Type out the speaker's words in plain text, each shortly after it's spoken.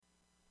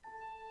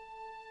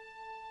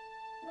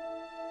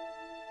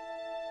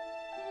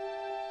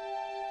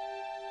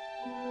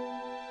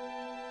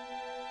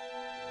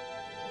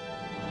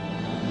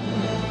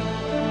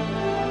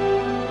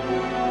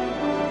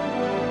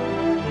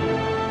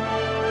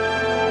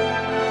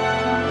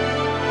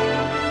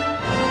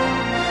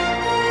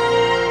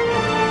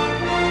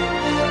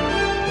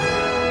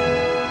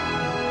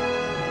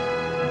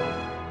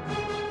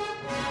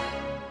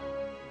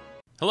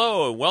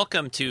Hello, and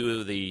welcome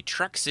to the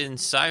Trucks in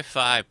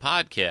Sci-Fi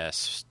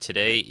podcast.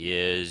 Today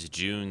is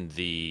June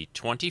the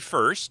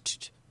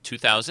 21st,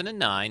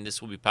 2009.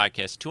 This will be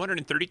podcast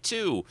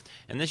 232,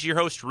 and this is your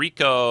host,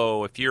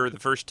 Rico. If you're the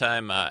first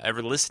time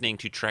ever listening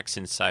to Trucks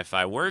in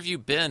Sci-Fi, where have you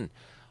been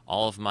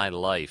all of my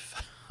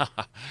life?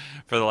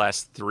 For the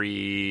last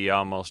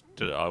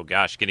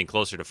getting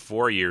closer to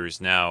 4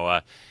 years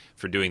now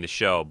for doing the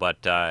show. But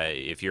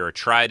if you're a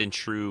tried and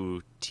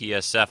true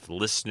TSF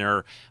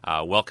listener,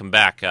 welcome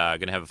back. Going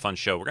to have a fun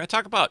show. We're going to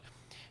talk about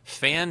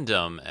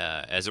fandom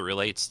as it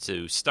relates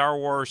to Star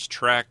Wars,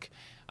 Trek,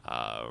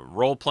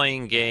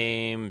 role-playing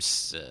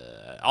games,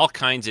 all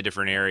kinds of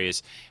different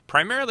areas.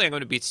 Primarily, I'm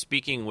going to be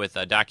speaking with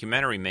a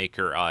documentary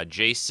maker,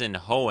 Jason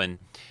Hohen,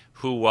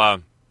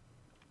 who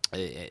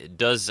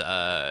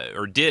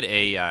did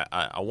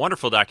a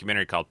wonderful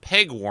documentary called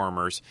Peg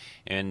Warmers,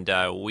 and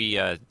we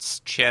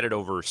chatted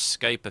over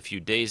Skype a few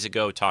days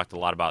ago, talked a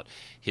lot about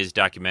his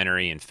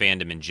documentary and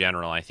fandom in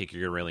general. I think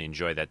you're going to really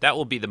enjoy that. That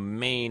will be the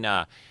main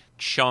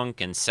chunk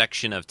and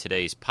section of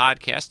today's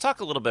podcast. Talk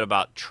a little bit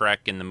about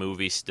Trek and the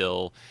movie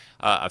still,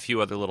 a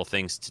few other little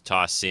things to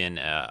toss in,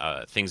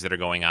 things that are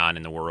going on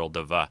in the world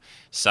of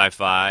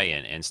sci-fi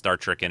and Star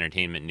Trek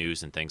entertainment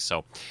news and things.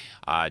 So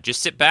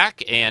just sit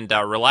back and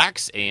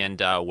relax,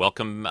 and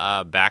welcome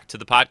back to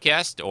the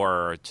podcast,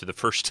 or to the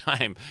first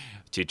time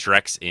to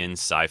Treks in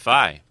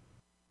Sci-Fi.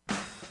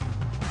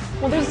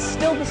 Well, there's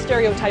still the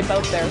stereotype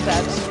out there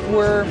that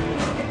we're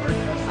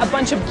a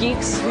bunch of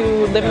geeks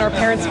who live in our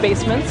parents'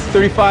 basements.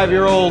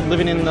 35-year-old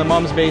living in the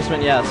mom's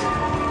basement, yes.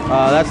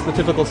 That's the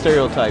typical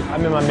stereotype.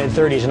 I'm in my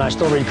mid-30s and I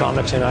still read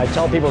comics, and I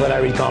tell people that I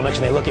read comics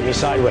and they look at me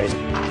sideways.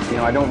 You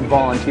know, I don't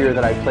volunteer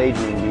that I play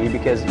D&D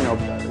because, you know,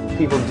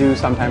 people do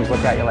sometimes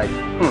look at you like,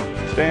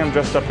 Today I'm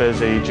dressed up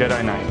as a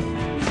Jedi Knight.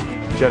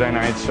 Jedi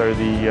Knights are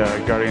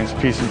the guardians of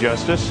peace and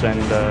justice, and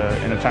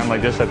in a time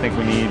like this, I think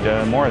we need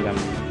more of them.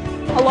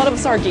 A lot of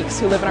us are geeks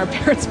who live in our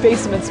parents'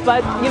 basements,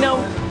 but, you know,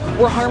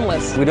 we're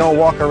harmless. We don't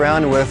walk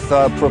around with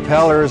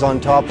propellers on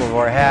top of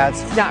our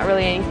hats. It's not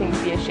really anything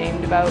to be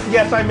ashamed about.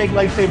 Yes, I make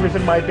lightsabers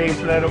in my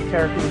basement. I don't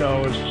care who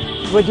knows.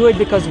 We do it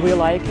because we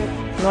like it,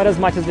 not as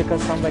much as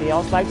because somebody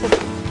else likes it.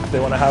 If they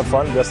want to have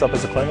fun, dress up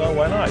as a Klingon,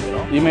 why not, you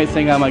know? You may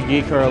think I'm a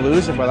geek or a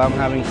loser, but I'm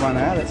having fun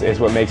at it. It's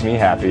what makes me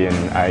happy, and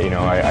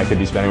I could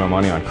be spending my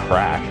money on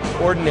crack.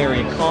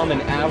 Ordinary,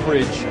 common,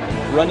 average,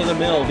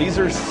 run-of-the-mill, these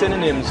are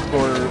synonyms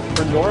for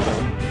normal.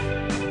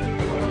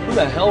 Who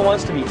the hell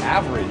wants to be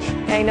average?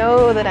 I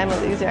know that I'm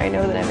a loser, I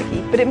know that I'm a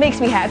geek, but it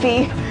makes me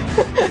happy.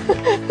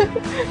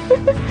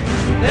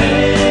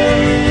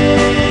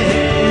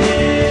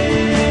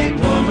 Peg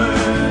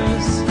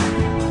Warmers.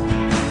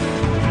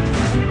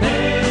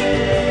 Peg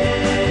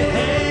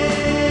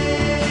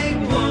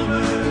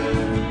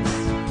Warmers.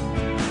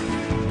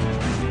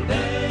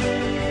 Peg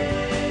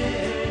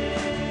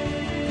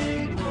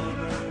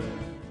Warmers.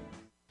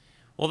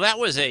 Well, that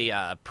was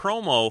a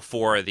promo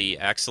for the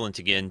excellent,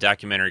 again,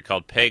 documentary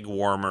called Peg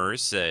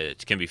Warmers.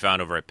 It can be found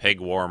over at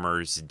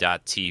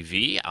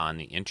pegwarmers.tv on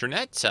the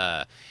internet.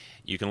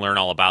 You can learn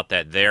all about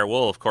that there.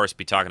 We'll, of course,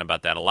 be talking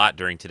about that a lot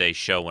during today's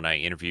show when I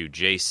interview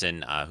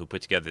Jason, who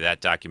put together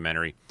that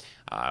documentary.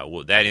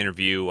 That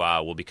interview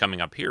will be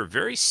coming up here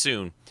very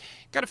soon.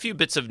 Got a few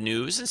bits of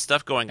news and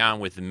stuff going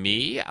on with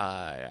me.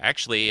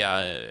 Actually,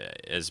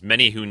 as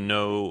many who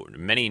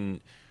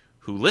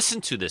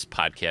listen to this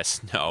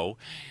podcast know,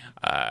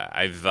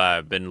 I've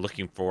been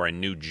looking for a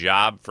new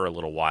job for a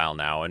little while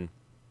now, and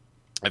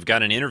I've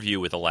got an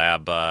interview with a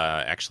lab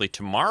actually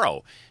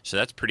tomorrow, so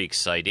that's pretty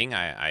exciting.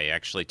 I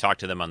actually talked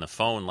to them on the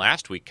phone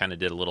last week, kind of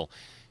did a little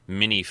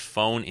mini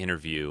phone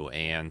interview,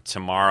 and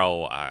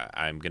tomorrow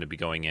I'm going to be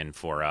going in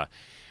for a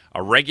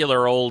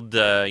regular old,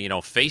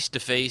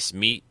 face-to-face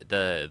meet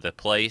the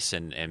place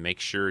and make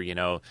sure,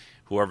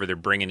 whoever they're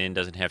bringing in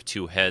doesn't have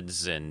two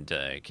heads and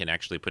can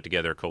actually put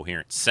together a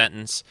coherent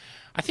sentence.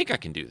 I think I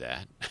can do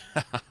that.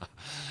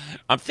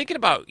 I'm thinking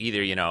about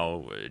either,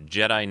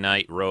 Jedi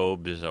Knight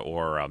robes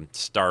or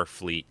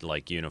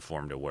Starfleet-like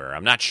uniform to wear.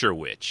 I'm not sure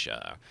which.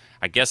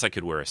 I guess I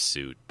could wear a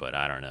suit, but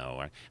I don't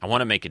know. I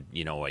want to make a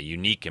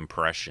unique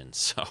impression.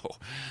 So,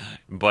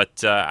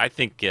 but I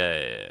think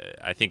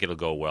it'll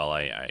go well.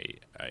 I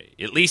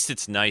at least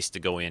it's nice to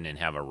go in and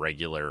have a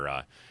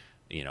regular,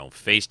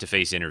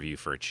 face-to-face interview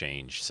for a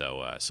change.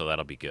 So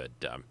that'll be good.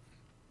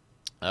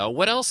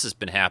 What else has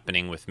been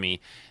happening with me?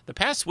 The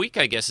past week,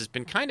 I guess, has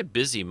been kind of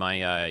busy.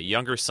 My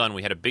younger son,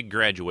 we had a big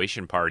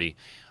graduation party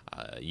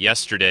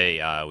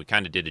yesterday. We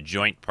kind of did a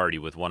joint party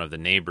with one of the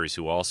neighbors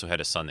who also had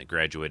a son that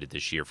graduated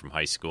this year from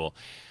high school.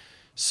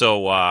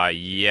 So,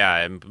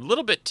 I'm a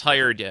little bit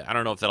tired. I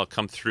don't know if that'll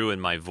come through in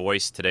my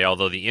voice today,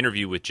 although the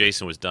interview with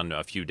Jason was done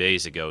a few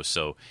days ago.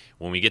 So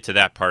when we get to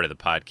that part of the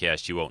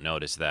podcast, you won't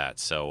notice that.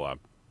 So,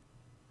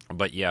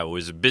 but yeah, it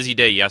was a busy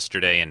day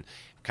yesterday, and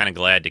kind of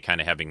glad to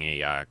kind of having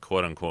a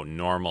quote-unquote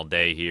normal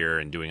day here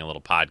and doing a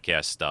little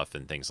podcast stuff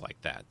and things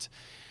like that.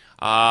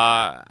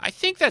 I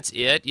think that's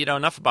it.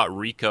 Enough about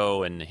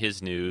Rico and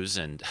his news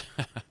and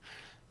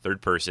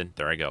third person.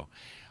 There I go.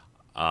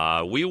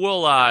 We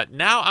will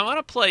now. I want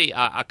to play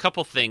a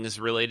couple things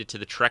related to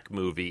the Trek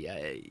movie.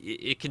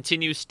 It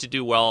continues to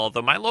do well,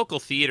 although my local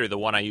theater, the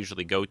one I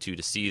usually go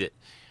to see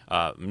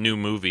new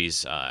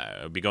movies,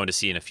 I'll be going to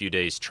see in a few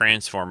days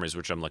Transformers,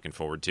 which I'm looking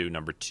forward to,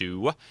 number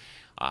 2.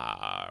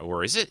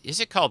 Or is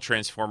it called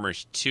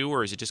Transformers 2,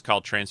 or is it just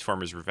called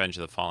Transformers Revenge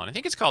of the Fallen? I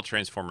think it's called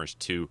Transformers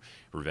 2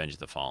 Revenge of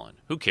the Fallen.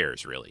 Who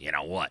cares, really? You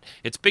know what?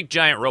 It's big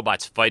giant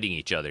robots fighting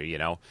each other,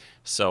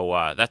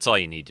 So that's all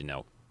you need to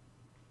know.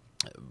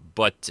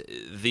 But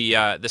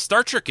the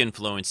Star Trek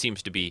influence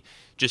seems to be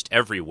just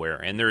everywhere.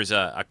 And there's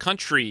a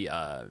country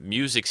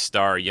music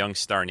star, young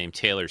star named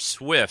Taylor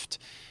Swift,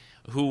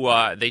 who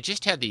they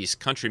just had these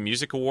country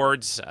music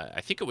awards.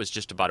 I think it was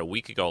just about a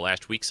week ago,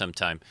 last week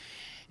sometime.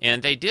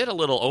 And they did a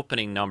little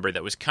opening number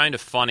that was kind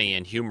of funny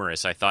and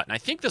humorous, I thought. And I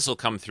think this will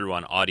come through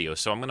on audio,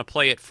 so I'm going to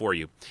play it for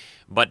you.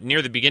 But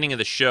near the beginning of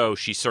the show,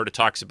 she sort of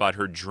talks about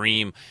her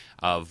dream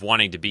of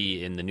wanting to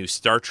be in the new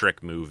Star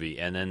Trek movie.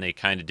 And then they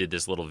kind of did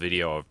this little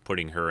video of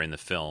putting her in the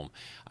film.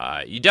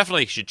 You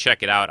definitely should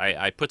check it out.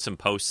 I put some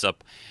posts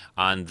up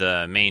on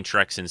the main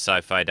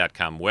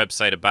TreksInSci-Fi.com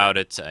website about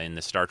it in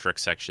the Star Trek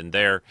section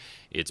there.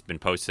 It's been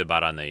posted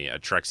about on the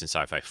Treks in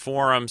Sci-Fi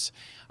forums.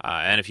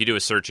 And if you do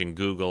a search in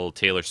Google,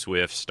 Taylor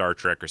Swift, Star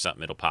Trek or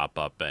something, it'll pop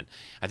up. And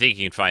I think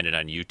you can find it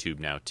on YouTube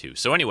now, too.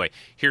 So anyway,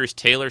 here's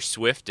Taylor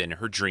Swift and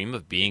her dream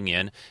of being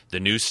in the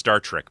new Star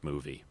Trek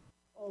movie.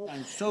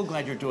 I'm so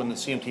glad you're doing the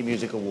CMT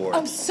Music Awards.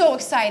 I'm so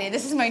excited.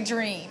 This is my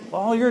dream.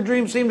 All your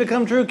dreams seem to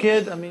come true,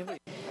 kid.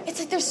 It's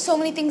like there's so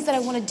many things that I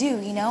want to do,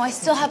 I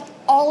still have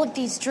all of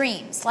these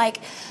dreams. Like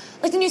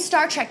the new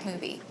Star Trek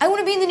movie. I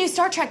want to be in the new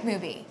Star Trek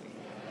movie.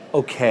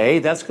 Okay,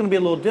 that's going to be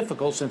a little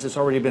difficult since it's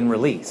already been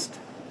released.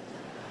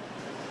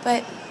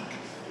 But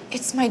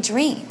it's my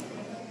dream.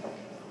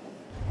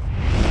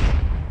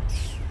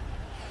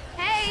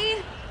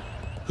 Hey!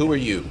 Who are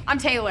you? I'm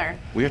Taylor.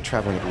 We are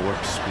traveling at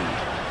warp speed.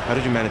 How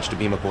did you manage to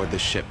beam aboard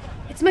this ship?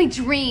 It's my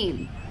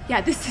dream.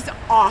 Yeah, this is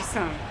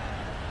awesome.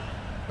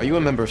 Are you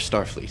a member of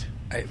Starfleet?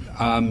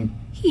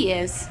 He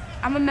is.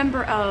 I'm a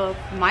member of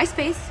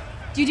MySpace.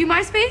 Do you do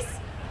MySpace?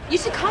 You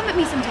should comment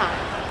me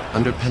sometime.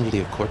 Under penalty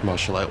of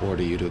court-martial, I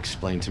order you to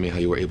explain to me how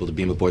you were able to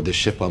beam aboard this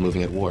ship while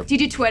moving at warp. Do you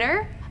do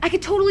Twitter? I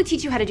could totally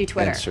teach you how to do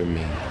Twitter. Answer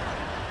me.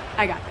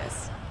 I got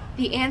this.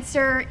 The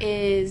answer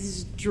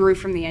is Drew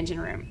from the engine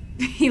room.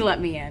 He let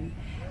me in.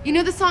 You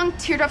know the song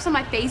Teardrops on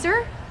My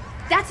Phaser?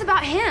 That's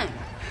about him.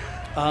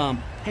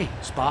 Hey,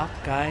 Spock,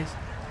 guys,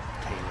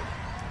 Taylor.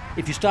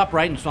 If you stop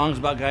writing songs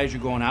about guys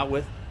you're going out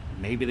with,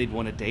 maybe they'd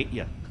want to date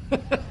you.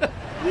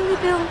 Really,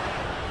 Bill?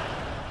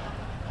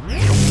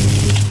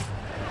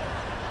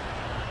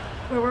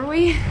 Where were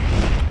we?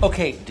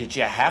 Okay, did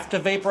you have to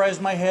vaporize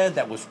my head?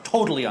 That was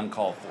totally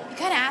uncalled for. You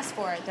kind of asked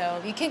for it,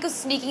 though. You can't go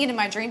sneaking into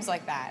my dreams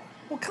like that.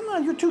 Well, come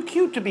on, you're too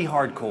cute to be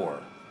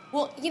hardcore.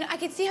 Well, I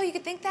could see how you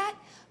could think that,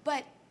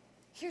 but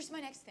here's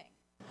my next thing.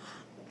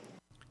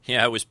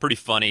 Yeah, it was pretty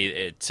funny.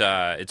 It's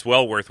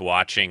well worth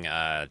watching.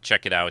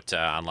 Check it out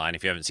online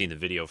if you haven't seen the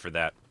video for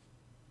that.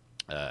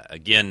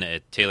 Again,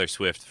 Taylor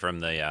Swift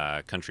from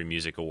the Country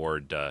Music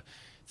Award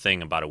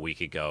thing about a week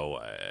ago.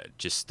 It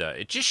just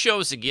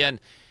shows again.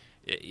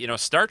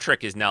 Star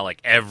Trek is now like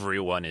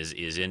everyone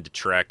is into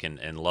Trek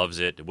and loves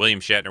it. William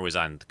Shatner was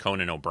on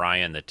Conan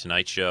O'Brien, The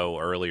Tonight Show,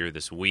 earlier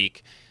this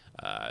week,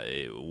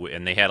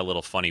 and they had a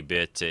little funny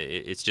bit.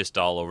 It's just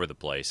all over the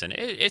place, and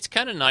it's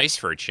kind of nice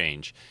for a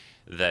change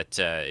that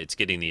it's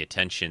getting the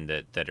attention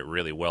that it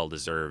really well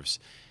deserves,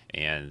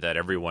 and that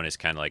everyone is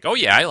kind of like, oh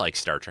yeah, I like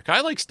Star Trek.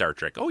 I like Star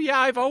Trek. Oh yeah,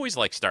 I've always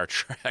liked Star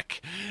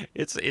Trek.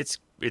 It's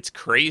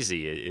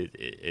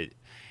crazy.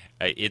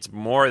 It's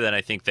more than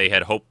I think they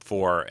had hoped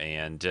for,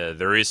 and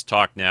there is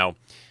talk now.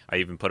 I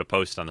even put a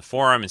post on the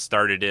forum and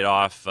started it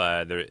off.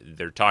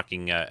 They're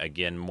talking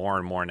again more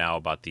and more now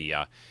about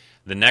the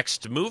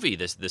next movie,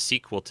 the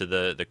sequel to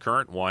the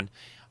current one,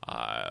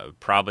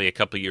 probably a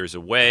couple years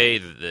away.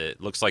 It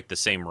looks like the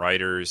same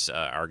writers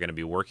are going to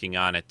be working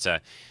on it.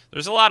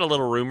 There's a lot of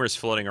little rumors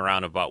floating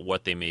around about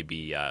what they may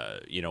be,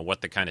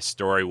 what the kind of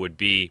story would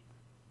be.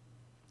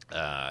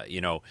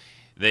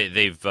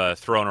 They've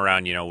thrown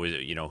around,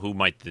 who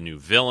might the new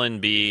villain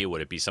be?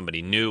 Would it be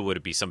somebody new? Would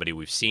it be somebody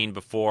we've seen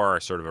before, or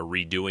sort of a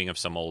redoing of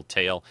some old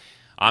tale?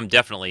 I'm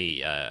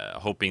definitely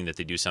hoping that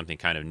they do something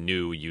kind of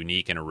new,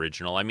 unique, and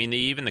original. I mean,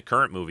 even the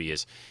current movie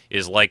is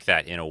like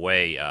that in a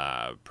way,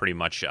 pretty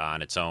much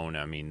on its own.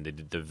 I mean,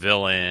 the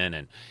villain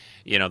and,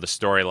 the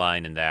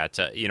storyline and that,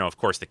 of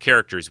course, the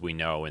characters we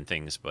know and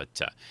things, but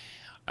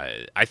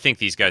I think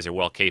these guys are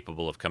well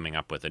capable of coming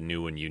up with a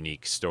new and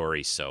unique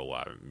story. So,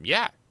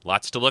 yeah,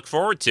 lots to look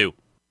forward to.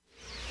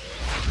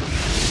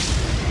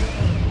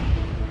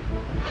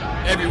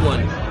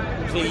 Everyone,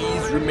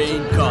 please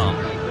remain calm.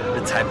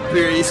 The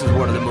Tiberius is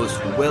one of the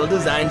most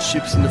well-designed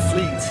ships in the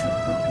fleet.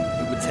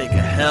 It would take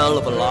a hell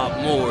of a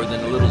lot more than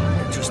a little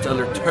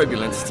interstellar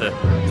turbulence to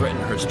threaten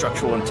her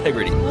structural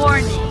integrity.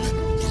 Warning.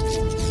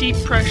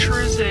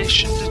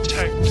 Depressurization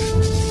detected.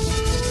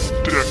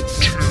 Deck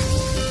 2.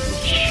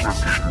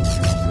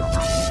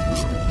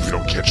 If we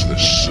don't catch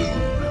this soon,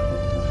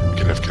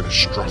 can have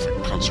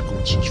catastrophic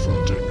consequences for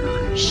the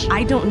Tiberius.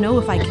 I don't know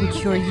if I can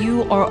cure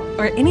you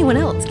or anyone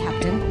else,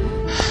 Captain.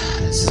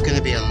 This is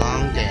gonna be a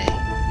long day.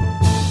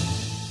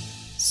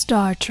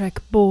 Star Trek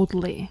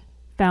Boldly,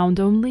 found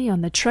only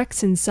on the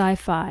Treks in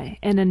Sci-Fi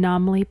and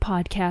Anomaly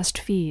podcast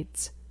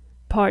feeds.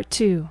 Part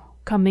 2,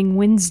 coming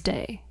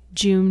Wednesday,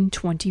 June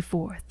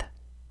 24th.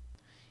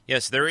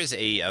 Yes, there is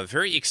a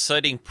very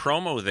exciting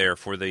promo there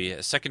for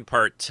the second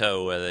part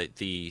to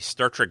the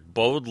Star Trek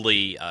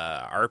Boldly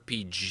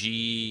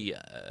RPG,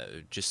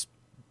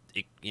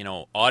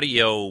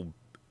 audio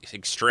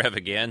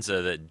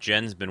extravaganza that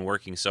Jen's been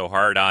working so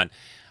hard on.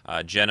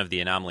 Jen of the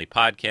Anomaly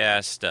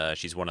podcast,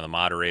 she's one of the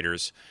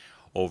moderators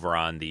over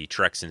on the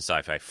Treks in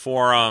Sci-Fi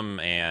forum,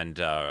 and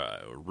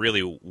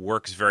really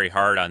works very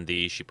hard on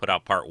these. She put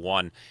out part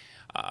 1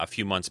 a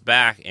few months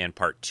back, and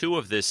part 2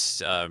 of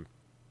this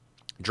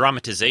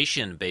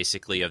dramatization,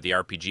 basically, of the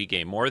RPG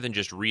game, more than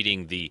just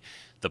reading the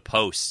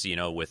posts,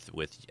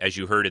 with as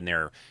you heard in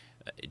there,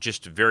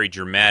 just very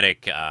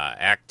dramatic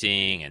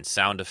acting and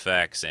sound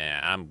effects,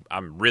 and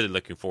I'm really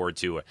looking forward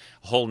to a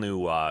whole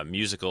new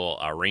musical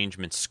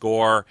arrangement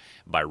score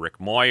by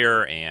Rick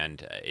Moyer,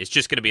 and it's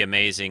just going to be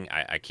amazing.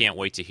 I can't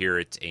wait to hear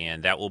it,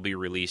 and that will be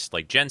released,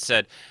 like Jen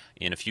said,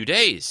 in a few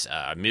days,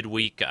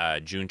 midweek,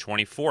 June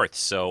 24th.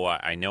 So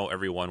I know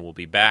everyone will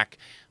be back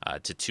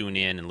to tune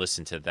in and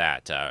listen to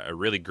that.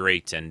 Really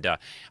great, and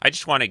I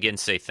just want to again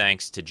say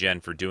thanks to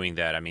Jen for doing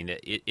that. I mean,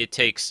 it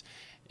takes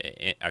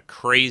a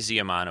crazy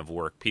amount of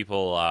work.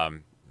 People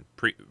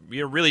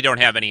you really don't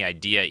have any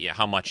idea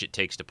how much it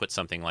takes to put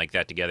something like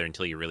that together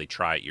until you really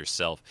try it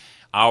yourself.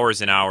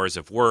 Hours and hours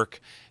of work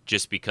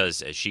just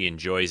because she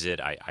enjoys it.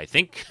 I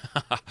think,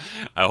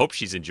 I hope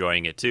she's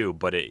enjoying it too,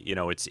 but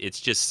it's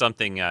just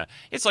something,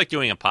 it's like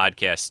doing a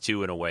podcast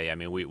too in a way. I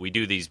mean, we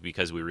do these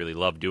because we really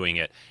love doing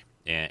it,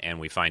 and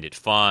we find it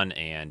fun,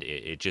 and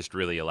it just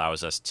really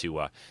allows us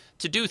to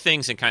do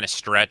things and kind of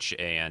stretch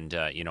and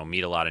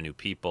meet a lot of new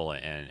people,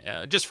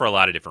 and just for a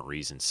lot of different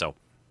reasons. So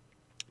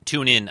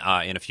tune in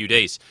a few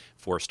days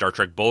for Star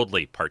Trek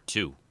Boldly Part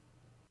 2.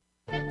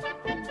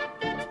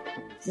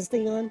 Is this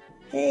thing on?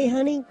 Hey,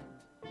 honey,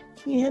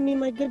 can you hand me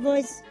my good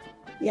voice?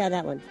 Yeah,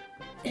 that one.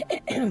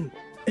 Yeah,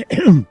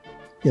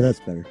 that's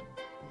better.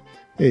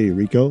 Hey,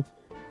 Rico.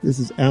 This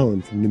is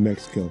Alan from New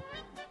Mexico.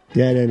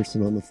 Dad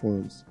Anderson on the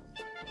forums.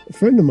 A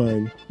friend of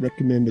mine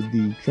recommended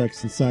the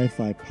Treks and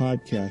Sci-Fi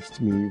podcast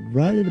to me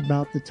right at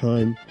about the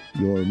time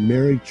your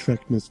Merry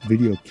Trekmas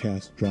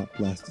videocast dropped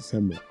last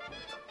December.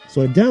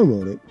 So I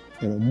download it,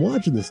 and I'm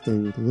watching this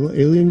thing with the little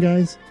alien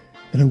guys,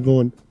 and I'm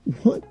going,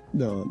 what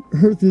on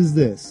earth is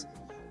this?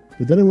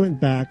 But then I went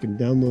back and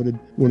downloaded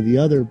one of the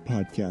other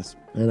podcasts,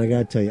 and I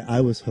gotta tell you,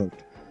 I was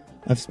hooked.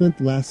 I've spent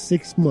the last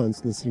 6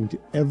 months listening to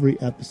every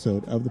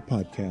episode of the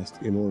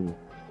podcast in order.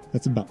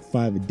 That's about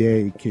 5 a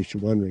day, in case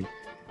you're wondering.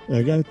 And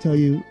I gotta tell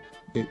you,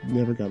 it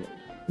never got old.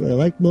 What I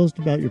like most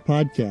about your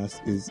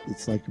podcast is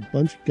it's like a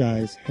bunch of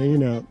guys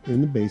hanging out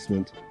in the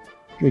basement,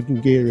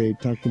 drinking Gatorade,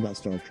 talking about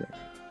Star Trek.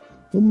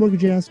 What more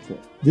could you ask for?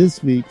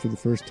 This week, for the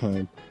first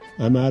time,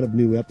 I'm out of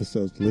new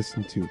episodes to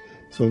listen to.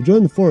 So I've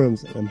joined the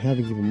forums, and I'm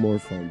having even more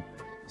fun.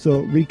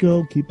 So,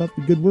 Rico, keep up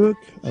the good work.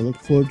 I look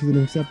forward to the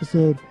next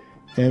episode,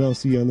 and I'll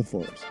see you on the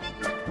forums.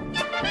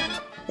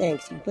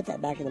 Thanks. You can put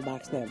that back in the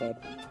box now, babe.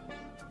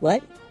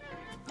 What?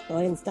 Oh,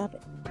 I didn't stop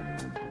it.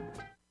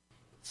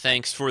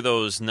 Thanks for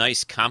those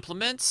nice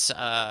compliments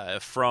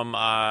from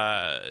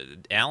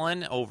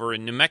Alan over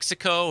in New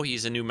Mexico.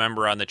 He's a new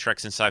member on the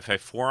Treks and Sci-Fi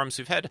forums.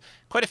 We've had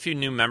quite a few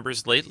new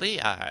members lately,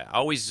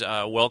 always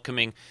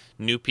welcoming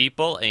new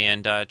people,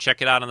 and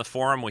check it out on the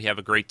forum. We have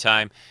a great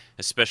time,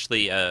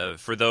 especially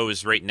for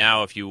those right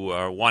now, if you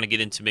want to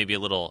get into maybe a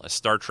little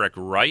Star Trek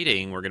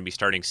writing. We're going to be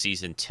starting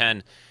Season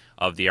 10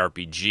 of the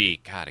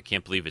RPG. God, I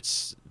can't believe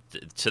it's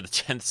to the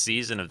 10th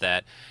season of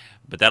that.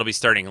 But that'll be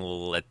starting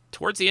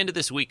towards the end of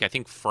this week. I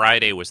think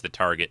Friday was the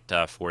target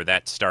for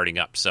that starting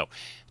up. So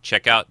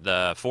check out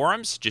the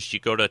forums. Just you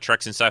go to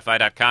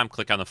treksandsci-fi.com,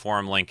 click on the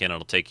forum link, and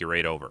it'll take you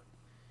right over.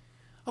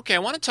 Okay, I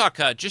want to talk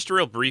just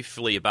real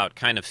briefly about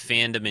kind of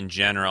fandom in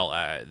general.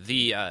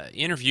 The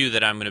interview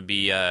that I'm going to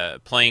be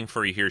playing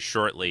for you here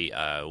shortly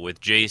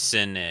with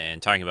Jason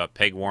and talking about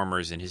peg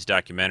warmers and his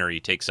documentary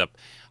takes up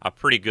a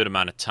pretty good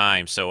amount of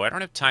time. So I don't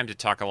have time to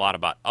talk a lot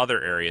about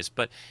other areas,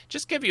 but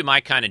just give you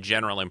my kind of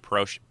general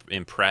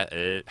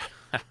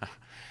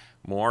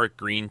more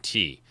green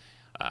tea.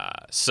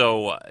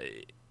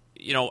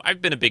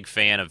 I've been a big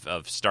fan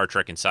of Star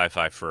Trek and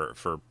sci-fi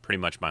for pretty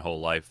much my whole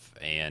life,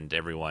 and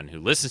everyone who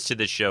listens to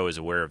this show is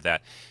aware of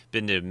that.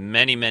 Been to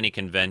many, many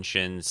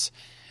conventions.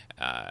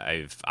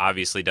 I've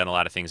obviously done a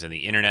lot of things on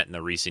the internet in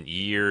the recent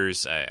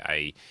years.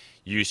 I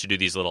used to do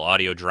these little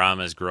audio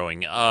dramas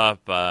growing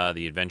up,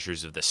 the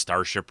Adventures of the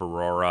Starship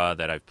Aurora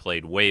that I've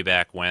played way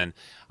back when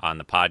on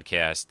the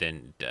podcast,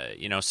 and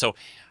so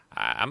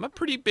I'm a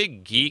pretty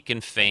big geek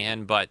and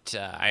fan, but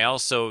I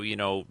also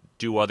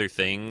do other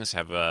things.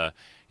 Have a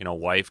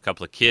wife,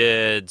 couple of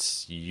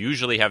kids,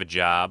 usually have a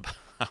job.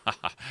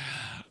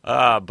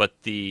 But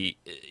the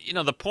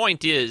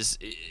point is,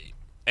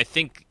 I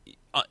think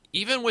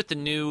even with the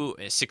new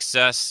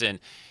success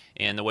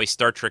and the way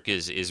Star Trek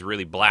is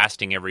really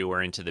blasting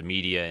everywhere into the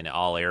media in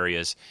all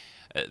areas,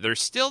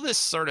 there's still this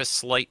sort of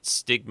slight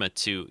stigma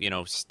to,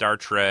 Star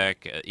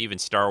Trek, even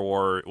Star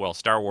Wars. Well,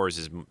 Star Wars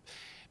is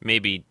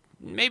maybe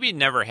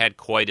never had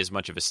quite as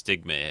much of a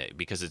stigma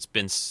because it's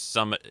been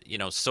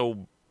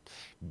so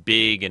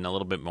big and a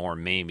little bit more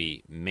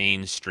maybe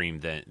mainstream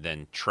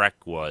than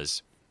Trek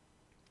was.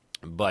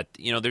 But,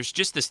 there's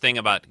just this thing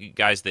about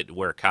guys that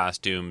wear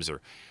costumes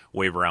or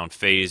wave around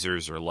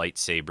phasers or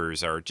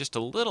lightsabers are just a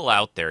little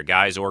out there,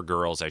 guys or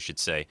girls, I should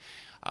say.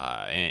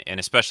 And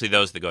especially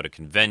those that go to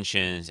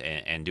conventions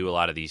and do a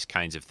lot of these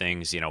kinds of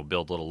things,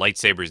 build little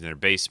lightsabers in their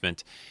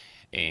basement.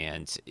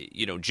 And,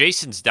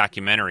 Jason's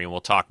documentary, and we'll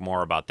talk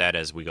more about that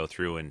as we go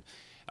through and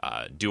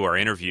do our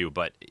interview,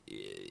 but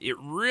it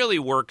really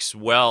works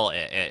well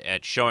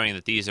at showing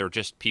that these are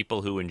just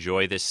people who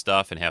enjoy this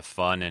stuff and have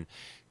fun and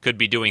could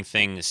be doing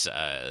things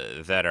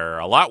that are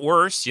a lot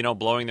worse,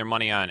 blowing their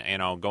money on,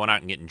 going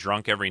out and getting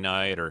drunk every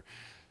night or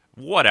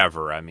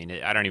whatever. I mean,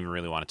 I don't even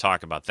really want to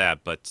talk about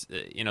that, but,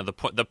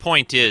 the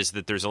point is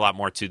that there's a lot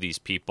more to these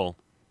people,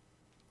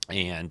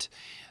 and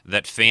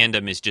that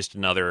fandom is just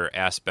another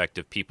aspect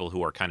of people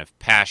who are kind of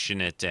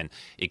passionate and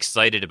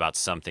excited about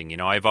something.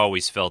 I've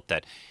always felt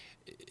that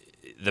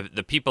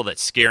the people that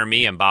scare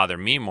me and bother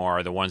me more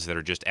are the ones that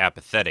are just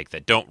apathetic,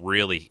 that don't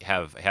really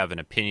have an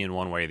opinion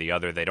one way or the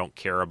other. They don't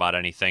care about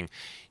anything.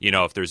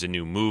 If there's a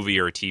new movie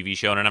or a TV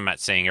show, and I'm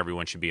not saying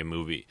everyone should be a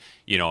movie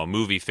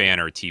fan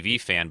or a TV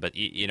fan, but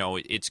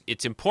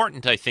it's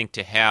important, I think,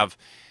 to have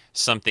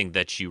something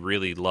that you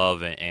really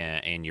love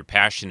and you're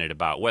passionate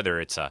about,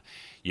 whether it's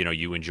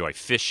you enjoy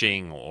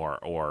fishing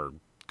or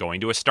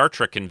going to a Star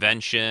Trek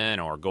convention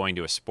or going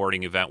to a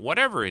sporting event,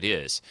 whatever it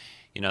is.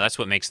 That's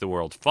what makes the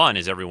world fun,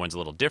 is everyone's a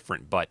little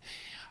different. But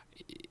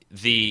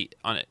the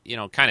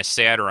kind of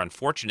sad or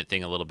unfortunate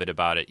thing a little bit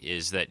about it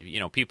is that,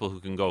 people who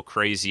can go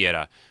crazy at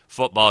a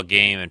football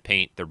game and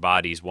paint their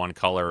bodies one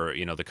color,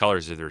 the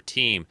colors of their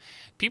team,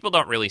 people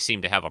don't really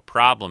seem to have a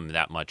problem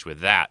that much with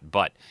that.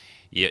 But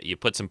you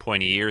put some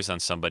pointy ears on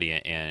somebody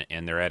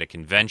and they're at a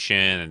convention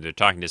and they're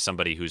talking to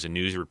somebody who's a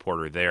news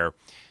reporter there.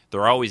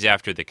 They're always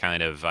after the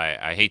kind of,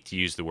 I hate to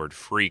use the word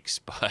freaks,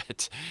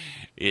 but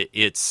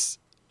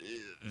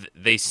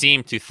they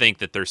seem to think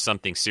that there's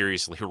something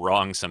seriously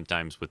wrong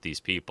sometimes with these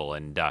people,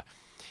 and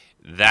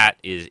that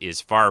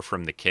is far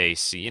from the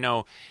case.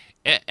 And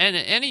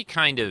any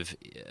kind of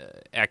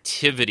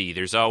activity,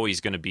 there's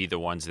always going to be the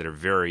ones that are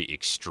very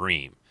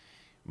extreme.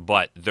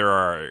 But there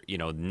are,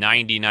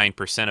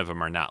 99% of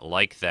them are not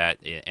like that,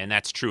 and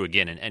that's true,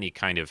 again, in any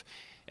kind of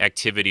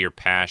activity or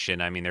passion.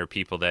 I mean, there are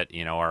people that,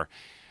 are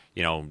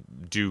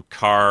do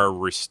car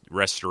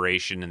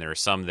restoration, and there are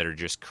some that are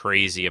just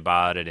crazy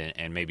about it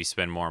and maybe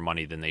spend more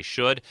money than they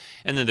should.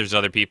 And then there's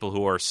other people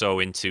who are so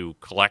into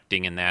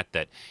collecting and that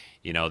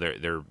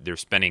they're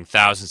spending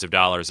thousands of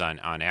dollars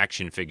on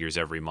action figures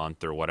every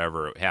month or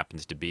whatever it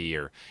happens to be,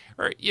 or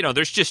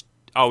there's just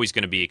always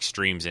going to be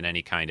extremes in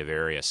any kind of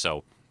area.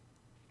 So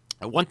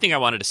one thing I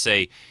wanted to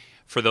say,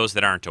 for those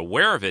that aren't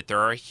aware of it, there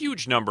are a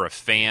huge number of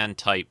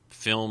fan-type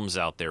films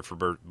out there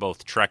for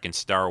both Trek and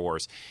Star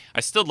Wars. I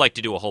still like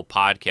to do a whole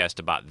podcast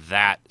about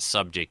that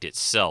subject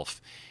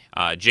itself.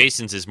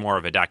 Jason's is more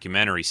of a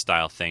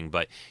documentary-style thing,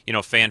 but,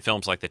 fan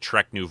films like the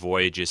Trek New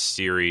Voyages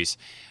series,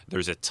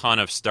 there's a ton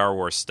of Star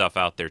Wars stuff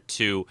out there,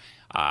 too.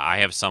 I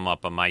have some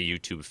up on my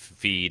YouTube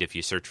feed. If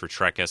you search for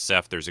Trek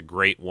SF, there's a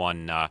great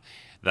one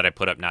that I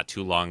put up not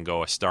too long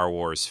ago, a Star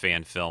Wars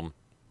fan film.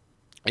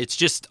 It's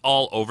just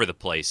all over the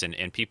place,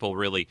 and people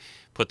really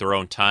put their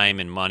own time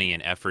and money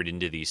and effort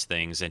into these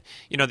things. And,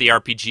 the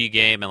RPG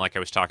game, and like I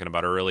was talking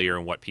about earlier,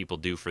 and what people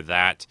do for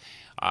that,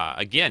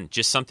 again,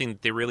 just something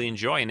that they really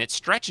enjoy, and it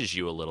stretches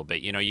you a little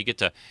bit. You get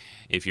to,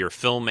 if you're a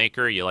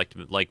filmmaker, you like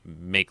to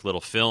make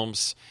little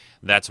films,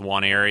 that's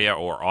one area,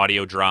 or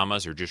audio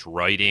dramas, or just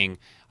writing,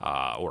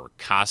 or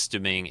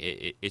costuming.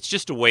 It's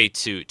just a way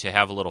to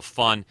have a little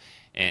fun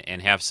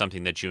and have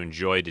something that you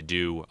enjoy to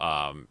do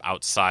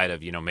outside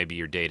of, maybe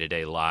your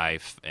day-to-day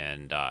life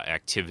and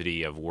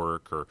activity of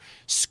work or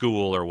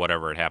school or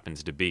whatever it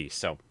happens to be.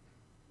 So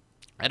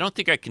I don't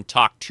think I can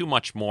talk too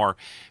much more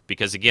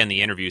because, again,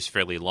 the interview is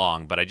fairly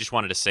long, but I just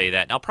wanted to say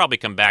that. And I'll probably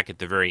come back at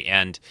the very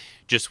end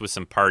just with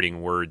some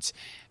parting words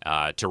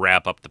to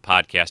wrap up the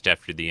podcast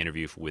after the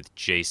interview with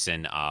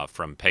Jason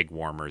from Peg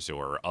Warmers,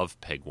 or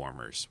of Peg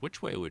Warmers.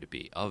 Which way would it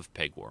be? Of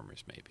Peg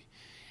Warmers, maybe.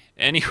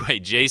 Anyway,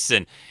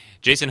 Jason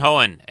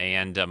Hohen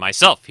and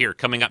myself here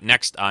coming up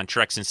next on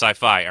Treks and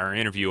Sci-Fi, our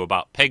interview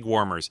about peg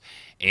warmers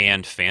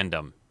and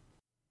fandom.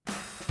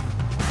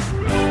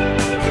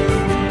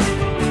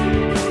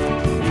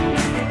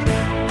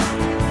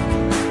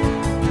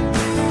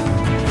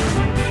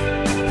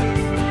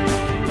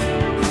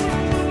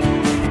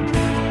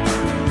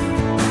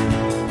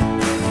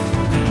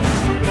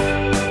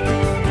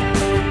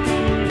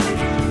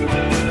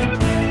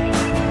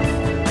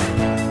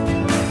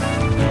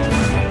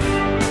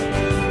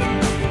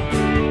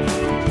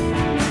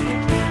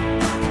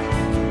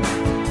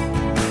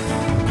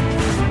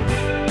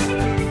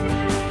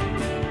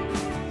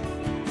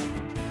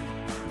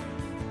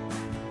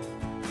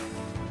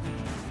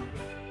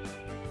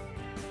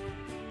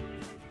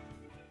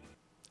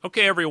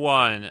 Okay,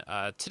 everyone.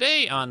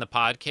 Today on the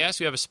podcast,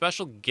 we have a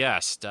special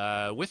guest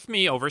with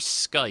me over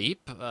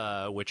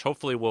Skype, which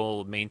hopefully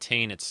will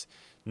maintain its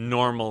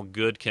normal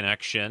good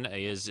connection,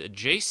 is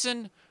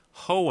Jason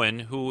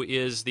Hohen, who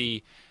is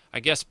the,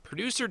 I guess,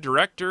 producer,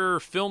 director,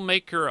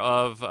 filmmaker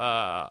of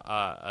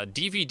a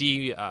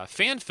DVD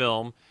fan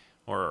film,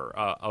 or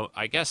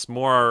I guess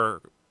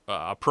more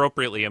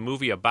appropriately, a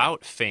movie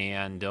about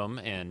fandom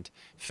and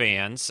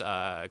fans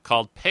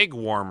called Peg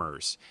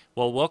Warmers.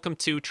 Well, welcome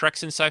to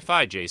Treks in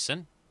Sci-Fi,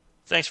 Jason.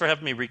 Thanks for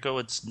having me, Rico.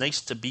 It's nice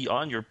to be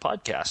on your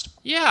podcast.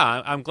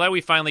 Yeah, I'm glad we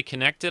finally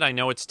connected. I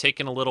know it's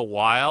taken a little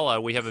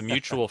while. We have a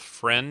mutual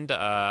friend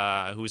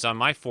who's on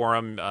my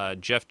forum,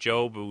 Jeff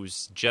Job,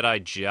 who's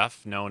Jedi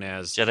Jeff, known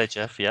as... Jedi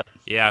Jeff, yep.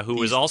 Yeah, who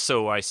was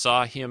also... I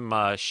saw him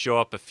show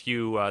up a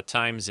few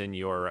times in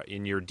your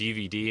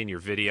DVD, in your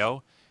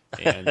video.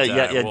 And,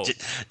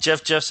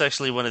 Jeff's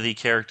actually one of the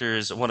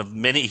characters, one of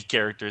many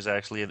characters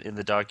actually in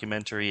the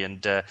documentary,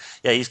 and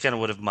he's kind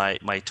of one of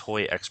my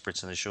toy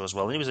experts in the show as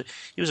well. And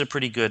he was a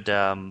pretty good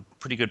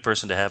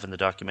person to have in the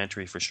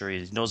documentary for sure.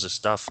 He knows his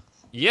stuff.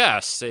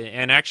 Yes,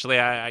 and actually,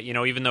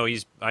 even though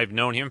I've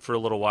known him for a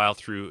little while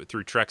through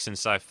Treks in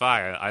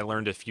Sci-Fi, I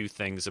learned a few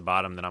things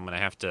about him that I'm going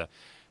to have to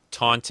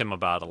taunt him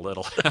about a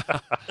little.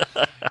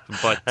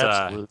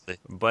 Absolutely.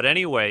 But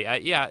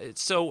anyway,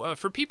 so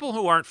for people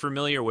who aren't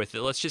familiar with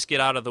it, let's just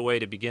get out of the way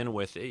to begin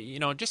with.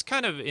 Just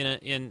kind of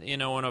in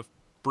a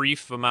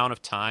brief amount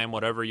of time,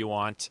 whatever you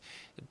want,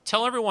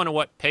 tell everyone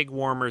what Peg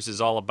Warmers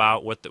is all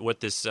about, what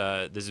this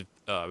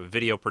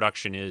video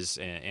production is,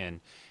 and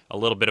a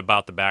little bit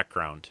about the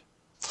background.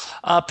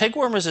 Peg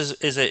Warmers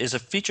is a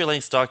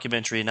feature-length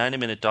documentary, a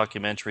 90-minute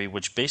documentary,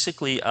 which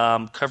basically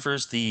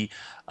covers the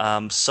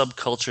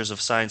subcultures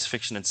of science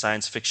fiction and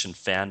science fiction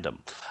fandom.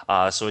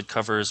 So it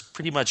covers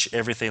pretty much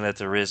everything that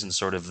there is in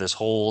sort of this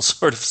whole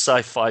sort of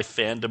sci-fi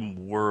fandom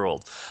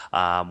world,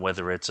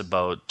 whether it's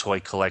about toy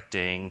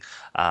collecting,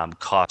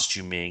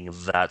 costuming,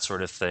 that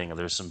sort of thing.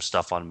 There's some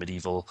stuff on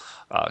medieval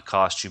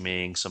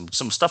costuming, some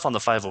stuff on the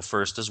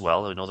 501st as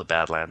well. I know the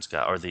Badlands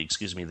guy, or the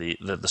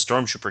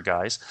Stormtrooper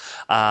guys.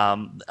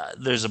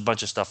 There's a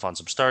bunch of stuff on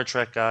some Star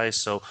Trek guys.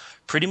 So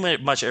pretty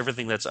much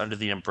everything that's under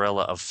the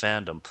umbrella of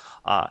fandom.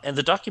 And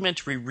the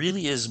documentary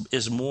really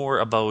is more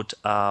about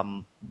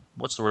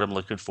what's the word I'm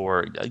looking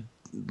for?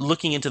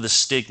 Looking into the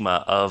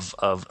stigma of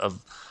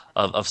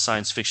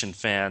science fiction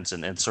fans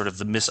and sort of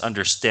the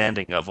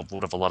misunderstanding of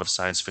what a lot of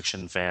science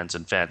fiction fans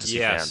and fantasy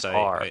fans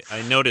are.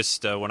 I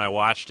noticed when I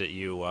watched it,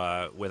 you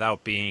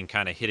without being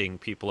kind of hitting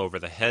people over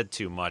the head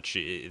too much,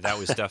 that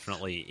was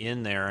definitely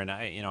in there, and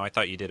I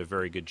thought you did a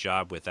very good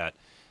job with that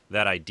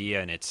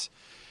idea, and it's.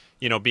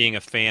 Being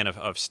a fan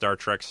of Star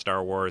Trek,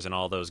 Star Wars, and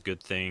all those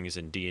good things,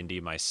 and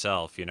D&D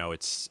myself,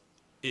 it's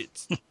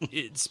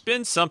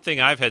been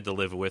something I've had to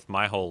live with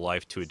my whole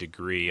life to a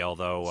degree.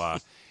 Although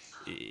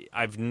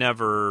I've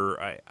never,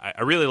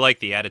 I really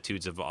like the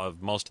attitudes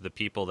of most of the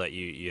people that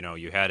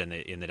you had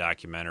in the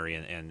documentary,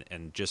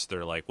 and just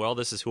they're like, well,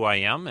 this is who I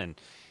am,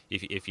 and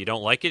if you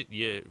don't like it,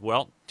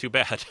 too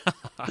bad.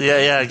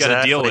 Yeah, you exactly.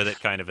 got to deal with it,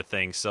 kind of a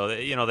thing. So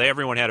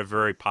everyone had a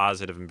very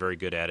positive and very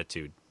good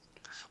attitude.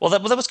 Well,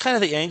 that was kind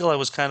of the angle I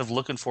was kind of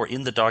looking for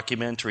in the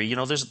documentary.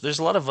 There's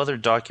a lot of other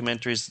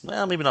documentaries,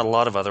 well, maybe not a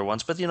lot of other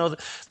ones, but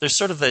there's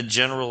sort of that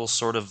general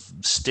sort of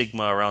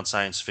stigma around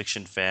science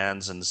fiction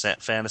fans and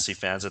fantasy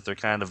fans that they're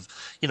kind of,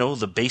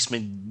 the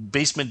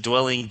basement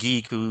dwelling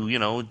geek who,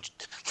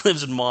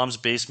 lives in mom's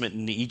basement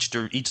and eats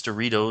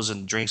Doritos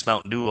and drinks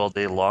Mountain Dew all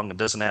day long and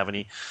doesn't have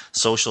any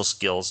social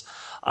skills.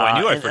 Well,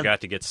 I knew I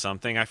forgot to get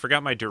something. I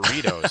forgot my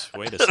Doritos.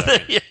 Wait a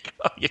second.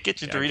 You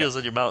get your Doritos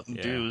and your Mountain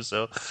Dew.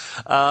 So,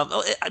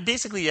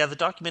 basically, the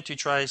documentary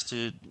tries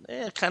to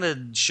kind of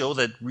show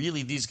that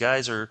really these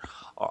guys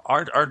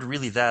aren't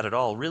really that at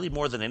all. Really,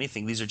 more than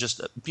anything, these are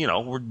just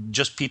we're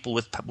just people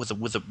with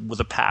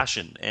a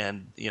passion,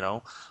 and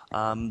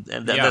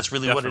that's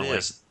really definitely what it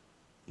is.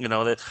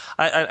 That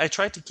I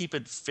tried to keep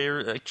it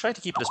fair. I tried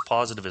to keep it as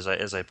positive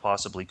as I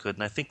possibly could,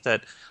 and I think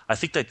that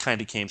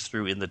kind of came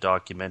through in the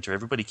documentary.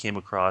 Everybody came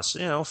across,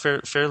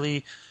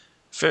 fairly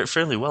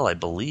well, I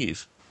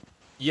believe.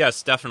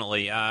 Yes,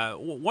 definitely.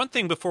 One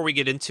thing before we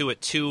get into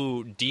it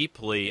too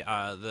deeply,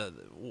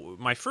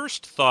 my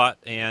first thought,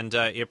 and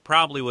it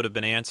probably would have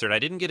been answered. I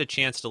didn't get a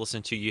chance to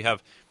listen to. You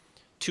have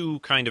two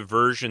kind of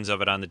versions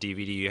of it on the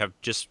DVD. You have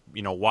just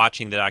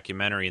watching the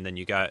documentary, and then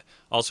you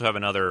also have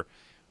another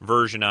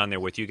version on there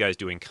with you guys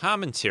doing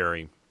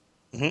commentary,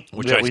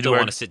 which I still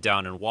want to sit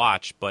down and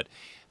watch. But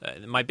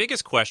my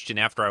biggest question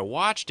after I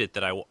watched it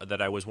that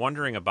I was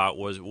wondering about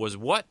was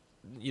what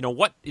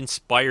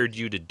inspired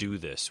you to do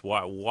this?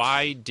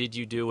 Why did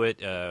you do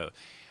it?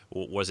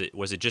 Was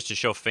it just to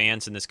show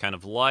fans in this kind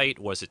of light?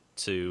 Was it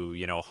to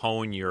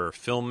hone your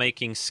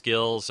filmmaking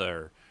skills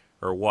or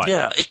what?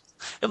 Yeah.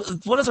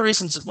 One of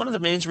the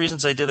main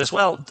reasons I did this.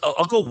 Well,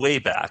 I'll go way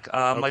back.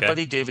 My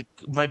buddy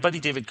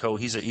David Coe,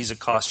 he's a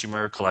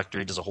costumer, collector.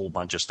 He does a whole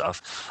bunch of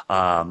stuff.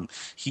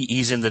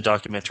 He's in the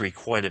documentary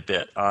quite a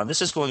bit.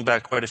 This is going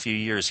back quite a few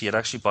years. He had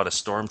actually bought a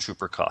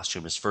stormtrooper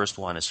costume, his first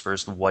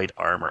white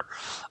armor,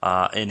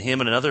 and him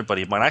and another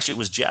buddy of mine. Actually, it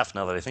was Jeff.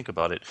 Now that I think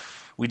about it.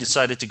 We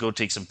decided to go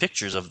take some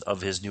pictures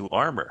of his new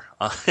armor.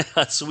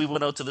 So we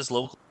went out to this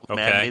local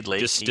man-made lake.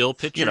 Just still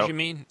pictures, you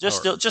mean? Just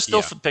still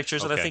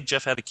pictures, and I think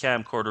Jeff had a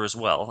camcorder as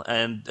well.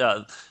 And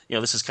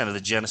this is kind of the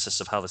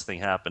genesis of how this thing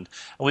happened.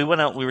 And we went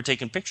out, we were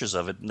taking pictures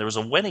of it, and there was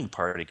a wedding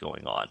party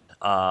going on.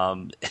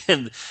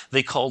 And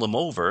they called him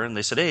over, and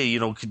they said, "Hey,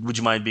 would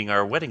you mind being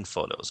our wedding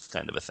photos?"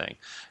 kind of a thing.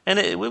 And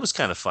it was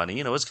kind of funny.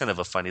 It was kind of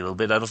a funny little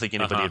bit. I don't think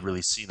anybody had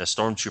really seen a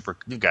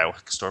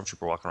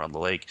stormtrooper walking around the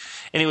lake.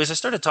 Anyways, I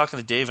started talking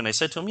to Dave, and I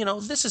said to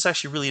him, this is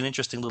actually really an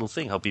interesting little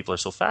thing, how people are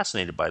so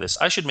fascinated by this.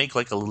 I should make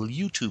like a little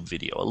YouTube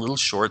video, a little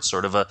short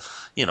sort of a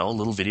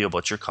little video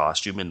about your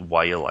costume and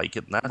why you like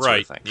it and that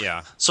sort of thing.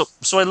 Yeah. So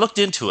I looked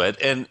into it,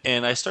 and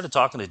I started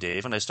talking to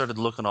Dave, and I started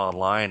looking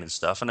online and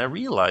stuff, and I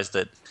realized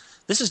that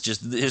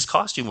his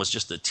costume was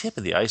just the tip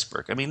of the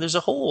iceberg. I mean, there's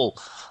a whole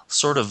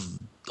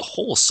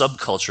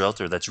subculture out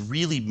there that's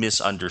really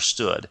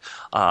misunderstood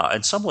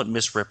and somewhat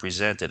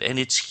misrepresented, and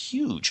it's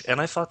huge. And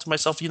I thought to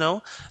myself,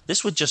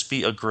 this would just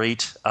be a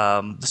great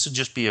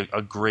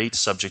great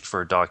subject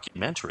for a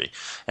documentary.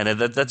 And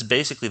that's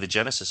basically the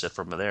genesis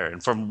from there.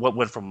 And from what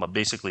went from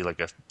basically like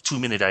a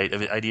 2-minute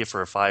idea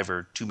for a 5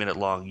 or 2 minute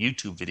long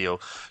YouTube video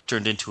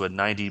turned into a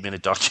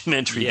 90-minute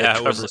documentary. Yeah,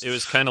 it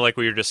was kind of like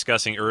we were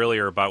discussing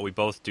earlier about we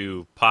both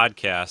do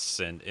podcasts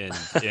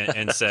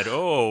and said,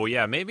 oh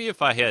yeah, maybe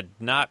if I had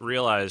not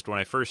realized when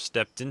I first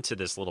stepped into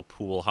this little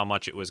pool how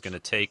much it was going to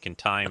take in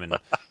time and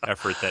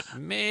effort, that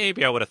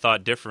maybe I would have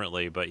thought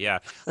differently. But yeah,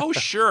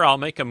 sure, I'll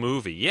make a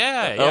movie.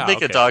 I'll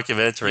make a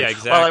documentary. Yeah,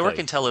 exactly. Well, I work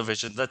in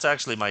television. That's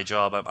actually my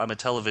job. I'm a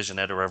television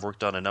editor. I've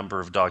worked on a number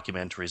of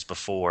documentaries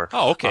before.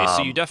 Oh, okay.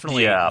 So you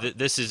definitely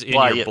this is in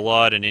your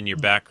blood and in your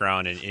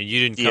background, and you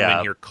didn't come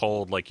in here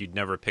cold like you'd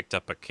never picked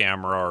up a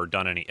camera or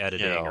done any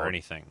editing or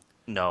anything.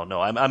 No,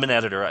 I'm an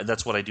editor.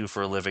 That's what I do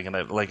for a living,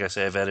 and like I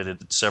say, I've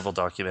edited several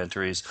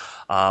documentaries,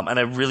 and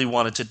I really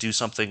wanted to do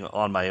something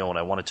on my own.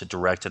 I wanted to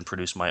direct and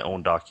produce my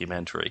own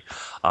documentary,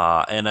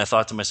 and I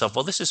thought to myself,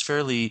 well, this is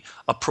fairly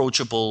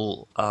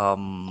approachable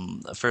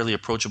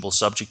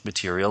subject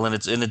material, and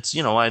it's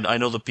I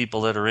know the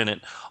people that are in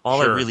it.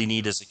 All I really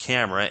need is a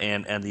camera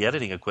and the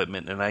editing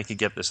equipment, and I could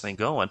get this thing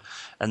going,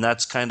 and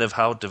that's kind of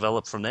how it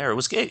developed from there.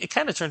 It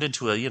kind of turned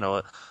into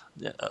a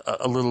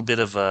little bit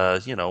of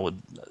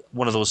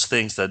one of those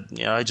things that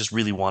I just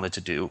really wanted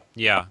to do.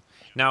 Yeah.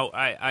 Now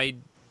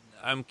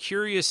I'm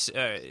curious,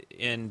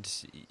 and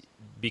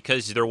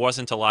because there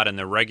wasn't a lot in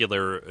the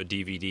regular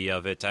DVD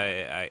of it,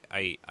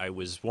 I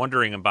was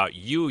wondering about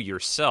you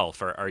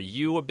yourself. Are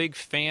you a big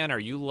fan? Are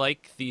you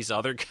like these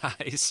other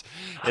guys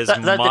as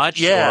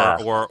much,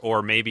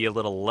 or maybe a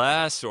little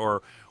less,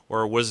 or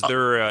was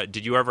there?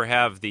 Did you ever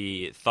have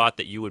the thought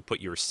that you would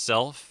put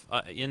yourself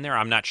in there?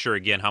 I'm not sure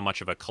again how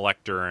much of a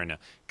collector and a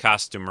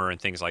costumer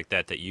and things like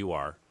that you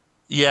are.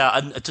 Yeah,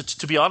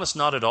 to be honest,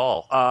 not at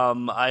all.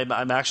 I'm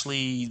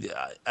actually,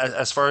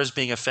 as far as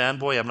being a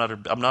fanboy,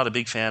 I'm not a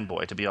big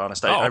fanboy, to be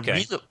honest.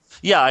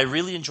 I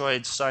really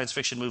enjoyed science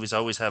fiction movies. I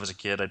always have as a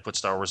kid. I'd put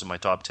Star Wars in my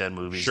top 10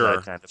 movies,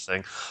 that kind of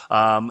thing,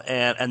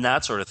 and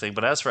that sort of thing.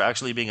 But as for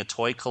actually being a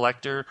toy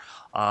collector,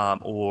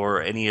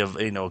 or any of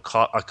a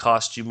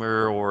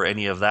costumer or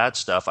any of that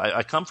stuff,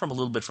 I come from a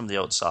little bit from the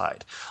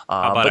outside.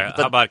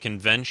 How about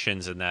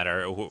conventions and that?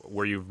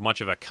 Were you much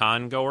of a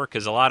con goer?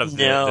 Because a lot of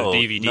the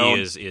DVD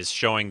is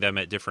showing them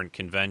at different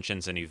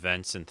conventions and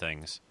events and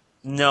things.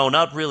 No,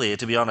 not really.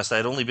 To be honest, I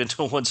had only been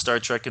to one Star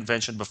Trek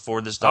convention before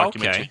this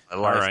documentary. Okay,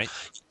 all right.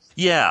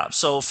 Yeah,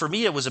 so for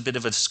me it was a bit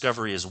of a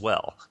discovery as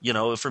well.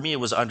 For me it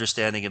was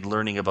understanding and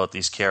learning about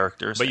these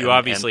characters. But you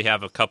obviously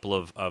have a couple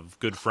of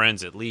good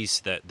friends at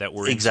least that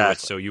were into it,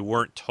 so you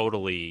weren't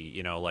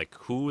totally, like,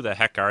 who the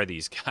heck are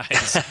these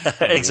guys?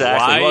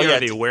 Exactly. Why are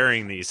they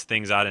wearing these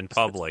things out in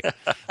public?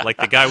 Like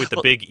the guy with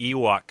the big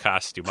Ewok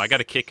costume. I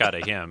got a kick out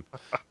of him.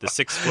 The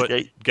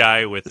 6-foot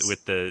guy with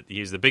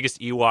he's the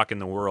biggest Ewok in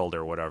the world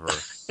or whatever.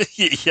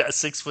 Yeah,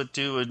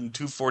 6'2" and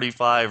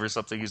 245 or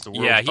something. He's the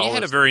world's tallest. He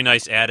had a very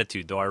nice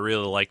attitude, though. I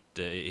really liked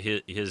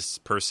his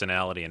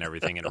personality and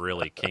everything. It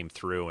really came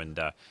through, and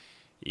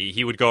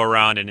he would go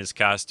around in his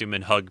costume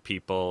and hug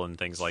people and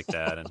things like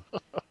that. And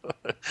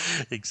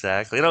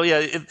exactly.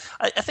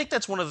 I think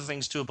that's one of the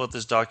things too about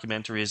this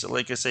documentary is,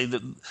 like I say,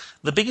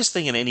 the biggest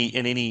thing in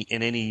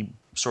any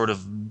sort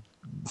of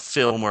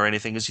film or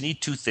anything is you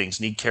need two things: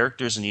 you need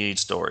characters and you need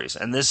stories.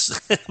 And this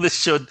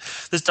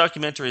this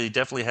documentary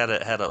definitely had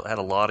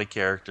a lot of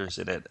characters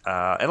in it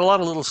and a lot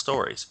of little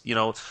stories.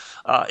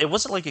 It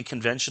wasn't like a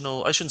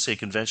conventional, I shouldn't say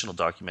conventional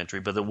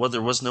documentary, but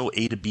there was no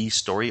A to B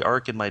story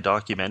arc in my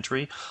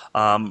documentary.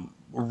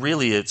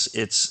 Really,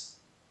 it's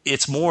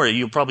it's more.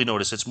 You probably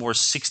notice it's more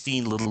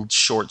 16 little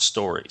short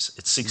stories.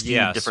 It's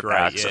 16 different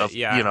acts of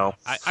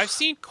I've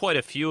seen quite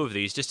a few of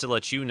these, just to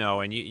let you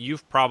know. And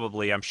you've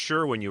probably, I'm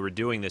sure, when you were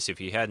doing this,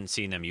 if you hadn't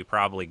seen them, you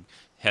probably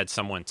had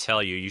someone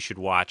tell you should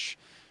watch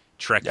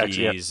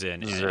Trekkies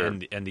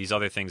and these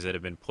other things that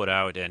have been put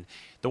out. And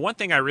the one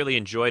thing I really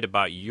enjoyed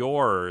about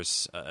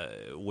yours,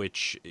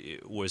 which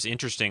was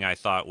interesting, I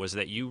thought, was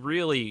that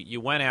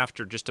you went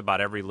after just about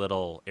every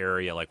little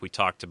area, like we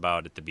talked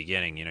about at the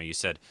beginning. You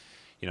said,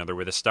 there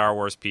were the Star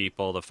Wars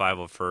people, the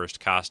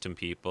 501st costume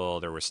people.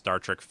 There were Star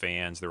Trek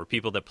fans. There were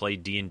people that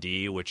played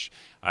D&D, which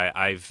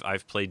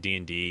I've played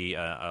D&D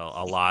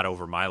a lot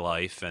over my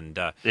life, and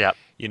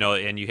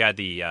and you had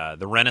the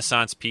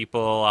Renaissance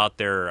people out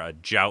there,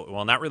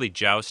 not really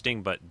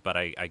jousting, but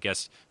I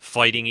guess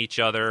fighting each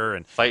other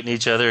and fighting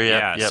each other.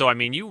 Yeah. So I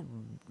mean,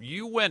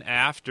 you went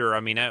after. I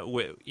mean,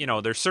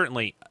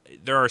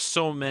 there are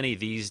so many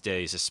these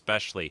days,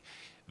 especially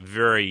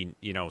very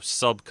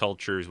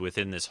subcultures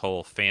within this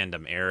whole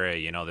fandom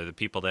area. They're the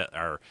people that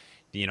are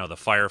the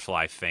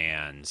Firefly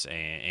fans,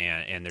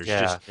 and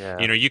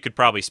there's you could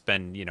probably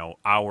spend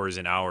hours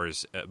and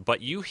hours, but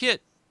you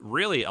hit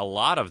really a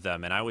lot of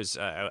them, and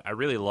I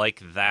really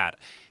like that.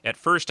 At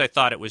first I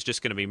thought it was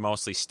just going to be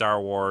mostly Star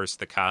Wars,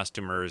 the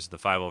costumers, the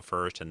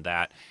 501st, and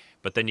that,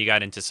 but then you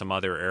got into some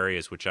other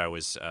areas which I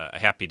was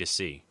happy to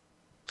see.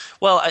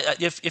 Well,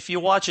 if you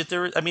watch it,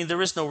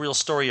 there is no real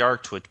story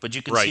arc to it, but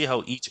you can see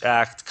how each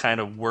act kind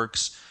of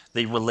works.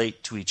 They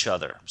relate to each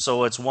other.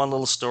 So it's one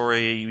little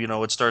story.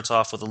 It starts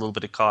off with a little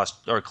bit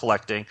of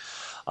collecting.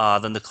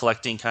 Then the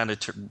collecting kind of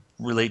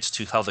relates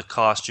to how the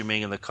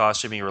costuming, and the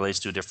costuming relates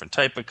to a different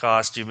type of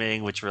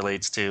costuming, which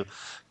relates to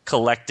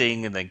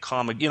collecting, and then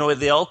comic.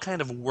 They all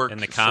kind of work. And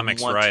the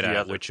comics,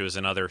 right, which was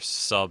another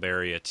sub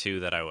area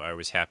too that I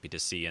was happy to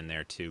see in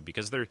there too,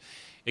 because there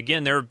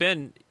have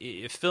been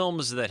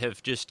films that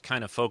have just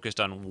kind of focused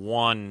on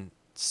one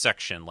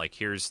section, like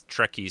here's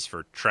Trekkies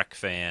for Trek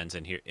fans,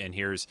 and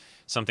here's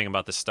something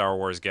about the Star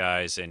Wars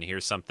guys, and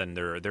here's something.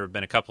 There have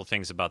been a couple of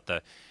things about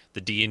the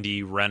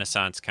D&D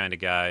Renaissance kind of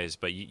guys,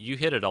 but you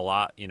hit it a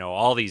lot.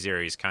 All these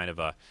areas, kind of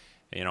a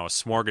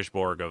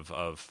smorgasbord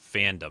of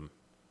fandom.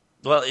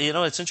 Well,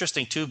 it's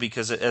interesting too,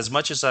 because as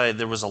much as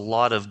there was a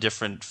lot of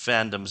different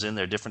fandoms in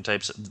there, different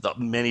types,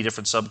 many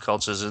different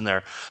subcultures in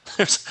there.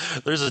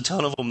 There's a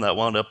ton of them that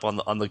wound up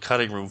on the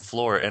cutting room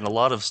floor, and a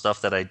lot of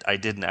stuff that I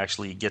didn't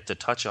actually get to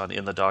touch on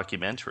in the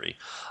documentary.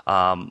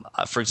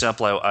 For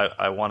example,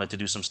 I wanted to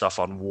do some stuff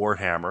on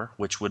Warhammer,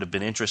 which would have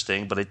been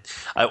interesting, but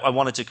I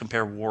wanted to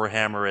compare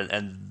Warhammer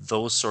and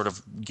those sort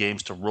of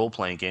games to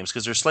role-playing games,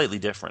 because they're slightly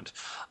different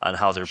on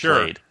how they're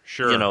played.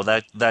 Sure.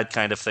 That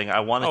kind of thing. I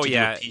wanted to do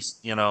a piece,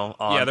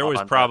 there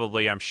was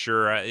probably, I'm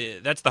sure,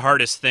 that's the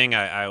hardest thing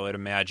I would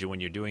imagine when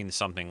you're doing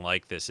something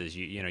like this is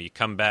you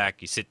come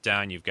back, you sit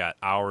down, you've got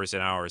hours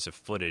and hours of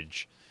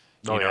footage,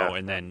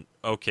 and then,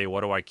 okay,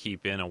 what do I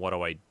keep in and what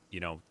do I,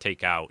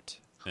 take out?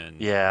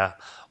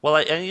 Well,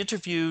 I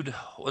interviewed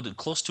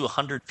close to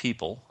 100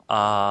 people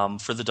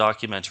for the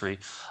documentary,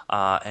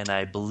 and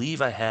I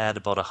believe I had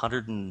about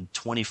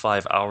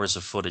 125 hours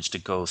of footage to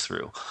go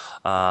through.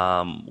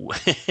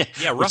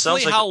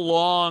 Roughly how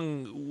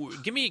long?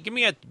 Give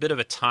me a bit of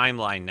a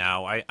timeline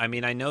now. I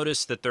mean, I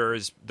noticed that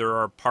there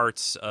are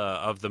parts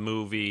of the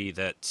movie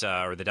that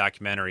or the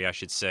documentary, I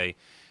should say,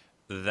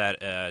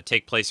 that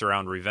take place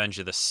around Revenge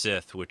of the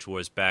Sith, which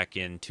was back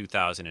in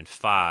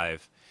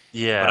 2005.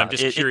 Yeah, but I'm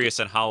just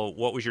curious on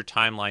what was your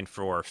timeline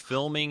for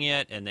filming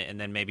it, and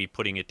then maybe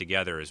putting it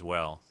together as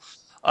well.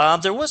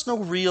 There was no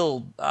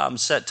real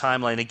set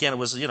timeline. Again, it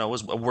was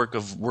a work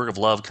of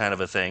love kind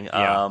of a thing.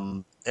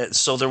 Yeah.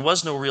 So there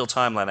was no real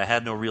timeline. I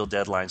had no real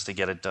deadlines to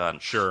get it done.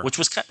 Sure. Which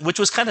was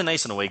kind of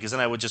nice in a way, because then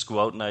I would just go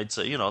out and I'd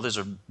say, there's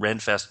a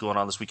Renfest going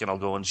on this weekend. I'll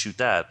go and shoot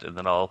that, and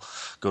then I'll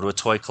go to a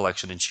toy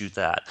collection and shoot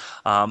that.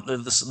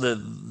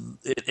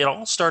 It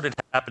all started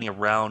happening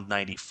around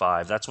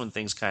 95. That's when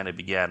things kind of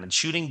began, and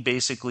shooting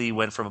basically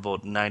went from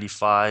about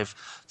 95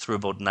 through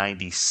about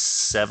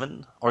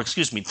 97, or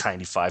excuse me,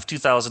 2005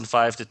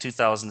 to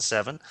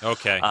 2007.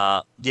 Okay.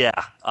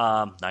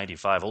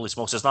 95. Holy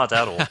smokes, it's not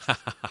that old.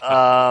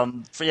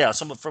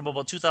 From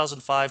about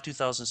 2005,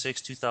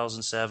 2006,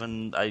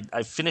 2007,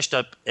 I finished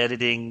up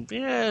editing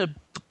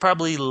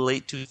probably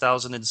late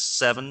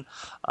 2007.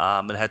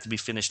 It had to be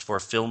finished for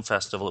a film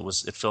festival. It was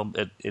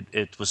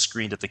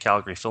screened at the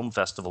Calgary Film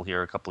Festival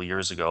here a couple of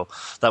years ago.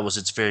 That was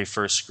its very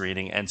first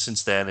screening, and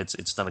since then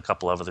it's done a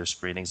couple of other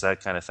screenings,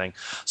 that kind of thing.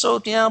 So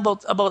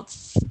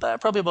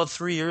probably about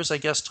 3 years, I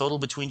guess, total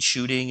between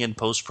shooting and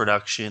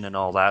post-production and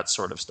all that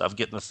sort of stuff,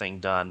 getting the thing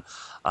done.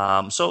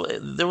 So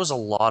there was a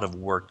lot of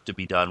work to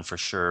be done for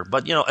sure.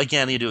 But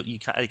again,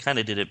 I kind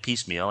of did it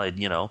piecemeal.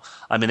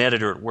 I'm an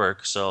editor at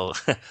work, so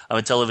I'm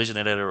a television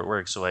editor at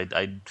work. So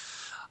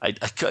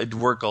I'd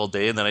work all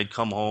day, and then I'd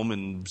come home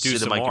and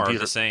sit in my computer.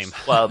 The same.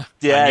 Well,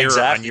 yeah,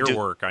 exactly. On your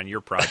work, on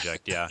your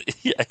project, yeah.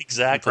 Yeah,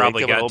 exactly. You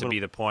probably got to be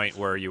the point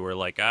where you were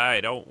like,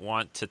 I don't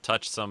want to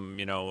touch some,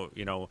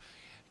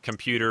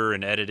 computer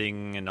and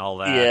editing and all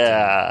that.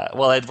 Yeah,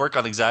 well, I'd work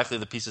on exactly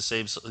the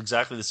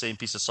same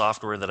piece of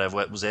software that I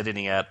was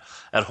editing at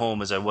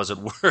home as I was at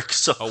work.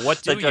 So,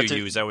 what do you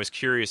use? I was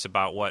curious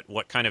about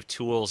what kind of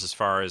tools, as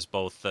far as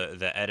both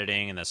the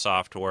editing and the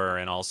software,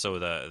 and also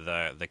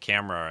the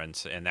camera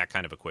and that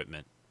kind of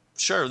equipment.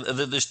 Sure.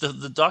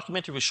 The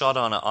documentary was shot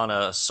on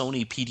a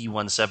Sony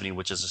PD-170,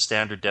 which is a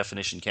standard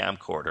definition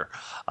camcorder.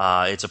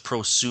 It's a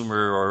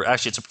prosumer, or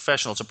actually it's a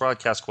professional. It's a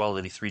broadcast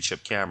quality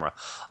 3-chip camera,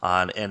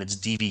 and it's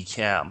DV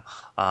cam.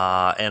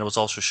 And it was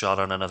also shot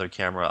on another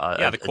camera.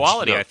 The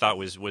quality I thought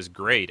was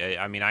great.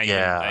 I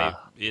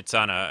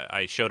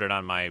showed it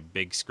on my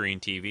big screen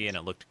TV, and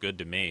it looked good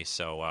to me.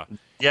 So.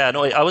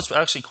 I was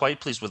actually quite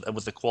pleased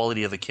with the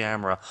quality of the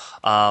camera.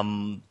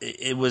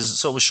 It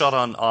was shot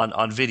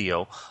on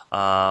video,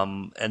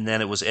 and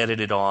then it was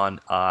edited on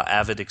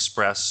Avid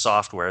Express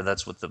software.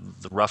 That's what the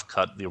rough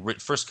cut, the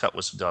first cut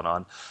was done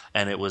on,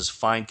 and it was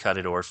fine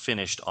cutted or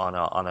finished on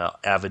a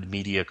Avid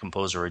Media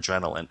Composer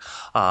Adrenaline.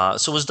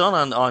 So it was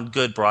done on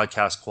good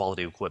broadcast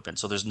quality equipment.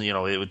 So there's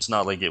it's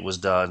not like it was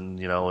done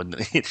in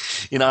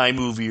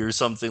iMovie or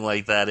something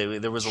like that.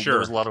 There was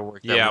a lot of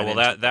work.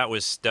 That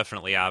was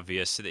definitely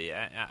obvious.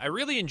 I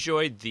really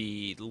enjoyed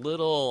the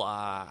little,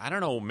 I don't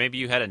know, maybe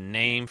you had a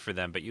name for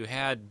them, but you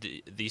had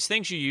these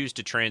things you used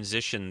to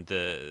transition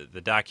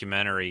the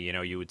documentary.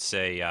 You would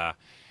say,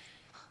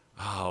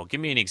 give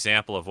me an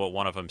example of what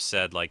one of them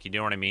said. Like, you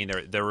know what I mean?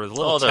 There were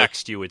little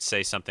text you would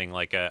say something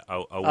like a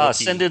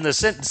wiki. Send in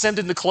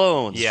the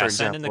clones. Yeah,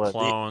 send in the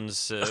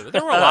clones.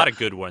 There were a lot of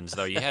good ones,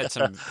 though. You had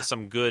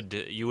some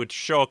good. You would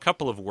show a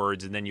couple of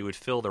words, and then you would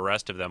fill the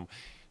rest of them.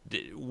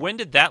 When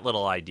did that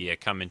little idea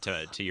come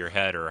into your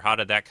head, or how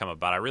did that come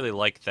about? I really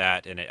liked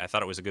that, and I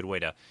thought it was a good way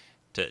to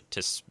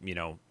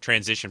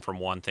transition from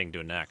one thing to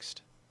the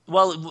next.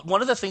 Well,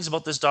 one of the things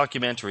about this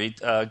documentary,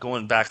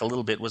 going back a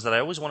little bit, was that I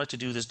always wanted to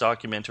do this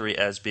documentary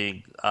as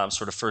being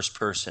sort of first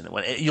person.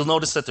 You'll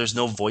notice that there's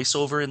no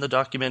voiceover in the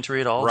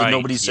documentary at all. Right,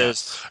 Nobody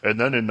says, and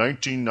then in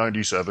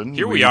 1997...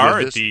 Here we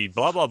are at the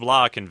blah, blah,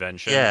 blah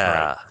convention.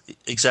 Yeah, right.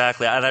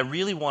 Exactly. And I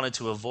really wanted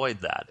to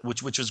avoid that,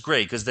 which was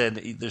great, because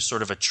then there's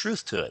sort of a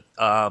truth to it.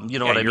 What I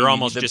mean? You're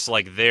almost just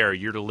like there.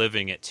 You're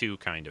living it too,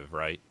 kind of,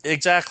 right?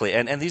 Exactly.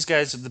 And these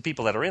guys, the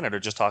people that are in it, are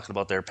just talking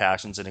about their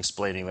passions and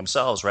explaining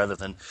themselves, rather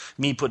than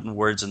me putting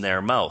words in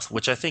their mouth,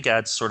 which I think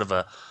adds sort of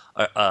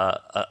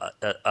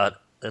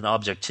an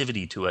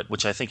objectivity to it,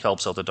 which I think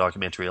helps out the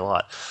documentary a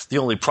lot. The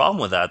only problem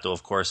with that, though,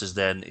 of course, is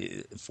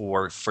then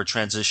for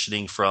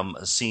transitioning from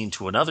a scene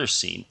to another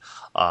scene,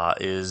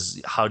 is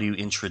how do you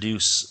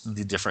introduce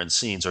the different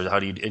scenes, or how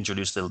do you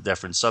introduce the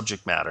different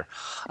subject matter?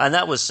 And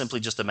that was simply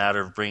just a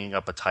matter of bringing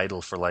up a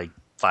title for like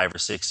 5 or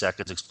 6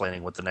 seconds,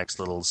 explaining what the next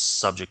little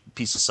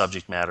piece of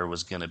subject matter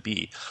was going to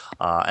be,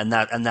 and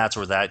that's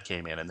where that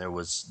came in. And there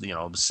was,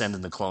 Send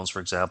in the Clones,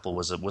 for example,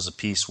 was a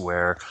piece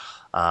where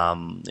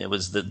it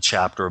was the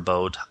chapter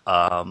about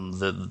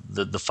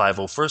the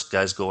 501st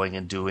guys going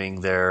and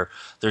doing their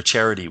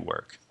charity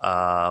work,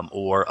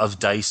 or Of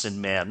Dice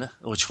and Men,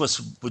 which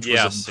was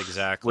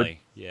exactly.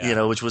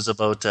 Which was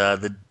about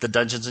the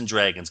Dungeons and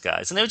Dragons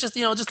guys, and they were just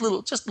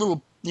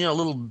little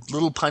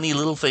punny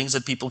little things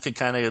that people could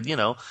kind of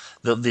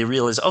they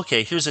realize,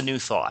 okay, here's a new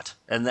thought,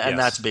 and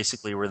that's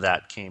basically where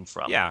that came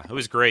from. Yeah, it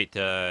was great,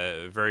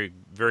 very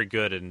very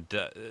good. And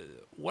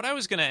what I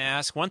was going to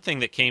ask, one thing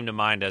that came to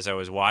mind as I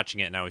was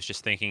watching it, and I was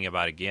just thinking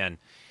about again.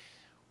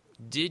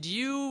 Did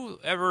you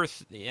ever?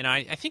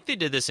 I think they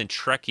did this in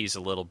Trekkies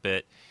a little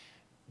bit.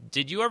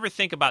 Did you ever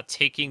think about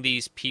taking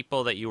these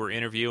people that you were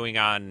interviewing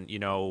on,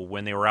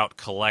 when they were out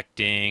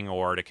collecting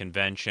or at a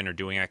convention or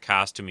doing a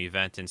costume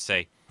event, and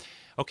say,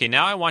 okay,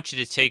 now I want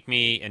you to take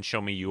me and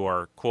show me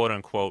your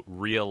quote-unquote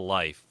real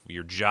life,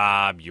 your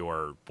job,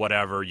 your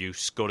whatever, you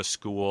go to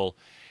school.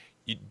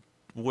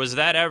 Was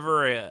that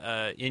ever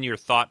in your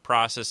thought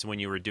process when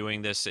you were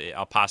doing this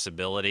a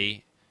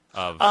possibility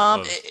of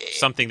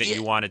something that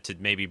you wanted to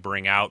maybe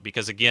bring out?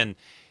 Because, again,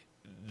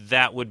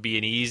 that would be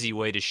an easy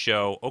way to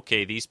show,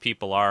 okay, these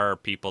people are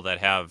people that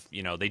have,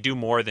 they do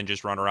more than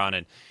just run around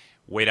and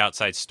wait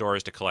outside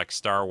stores to collect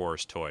Star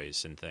Wars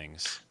toys and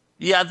things.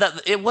 Yeah,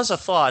 it was a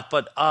thought,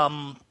 but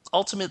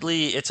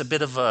ultimately it's a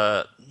bit of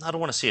I don't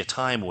want to say a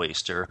time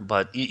waster,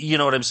 but you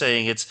know what I'm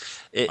saying.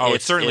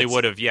 It certainly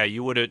would have. Yeah,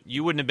 you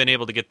wouldn't have been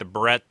able to get the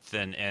breadth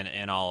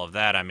and all of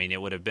that. I mean,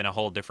 it would have been a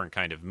whole different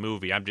kind of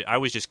movie. I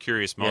was just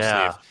curious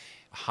mostly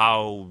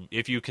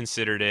if you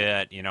considered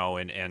it,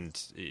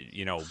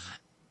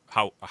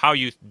 how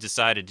you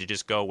decided to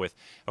just go with,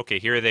 okay,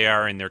 here they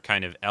are in their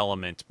kind of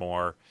element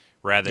more,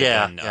 rather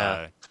than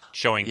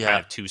showing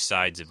kind of two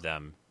sides of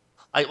them.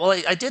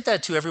 I did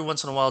that too. Every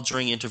once in a while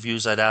during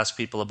interviews, I'd ask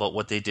people about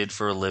what they did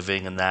for a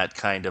living and that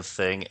kind of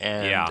thing.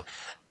 And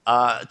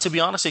To be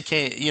honest, it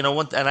came,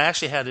 and I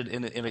actually had it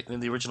in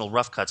the original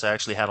rough cuts. I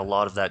actually had a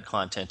lot of that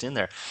content in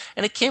there,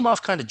 and it came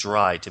off kind of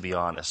dry, to be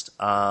honest.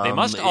 They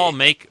must all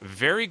make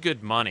very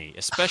good money,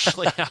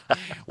 especially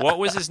what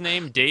was his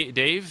name?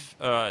 David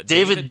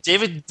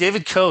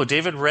Coe,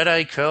 David Red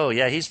Eye Coe.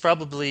 Yeah, he's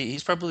probably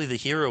the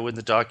hero in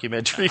the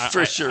documentary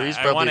for sure. He's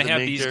probably I want to the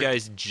have main these character.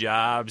 guys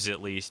jobs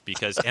at least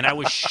and I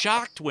was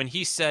shocked when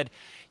he said,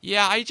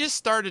 "Yeah, I just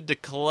started to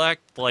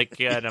collect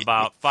in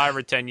about 5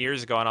 or 10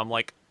 years ago," and I'm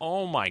like,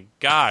 oh my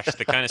gosh,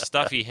 the kind of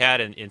stuff he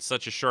had in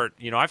such a short.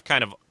 I've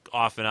kind of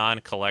off and on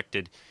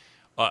collected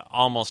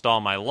almost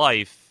all my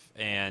life,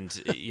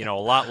 and a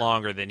lot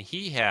longer than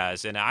he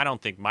has, and I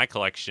don't think my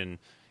collection,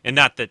 and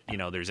not that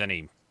there's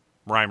any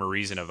rhyme or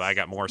reason of I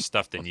got more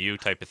stuff than you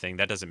type of thing.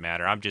 That doesn't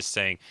matter. I'm just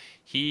saying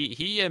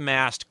he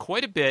amassed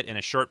quite a bit in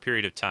a short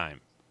period of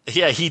time.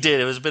 Yeah, he did.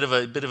 It was a bit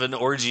of an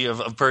orgy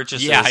of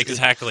purchases. Yeah,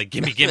 exactly.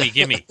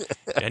 Gimme.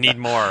 I need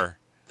more.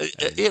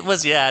 It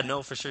was,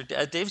 for sure.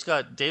 Dave's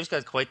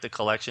got quite the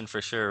collection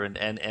for sure, and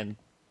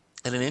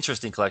an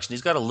interesting collection.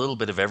 He's got a little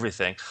bit of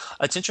everything.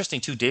 It's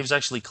interesting too. Dave's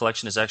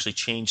collection has actually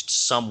changed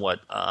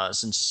somewhat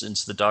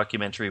since the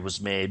documentary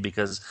was made.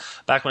 Because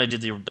back when I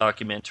did the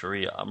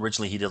documentary,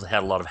 originally he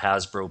had a lot of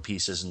Hasbro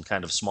pieces and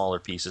kind of smaller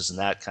pieces and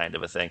that kind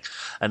of a thing.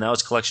 And now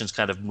his collection's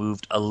kind of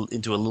moved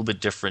into a little bit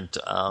different,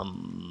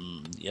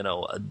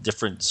 a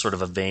different sort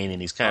of a vein.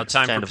 And he's kind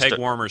of Peg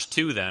Warmers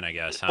 2 then, I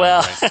guess. Huh?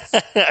 Well,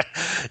 right?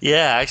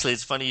 Yeah, actually,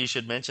 it's funny you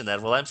should mention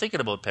that. Well, I'm thinking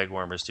about Peg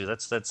Warmers 2.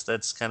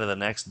 That's kind of the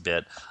next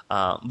bit.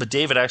 But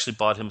David actually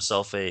bought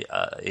himself a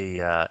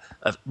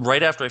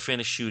right after I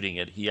finished shooting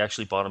it. He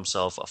actually bought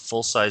himself a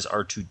full-size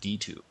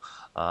R2-D2.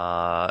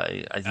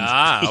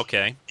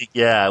 Okay.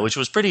 Yeah, which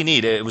was pretty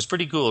neat. It was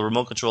pretty cool.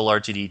 Remote control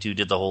R2-D2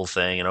 did the whole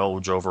thing.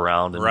 Drove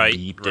around and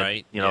beeped.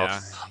 Right.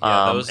 Yeah.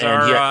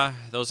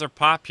 Those are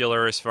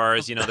popular as far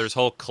as there's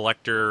whole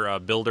collector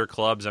builder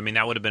clubs. I mean,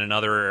 that would have been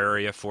another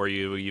area for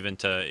you even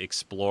to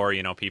explore.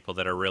 People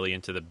that are really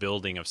into the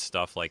building of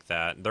stuff like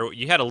that.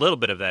 You had a little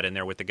bit of that in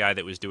there with the guy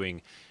that was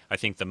doing, I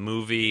think, the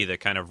movie, the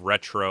kind of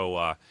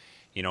retro,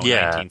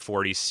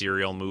 1940s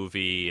serial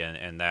movie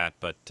and that.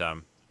 But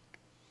no.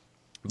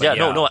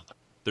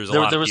 There's a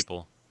lot of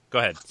people. Go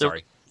ahead.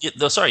 Sorry.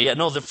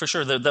 For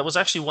sure. That was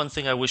actually one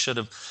thing I wish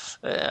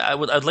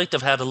I'd like to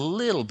have had a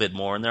little bit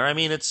more in there. I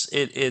mean,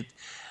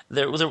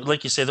 there,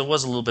 like you say, there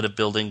was a little bit of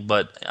building,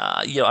 but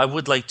I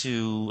would like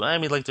to. I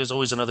mean, there's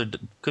always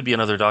could be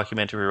another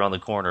documentary around the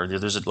corner.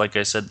 Like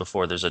I said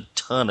before, there's a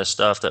ton of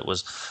stuff that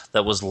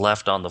was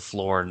left on the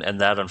floor,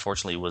 and that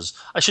unfortunately was.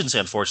 I shouldn't say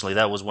unfortunately.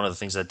 That was one of the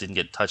things that didn't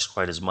get touched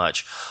quite as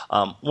much.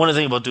 One of the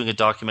things about doing a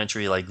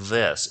documentary like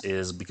this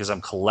is because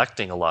I'm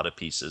collecting a lot of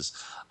pieces.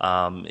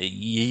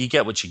 You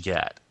get what you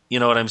get. You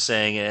know what I'm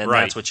saying? And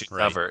that's what you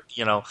cover.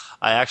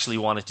 I actually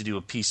wanted to do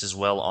a piece as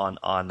well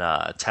on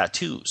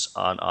tattoos,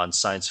 on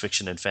science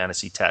fiction and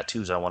fantasy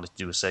tattoos. I wanted to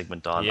do a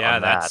segment on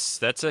that.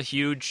 That's a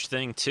huge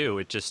thing too.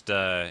 It just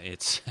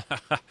it's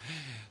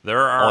there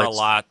are a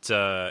lot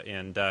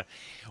and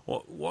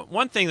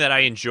one thing that I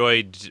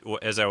enjoyed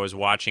as I was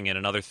watching it,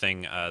 another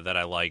thing that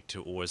I liked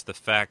was the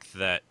fact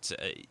that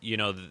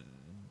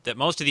that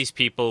most of these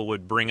people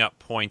would bring up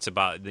points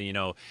about,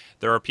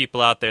 there are people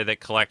out there that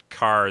collect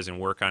cars and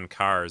work on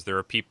cars. There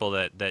are people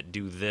that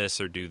do this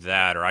or do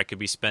that, or I could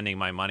be spending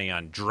my money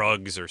on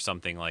drugs or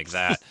something like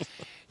that.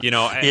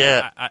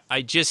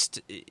 I just,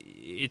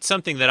 it's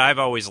something that I've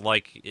always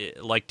liked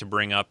to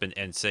bring up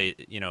and say,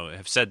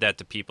 have said that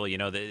to people,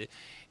 that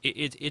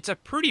it's a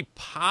pretty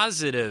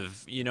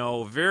positive,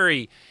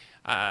 very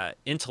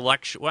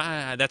intellectual,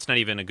 that's not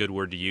even a good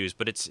word to use,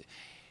 but it's,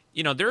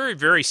 there are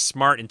very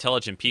smart,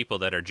 intelligent people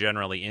that are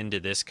generally into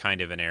this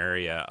kind of an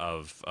area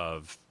of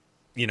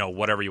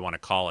whatever you want to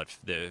call it,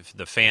 the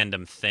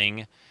fandom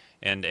thing.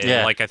 And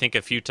like I think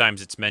a few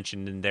times it's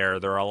mentioned in there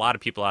are a lot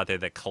of people out there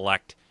that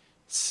collect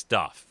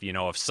stuff,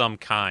 of some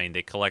kind.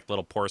 They collect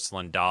little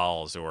porcelain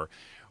dolls or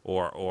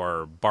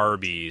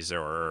Barbies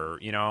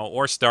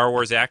or Star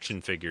Wars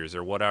action figures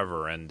or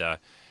whatever. And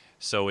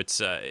so it's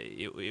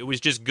it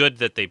was just good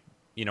that they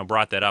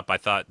brought that up. I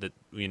thought that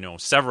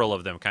several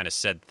of them kind of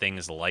said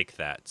things like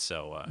that.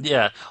 So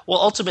well,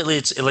 ultimately,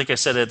 it's like I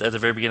said at the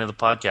very beginning of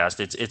the podcast.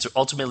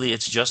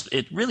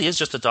 It really is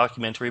just a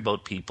documentary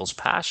about people's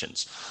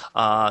passions.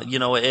 And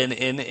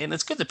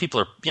it's good that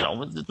people are.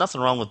 There's nothing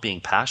wrong with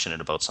being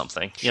passionate about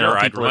something. Sure,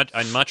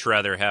 I'd much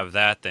rather have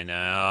that than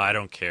I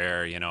don't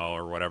care,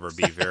 or whatever.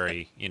 Be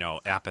very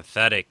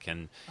apathetic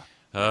and.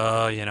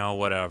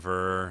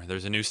 Whatever.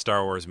 There's a new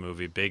Star Wars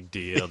movie, big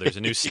deal. There's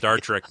a new Star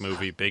Trek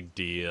movie, big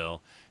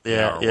deal.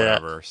 Or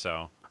whatever.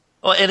 So.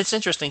 Well, and it's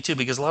interesting too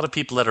because a lot of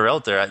people that are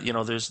out there,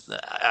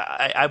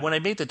 when I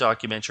made the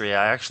documentary,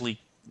 I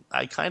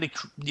kind of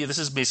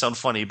this may sound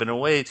funny, but in a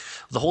way,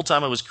 the whole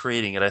time I was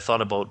creating it, I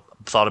thought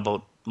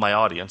about my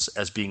audience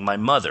as being my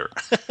mother.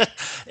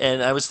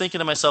 And I was thinking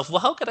to myself, well,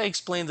 how could I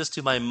explain this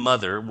to my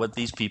mother, how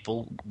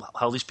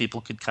these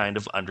people could kind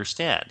of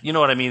understand? You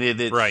know what I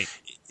mean? Right.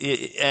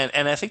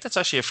 and I think that's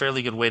actually a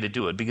fairly good way to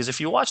do it, because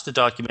if you watch the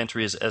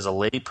documentary as a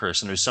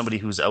layperson or somebody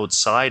who's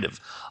outside of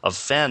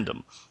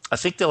fandom, I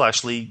think they'll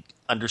actually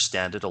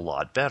understand it a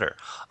lot better.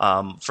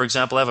 For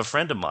example, I have a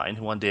friend of mine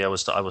who one day I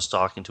was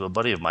talking to a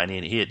buddy of mine,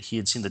 and he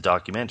had seen the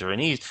documentary,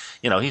 and he's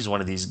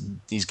one of these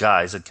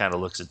guys that kind of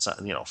looks at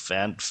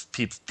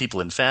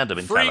people in fandom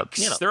and kind of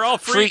they're all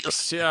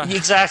freaks. Yeah,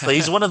 exactly.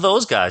 He's one of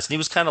those guys, and he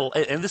was kind of,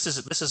 and this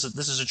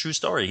is a true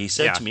story. He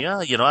said to me,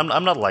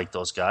 I'm not like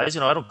those guys.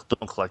 I don't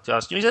collect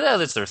costumes. He said,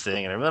 that's their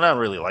thing, and I don't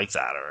really like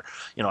that, or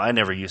I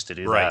never used to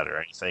do that or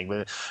anything.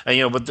 But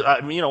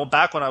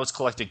back when I was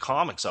collecting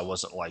comics, I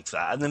wasn't like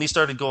that. And then he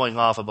started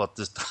going off about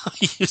this.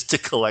 He used to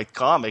collect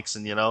comics,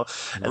 and then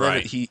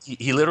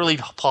he literally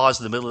paused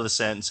in the middle of the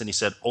sentence and he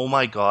said, "Oh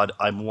my God,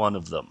 I'm one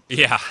of them."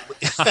 Yeah.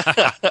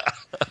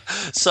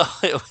 So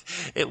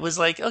it was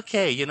like,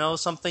 okay,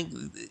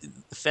 something.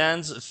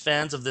 Fans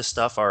of this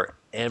stuff are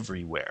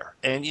everywhere,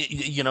 and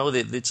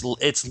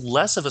it's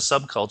less of a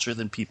subculture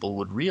than people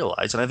would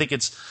realize, and I think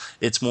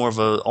it's more of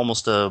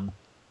almost a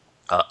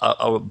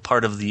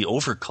part of the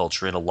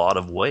overculture in a lot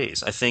of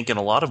ways. I think in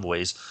a lot of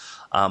ways.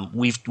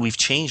 We've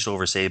changed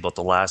over, say, about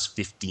the last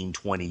 15,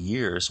 20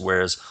 years,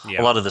 whereas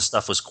a lot of the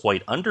stuff was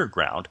quite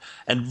underground,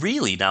 and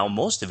really now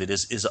most of it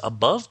is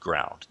above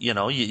ground.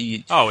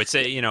 I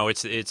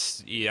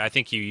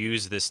think you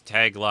use this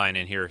tagline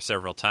in here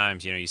several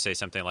times. You say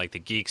something like "the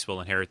geeks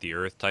will inherit the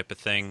earth" type of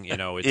thing.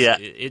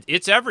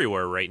 It's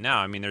everywhere right now.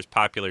 I mean, there's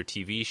popular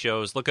TV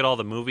shows. Look at all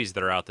the movies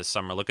that are out this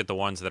summer. Look at the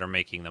ones that are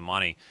making the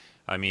money.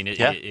 I mean,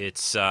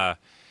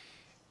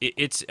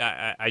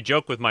 I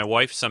joke with my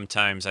wife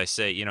sometimes. I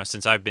say,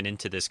 since I've been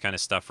into this kind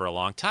of stuff for a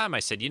long time, I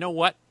said, you know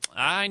what?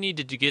 I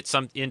needed to get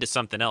into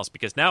something else,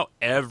 because now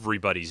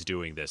everybody's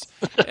doing this.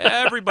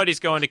 Everybody's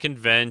going to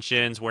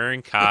conventions,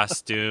 wearing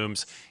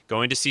costumes,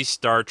 going to see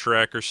Star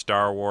Trek or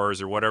Star Wars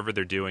or whatever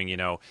they're doing.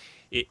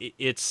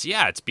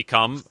 It's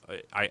become,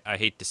 I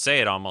hate to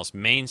say it, almost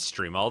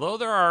mainstream. Although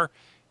there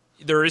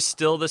is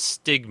still the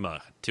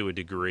stigma to a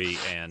degree,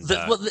 and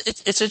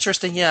it's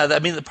interesting. Yeah, I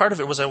mean, the part of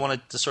it was I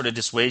wanted to sort of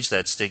dissuage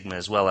that stigma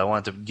as well. I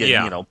wanted to get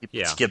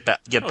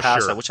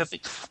past that, which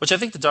I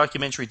think the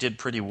documentary did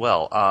pretty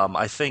well.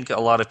 I think a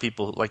lot of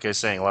people, like I was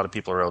saying, a lot of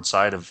people are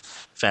outside of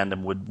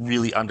fandom would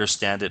really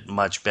understand it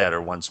much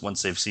better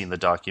once they've seen the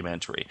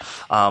documentary.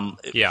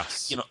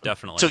 Yes,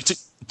 definitely.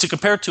 To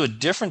compare it to a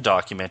different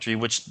documentary,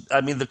 which,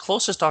 I mean, the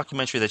closest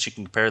documentary that you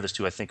can compare this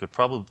to, I think, would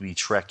probably be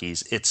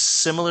Trekkies. It's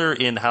similar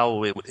in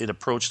how it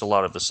approached a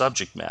lot of the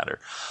subject matter.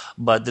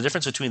 But the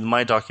difference between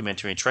my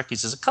documentary and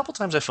Trekkies is a couple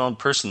times I found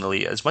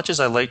personally, as much as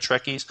I like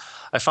Trekkies,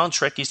 I found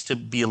Trekkies to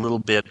be a little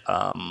bit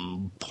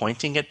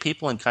pointing at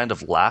people and kind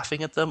of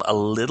laughing at them a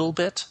little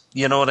bit.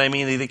 You know what I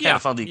mean? They kind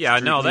of found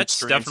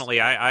that's definitely.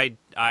 I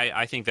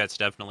think that's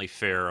definitely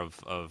fair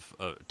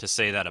to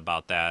say that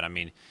about that. I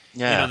mean,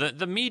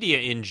 the media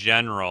in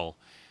general.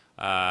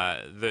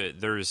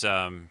 There's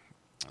a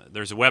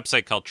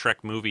website called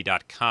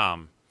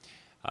TrekMovie.com.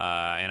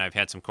 And I've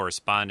had some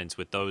correspondence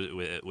with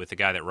the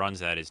guy that runs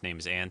that. His name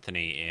is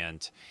Anthony,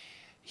 and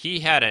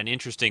he had an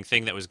interesting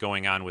thing that was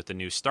going on with the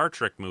new Star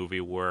Trek movie,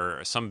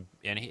 where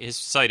and his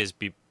site has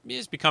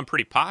become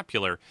pretty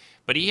popular,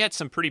 but he had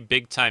some pretty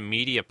big time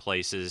media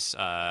places.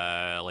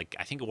 Like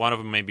I think one of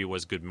them maybe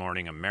was Good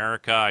Morning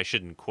America. I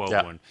shouldn't quote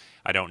one.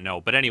 I don't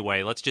know, but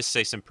anyway, let's just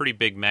say some pretty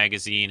big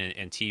magazine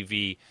and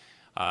TV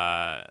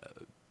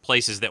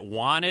places that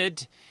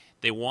wanted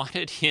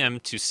him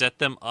to set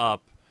them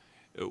up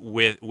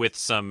with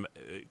some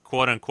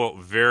quote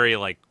unquote very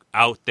like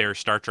out there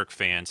Star Trek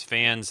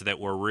fans that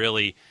were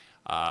really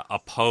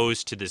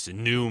opposed to this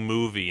new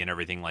movie and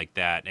everything like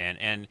that,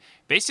 and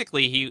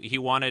basically they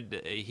wanted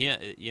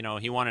Anthony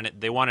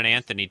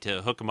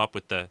to hook him up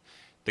with the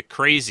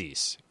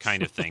crazies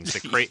kind of things.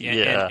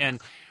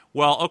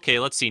 Well, okay,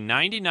 let's see.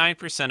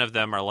 99% of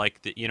them are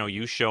like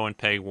you show and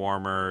peg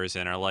warmers,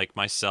 and are like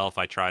myself,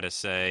 I try to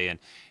say,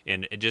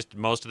 and just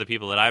most of the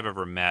people that I've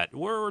ever met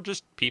were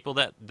just people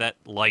that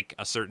like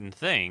a certain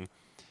thing.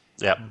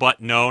 Yeah.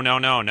 But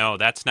no,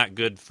 that's not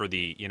good for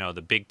the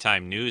the big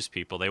time news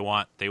people. They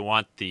want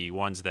the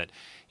ones that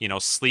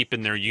sleep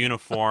in their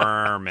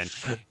uniform and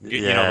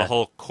the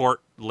whole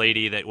court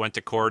lady that went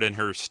to court in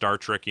her Star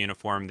Trek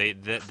uniform.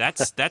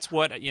 That's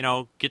what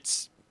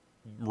gets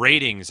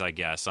ratings, I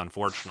guess,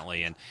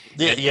 unfortunately, and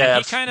he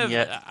kind of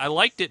I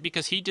liked it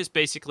because he just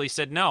basically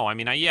said no. I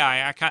mean,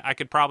 I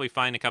could probably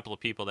find a couple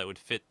of people that would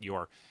fit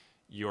your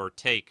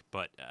take,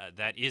 but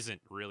that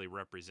isn't really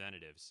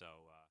representative. So.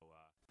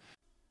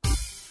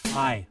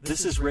 Hi,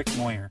 this is Rick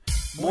Moyer,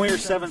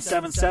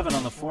 Moyer777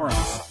 on the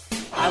forums.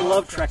 I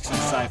love Treks and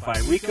Sci-Fi.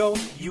 Rico,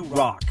 you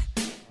rock.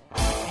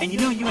 And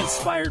you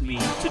inspired me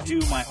to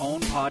do my own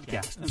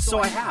podcast, and so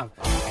I have.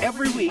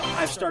 Every week,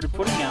 I've started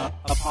putting out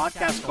a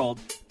podcast called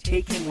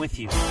Taking With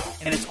You,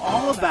 and it's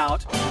all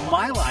about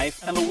my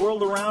life and the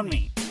world around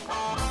me.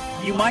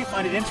 You might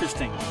find it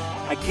interesting.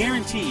 I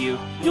guarantee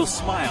you'll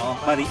smile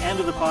by the end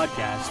of the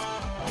podcast.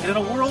 And in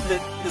a world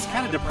that is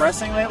kind of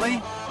depressing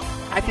lately,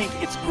 I think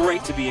it's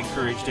great to be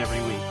encouraged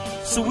every week.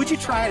 So would you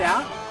try it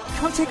out?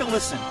 Come take a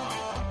listen.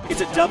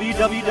 It's at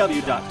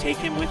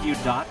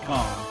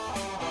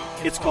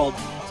www.takehimwithyou.com. It's called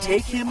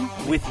Take Him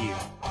With You,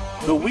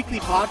 the weekly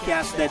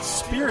podcast that's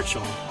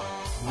spiritual,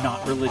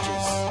 not religious.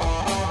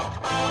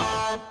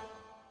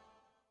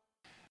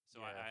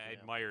 So I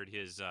admired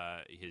his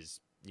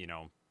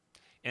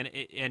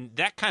and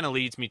that kind of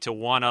leads me to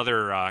one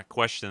other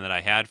question that I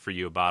had for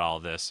you about all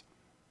this,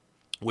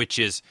 which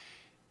is,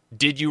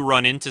 did you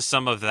run into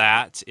some of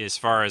that as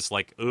far as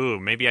like, ooh,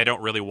 maybe I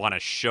don't really want to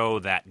show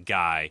that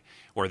guy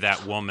or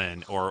that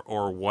woman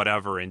or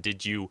whatever, and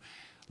did you,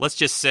 let's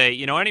just say,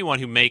 anyone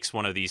who makes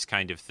one of these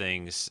kind of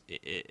things,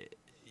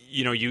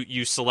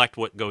 you select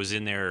what goes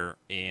in there,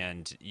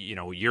 and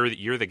you're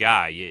the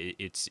guy.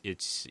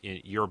 It's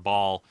your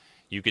ball.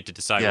 You get to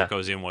decide what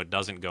goes in, what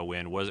doesn't go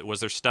in. Was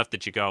there stuff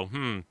that you go,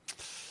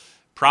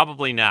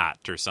 probably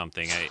not, or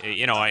something?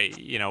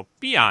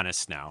 Be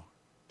honest now.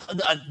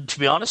 To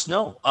be honest,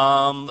 no.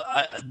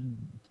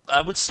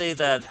 I would say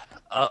that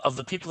of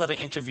the people that I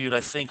interviewed,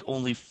 I think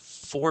only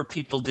 4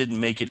 people didn't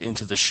make it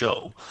into the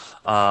show.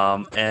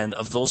 And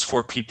of those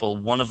 4 people,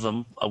 one of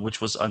them, which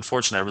was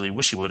unfortunate, I really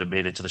wish he would have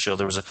made it to the show.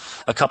 There was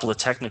a couple of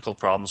technical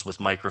problems with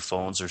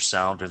microphones or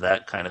sound or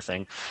that kind of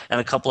thing.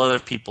 And a couple other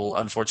people,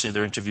 unfortunately,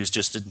 their interviews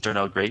just didn't turn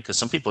out great because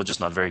some people are just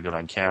not very good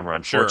on camera,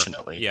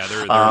 unfortunately. Sure. Yeah,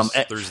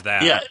 there's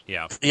that.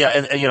 Yeah,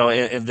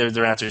 and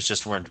their answers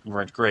just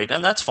weren't great.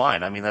 And that's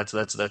fine. I mean,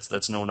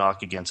 that's no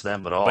knock against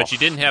them at all. But you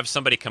didn't have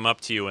somebody come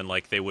up to you and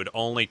like they would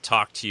only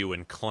talk to you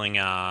in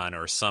Klingon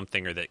or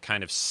something, or that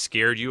kind of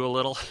scared you a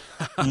little?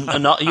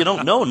 Not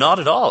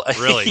at all.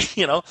 Really?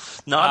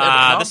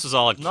 Not. This was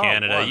all in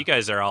Canada. You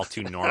guys are all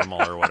too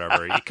normal or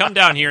whatever. You come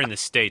down here in the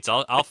States,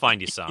 I'll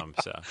find you some.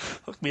 So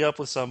hook me up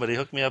with somebody.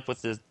 Hook me up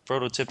with the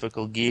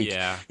prototypical geek.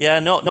 Yeah.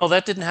 No,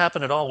 that didn't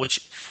happen at all.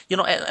 Which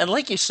and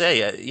like you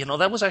say,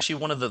 that was actually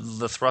one of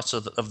the thrusts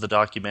of the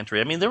documentary.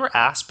 I mean, there were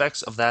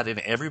aspects of that in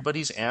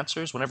everybody's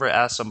answers. Whenever I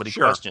asked somebody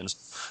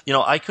questions,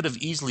 I could have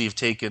easily have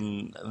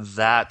taken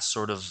that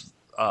sort of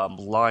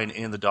line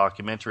in the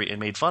documentary and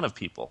made fun of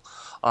people.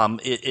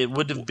 It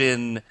would have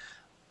been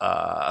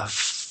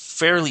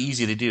fairly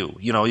easy to do.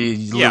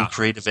 Little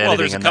creative editing. Well,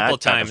 there's a and couple that of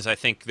times I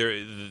think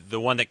the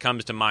one that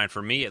comes to mind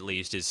for me at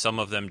least is some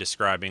of them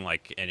describing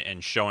like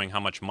and showing how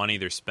much money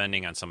they're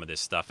spending on some of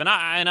this stuff. And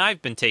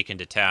I've been taken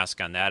to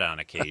task on that on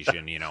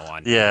occasion.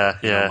 On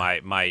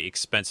my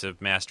expensive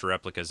Master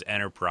Replicas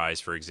Enterprise,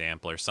 for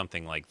example, or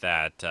something like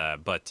that.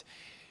 But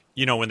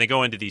when they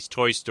go into these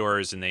toy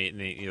stores and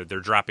they're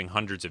dropping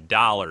hundreds of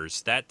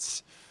dollars,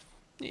 that's,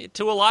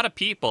 to a lot of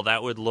people,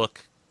 that would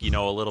look, a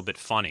little bit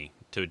funny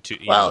to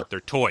their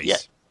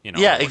toys.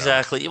 Yeah,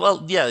 exactly.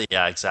 Well,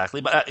 yeah,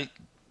 exactly. But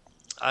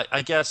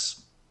I guess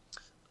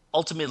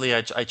ultimately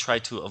I try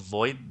to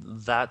avoid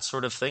that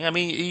sort of thing. I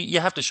mean, you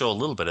have to show a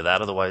little bit of that,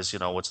 otherwise,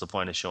 what's the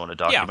point of showing a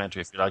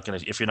documentary if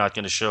you're not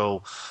going to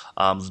show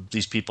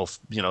these people,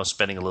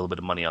 spending a little bit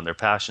of money on their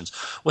passions.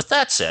 With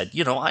that said,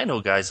 I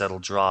know guys that'll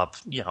drop,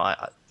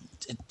 $20,000,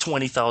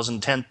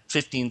 $10,000,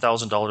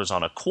 $15,000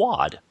 on a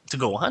quad to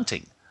go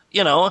hunting.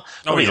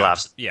 Nobody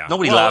laughs. Yeah.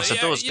 Nobody laughs at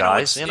those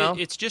guys.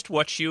 It's just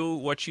what you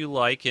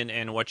like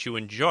and what you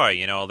enjoy.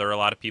 There are a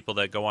lot of people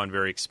that go on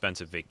very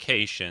expensive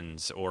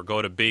vacations or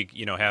go to big,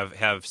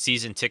 have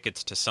season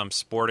tickets to some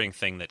sporting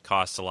thing that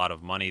costs a lot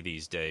of money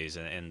these days,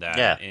 and that.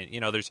 Yeah.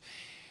 And there's,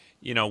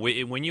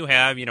 when you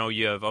have,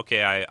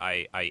 okay,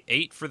 I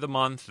ate for the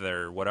month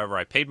or whatever.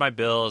 I paid my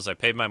bills. I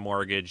paid my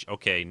mortgage.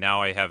 Okay,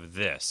 now I have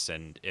this,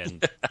 and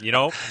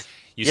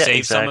You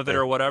save some of it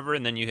or whatever,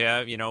 and then you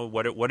have,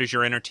 what is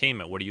your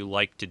entertainment? What do you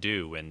like to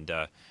do? And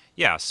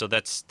so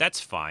that's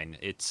fine.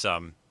 It's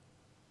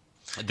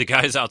the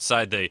guys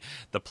outside the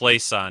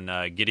place on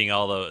getting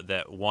all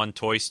that one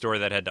toy store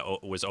that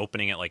was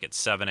opening at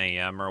 7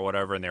 a.m. or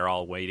whatever, and they're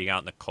all waiting out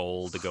in the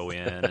cold to go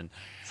in. And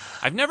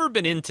I've never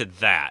been into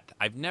that.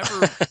 I've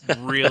never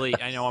really.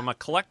 I know I'm a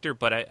collector,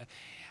 but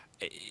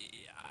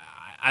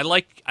I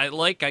like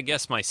I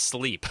guess my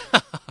sleep,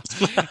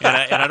 and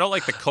I don't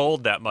like the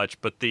cold that much.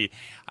 But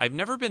I've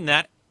never been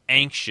that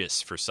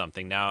anxious for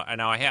something. Now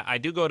I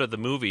do go to the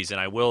movies,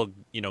 and I will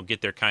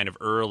get there kind of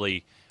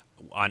early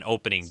on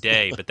opening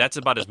day, but that's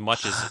about as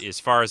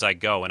far as I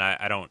go, and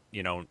I don't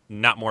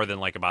not more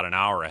than about an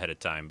hour ahead of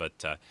time.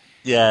 But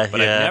I've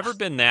never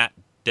been that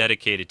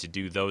dedicated to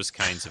do those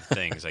kinds of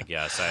things. I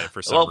guess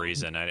for some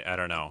reason I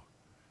don't know.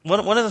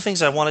 One of the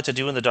things I wanted to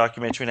do in the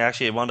documentary, and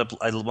actually I wound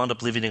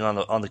up leaving it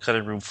on the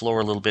cutting room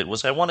floor a little bit,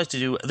 was I wanted to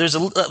do.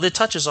 It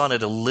touches on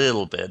it a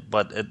little bit,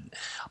 but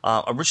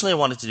originally I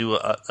wanted to do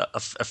a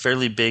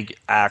fairly big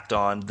act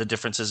on the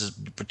differences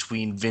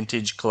between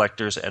vintage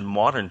collectors and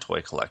modern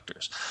toy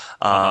collectors,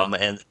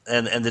 and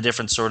the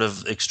different sort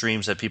of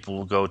extremes that people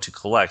will go to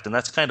collect, and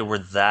that's kind of where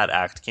that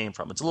act came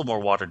from. It's a little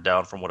more watered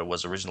down from what it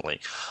was originally,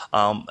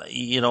 and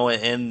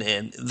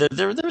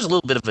there's a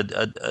little bit of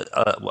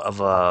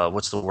a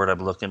what's the word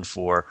I'm looking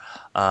for?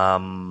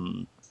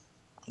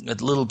 a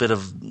little bit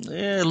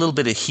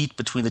of heat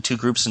between the two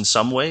groups in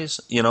some ways.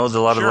 A lot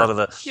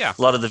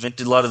of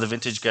the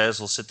vintage guys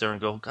will sit there and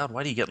go, God,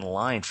 why do you get in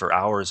line for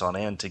hours on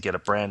end to get a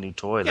brand new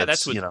toy?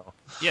 That's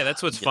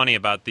what's funny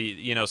about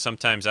the,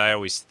 sometimes I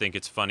always think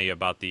it's funny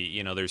about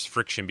the, there's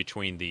friction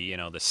between the,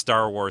 the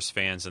Star Wars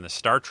fans and the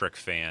Star Trek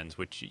fans,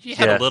 which you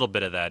had a little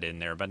bit of that in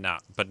there, but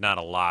not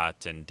a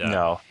lot. And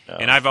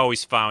and I've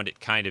always found it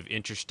kind of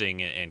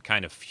interesting and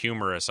kind of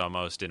humorous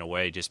almost in a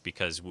way, just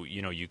because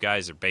you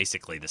guys are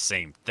basically the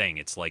same thing.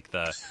 It's like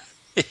the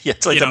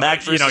it's like the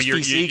Mac versus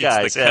PC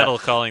guys. It's the kettle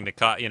calling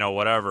the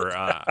whatever.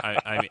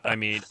 I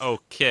mean,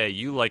 okay,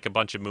 you like a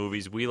bunch of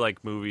movies. We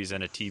like movies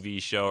and a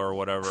TV show or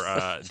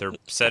whatever. They're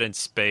set in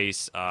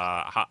space.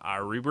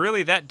 Are we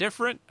really that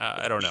different?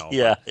 I don't know.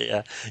 Yeah.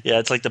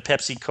 It's like the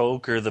Pepsi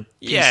Coke or the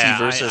PC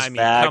versus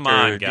Mac. Come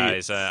on,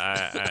 guys.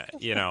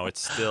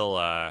 It's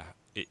still.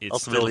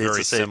 It's still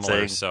very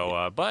similar.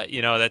 So, but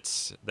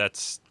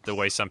that's the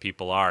way some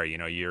people are.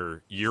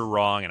 You're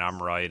wrong and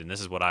I'm right, and this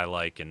is what I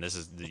like, and this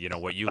is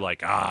what you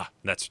like.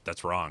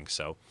 That's wrong.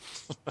 So,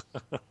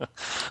 but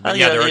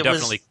there are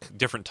definitely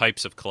different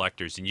types of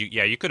collectors, and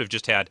you could have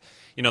just had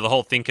the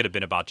whole thing could have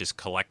been about just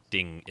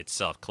collecting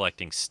itself,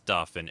 collecting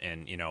stuff, and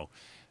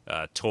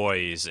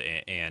toys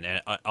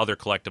and other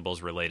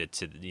collectibles related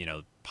to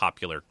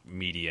popular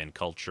media and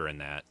culture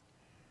and that.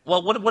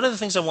 Well, one of the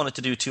things I wanted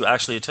to do too,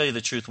 actually, to tell you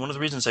the truth, one of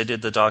the reasons I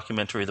did the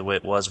documentary the way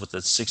it was with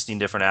the 16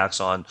 different acts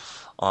on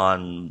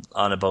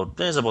about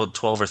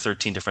 12 or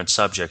 13 different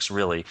subjects,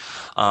 really.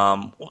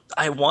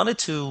 I wanted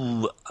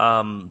to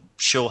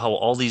show how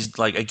all these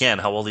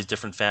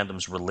different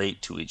fandoms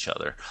relate to each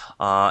other,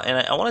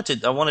 and I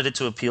wanted it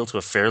to appeal to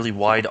a fairly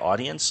wide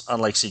audience,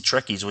 unlike say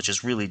Trekkies, which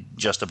is really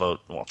just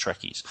about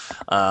Trekkies.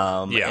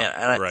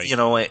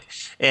 Right.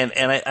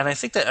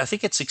 I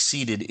think it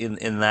succeeded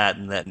in that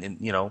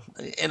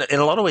in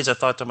a lot of ways. I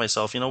thought to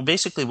myself,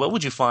 basically, what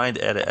would you find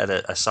at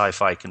a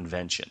sci-fi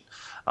convention?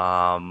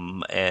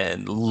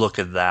 And look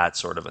at that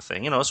sort of a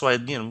thing, So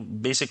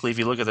basically, if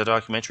you look at the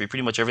documentary,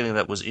 pretty much everything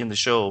that was in the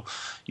show,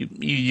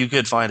 you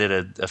could find it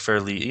at a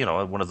fairly,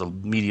 one of the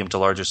medium to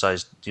larger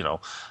sized,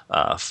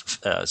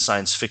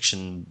 science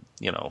fiction,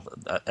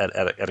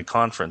 at a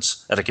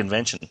conference, at a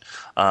convention.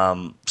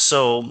 I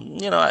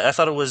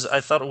thought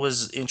it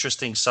was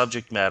interesting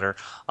subject matter,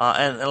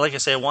 and like I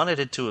say, I wanted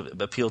it to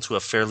appeal to a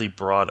fairly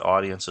broad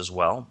audience as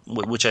well,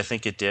 which I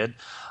think it did.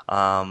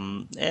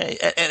 And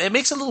it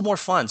makes it a little more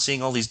fun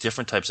seeing all these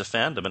different types of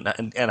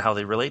fandom and how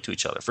they relate to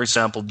each other. For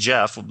example,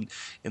 Jeff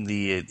in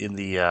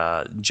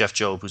the Jeff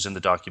Job, who's in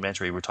the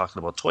documentary, we're talking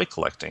about toy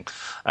collecting,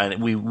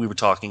 and we were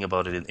talking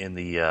about it in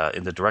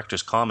the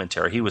director's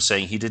commentary. He was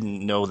saying he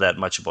didn't know that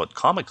much about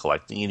comic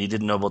collecting, and he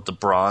didn't know about the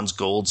bronze,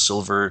 gold,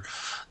 silver,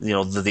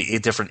 the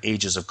different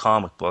ages of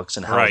comic books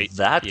and how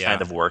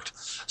kind of worked.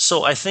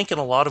 So I think in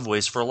a lot of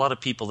ways, for a lot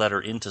of people that are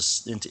into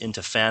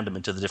fandom,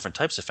 into the different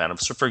types of fandom.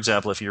 So for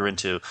example, if you're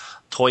into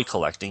toy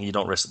collecting, you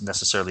don't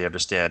necessarily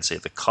understand, say,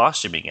 the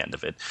costuming end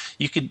of it.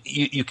 You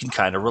can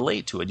kind of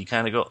relate to it. You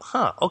kind of go,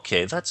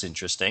 okay, that's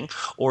interesting.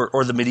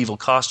 Or the medieval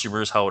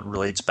costumers, how it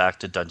relates back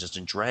to Dungeons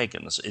and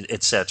Dragons,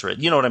 etc.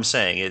 You know what I'm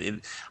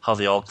saying? How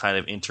they all kind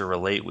of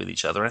interrelate with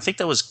each other. And I think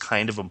that was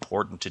kind of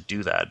important to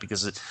do that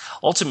because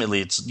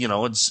ultimately it's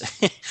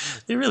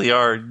they really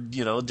are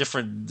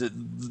different.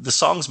 The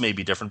songs may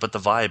be different, but the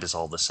vibe is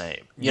all the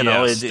same.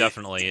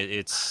 Definitely.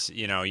 It's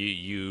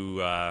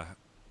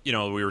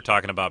we were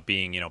talking about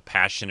being,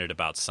 passionate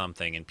about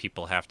something, and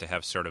people have to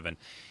have sort of an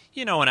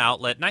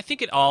outlet. And I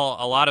think a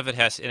lot of it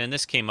has, and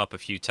this came up a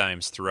few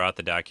times throughout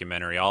the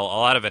documentary, a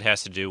lot of it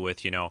has to do with,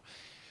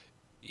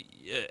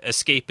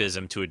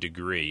 escapism to a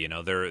degree.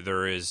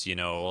 There is,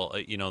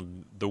 the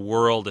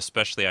world,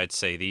 especially I'd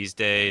say these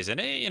days,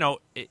 and,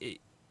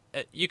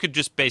 you could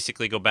just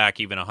basically go back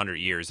even 100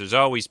 years. There's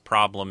always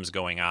problems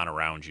going on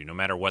around you, no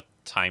matter what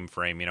time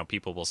frame.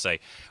 People will say,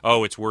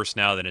 "Oh, it's worse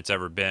now than it's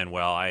ever been."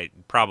 Well,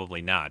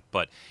 probably not,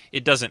 but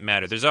it doesn't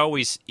matter. There's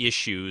always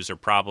issues or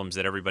problems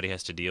that everybody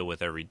has to deal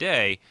with every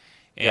day,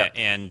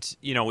 and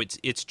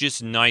it's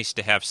just nice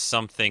to have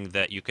something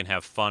that you can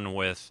have fun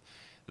with,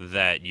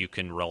 that you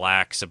can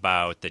relax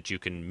about, that you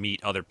can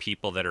meet other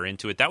people that are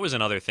into it. That was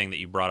another thing that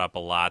you brought up a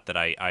lot that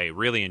I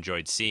really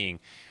enjoyed seeing.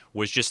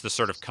 Was just the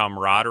sort of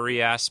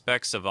camaraderie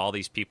aspects of all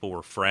these people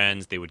were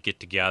friends. They would get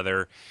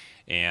together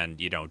and,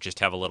 just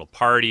have a little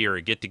party or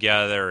a get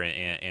together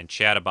and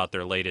chat about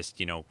their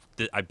latest,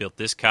 I built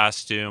this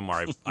costume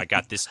or I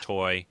got this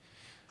toy.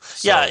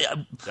 So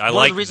I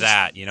like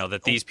that,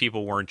 that these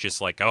people weren't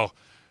just like,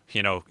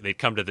 they'd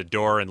come to the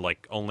door and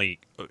like only,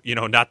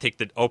 not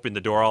open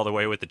the door all the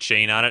way with the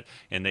chain on it,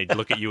 and they'd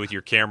look at you with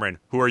your camera and,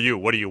 who are you?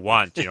 What do you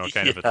want?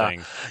 Kind of a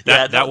thing.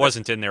 That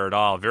wasn't in there at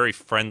all. Very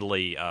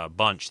friendly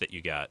bunch that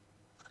you got.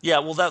 Yeah,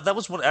 well, that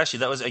was one. Actually,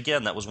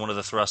 that was one of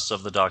the thrusts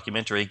of the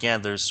documentary.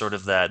 Again, there's sort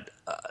of that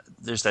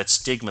there's that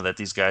stigma that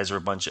these guys are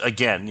a bunch.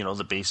 Again,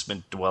 the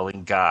basement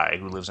dwelling guy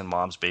who lives in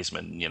mom's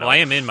basement. Well, I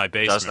am in my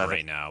basement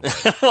right now.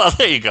 But, well,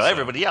 there you go. So.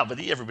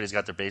 Everybody's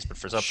got their basement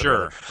for something.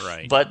 Sure,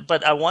 right.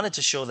 But I wanted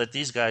to show that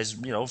these guys,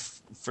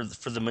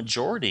 for the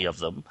majority of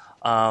them,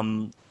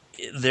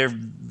 they're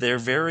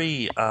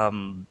very.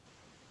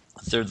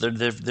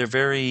 They're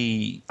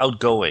very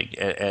outgoing.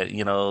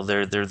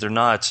 They're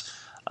not.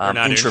 They're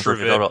not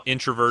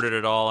introverted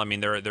at all. I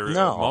mean, they're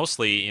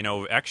mostly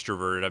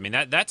extroverted. I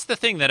mean, that's the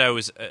thing that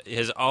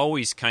has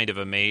always kind of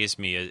amazed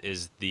me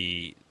is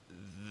the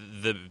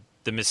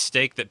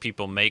mistake that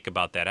people make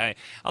about that.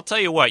 I'll tell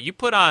you what, you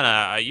put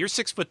on you're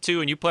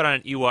 6'2" and you put on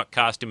an Ewok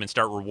costume and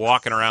start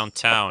walking around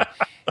town.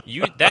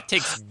 That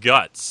takes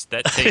guts.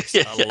 That takes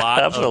a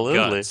lot of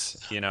guts.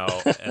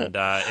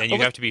 And you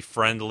have to be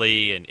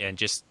friendly and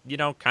just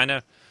kind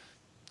of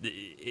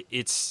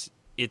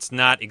it's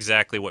not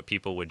exactly what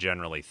people would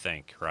generally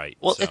think, right?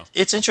 Well,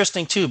 it's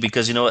interesting, too,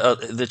 because,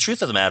 the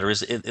truth of the matter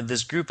is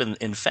this group in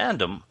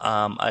fandom,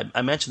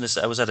 I mentioned this,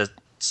 I was at a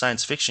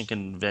science fiction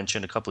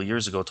convention a couple of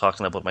years ago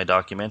talking about my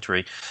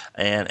documentary,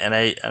 and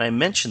I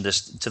mentioned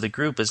this to the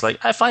group, is like,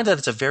 I find that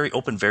it's a very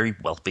open, very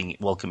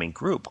welcoming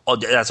group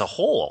as a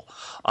whole.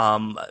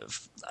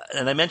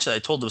 And I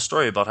told the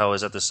story about how I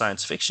was at the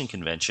science fiction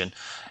convention,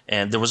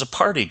 and there was a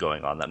party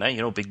going on that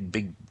night.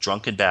 Big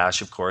drunken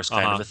bash, of course,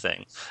 kind of a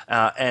thing.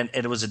 And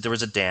there was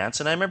a dance,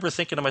 and I remember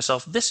thinking to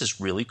myself, this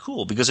is really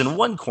cool, because in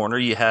one corner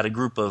you had a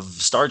group of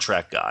Star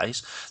Trek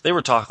guys. They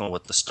were talking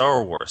with the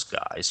Star Wars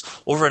guys.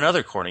 Over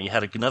another corner you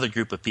had another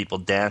group of people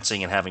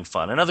dancing and having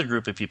fun. Another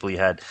group of people you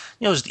had,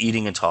 just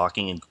eating and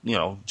talking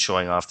and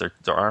showing off their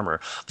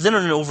armor. But then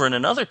over in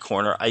another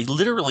corner, I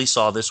literally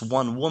saw this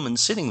one woman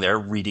sitting there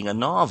reading a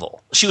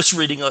novel. She was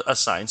reading a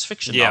science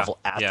fiction novel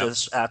at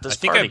this party. I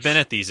think I've been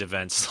at these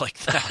events like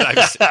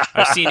that.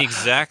 I've seen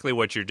exactly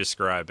what you're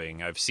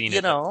describing. I've seen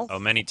it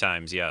many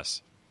times,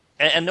 yes.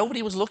 And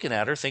nobody was looking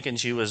at her thinking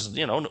she was,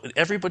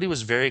 everybody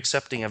was very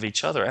accepting of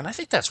each other. And I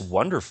think that's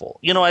wonderful.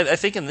 I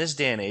think in this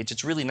day and age,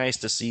 it's really nice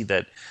to see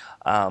that,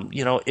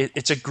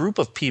 it's a group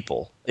of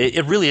people.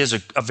 It really is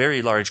a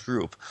very large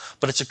group,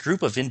 but it's a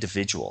group of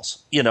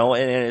individuals, and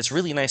it's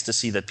really nice to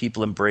see that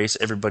people embrace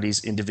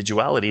everybody's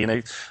individuality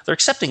and they're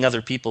accepting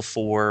other people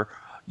for,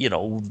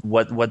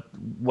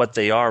 what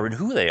they are and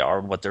who they are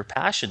and what their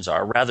passions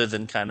are, rather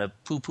than kind of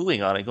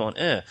poo-pooing on it, going,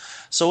 eh.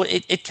 So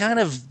it kind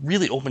of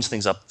really opens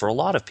things up for a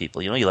lot of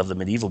people. You'll have the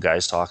medieval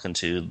guys talking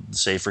to,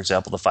 say, for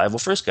example, the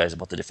 501st guys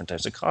about the different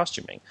types of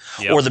costuming,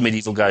 or the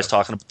medieval guys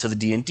talking to the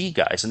D&D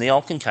guys, and they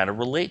all can kind of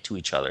relate to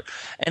each other.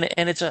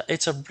 And it's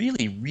a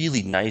really,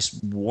 really nice,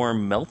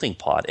 warm melting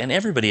pot. And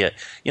everybody,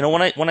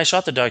 when I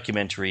shot the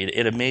documentary,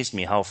 it amazed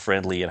me how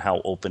friendly and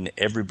how open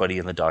everybody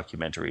in the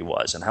documentary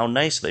was, and how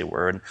nice they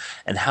were,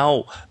 and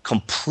how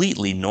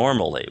completely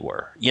normal they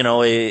were.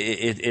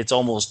 It's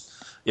almost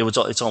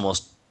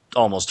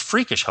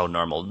freakish how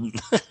normal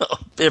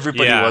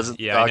everybody was in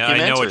the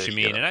documentary. I know what you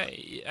mean. And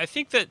I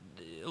think that,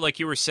 like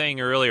you were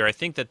saying earlier, I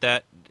think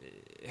that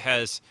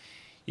has,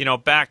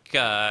 back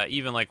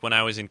even like when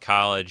I was in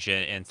college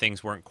and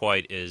things weren't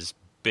quite as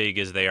big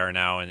as they are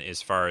now, and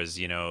as far as,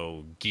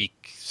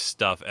 geek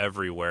stuff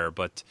everywhere,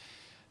 but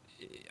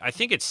I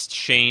think it's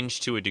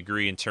changed to a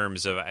degree in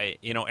terms of,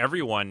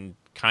 everyone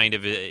kind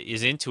of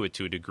is into it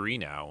to a degree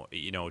now,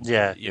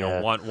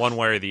 one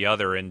way or the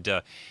other. And,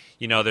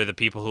 they're the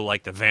people who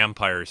like the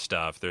vampire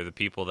stuff. They're the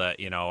people that,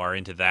 are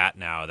into that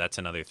now. That's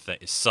another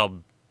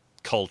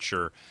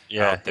subculture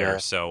out there. Yeah.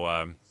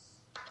 So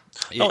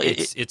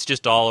it's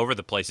just all over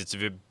the place. It's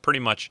pretty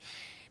much,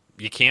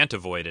 you can't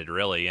avoid it,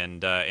 really.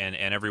 And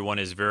everyone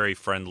is very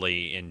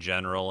friendly in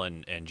general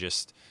and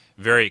just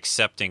very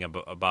accepting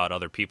about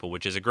other people,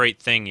 which is a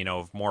great thing.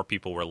 If more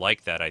people were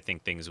like that, I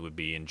think things would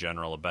be in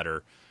general a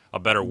better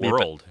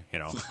world,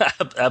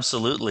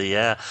 Absolutely,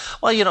 yeah.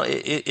 Well,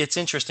 it's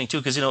interesting too,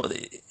 because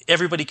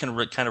everybody can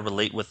kind of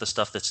relate with the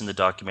stuff that's in the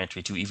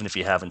documentary too, even if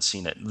you haven't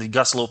seen it.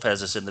 Gus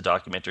Lopez is in the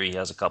documentary; he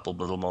has a couple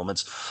little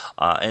moments,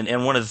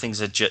 and one of the things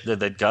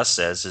that Gus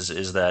says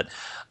is that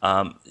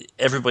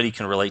everybody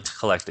can relate to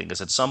collecting, because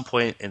at some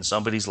point in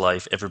somebody's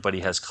life, everybody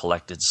has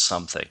collected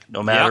something,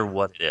 no matter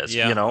what it is.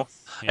 Yeah.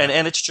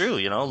 And it's true,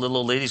 little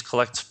old ladies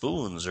collect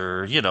spoons,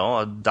 or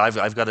I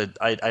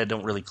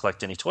don't really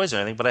collect any toys or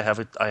anything, but I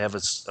have a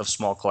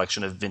small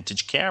collection of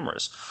vintage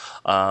cameras,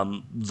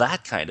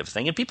 that kind of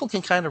thing, and people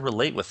can kind of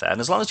relate with that.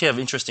 And as long as you have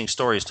interesting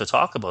stories to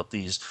talk about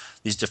these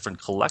different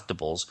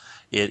collectibles,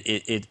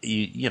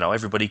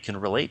 everybody can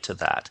relate to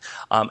that.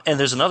 And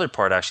there's another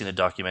part actually in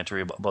the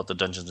documentary about the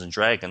Dungeons and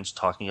Dragons,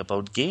 talking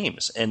about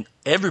games, and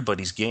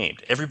everybody's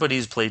gamed.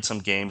 Everybody's played some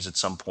games at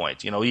some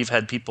point. You've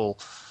had people.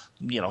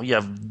 You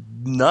have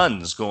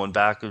nuns going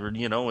back, or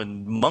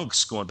and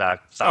monks going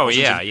back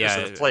thousands of years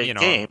that have played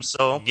games.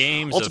 So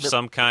games of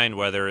some kind,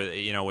 whether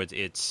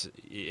it's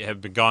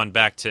have been gone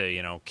back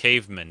to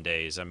caveman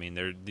days. I mean,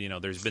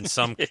 there's been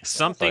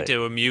something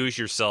to amuse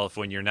yourself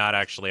when you're not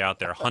actually out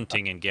there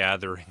hunting and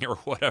gathering or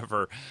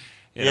whatever.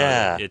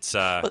 It's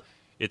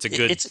it's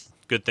a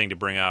good thing to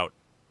bring out.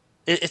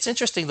 It's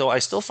interesting, though. I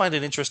still find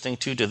it interesting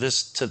too.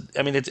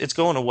 I mean, it's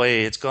going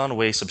away. It's gone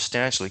away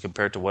substantially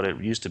compared to what it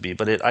used to be.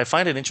 But I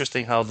find it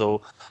interesting how,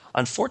 though,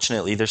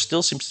 unfortunately, there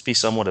still seems to be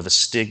somewhat of a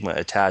stigma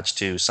attached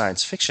to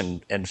science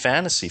fiction and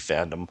fantasy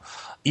fandom,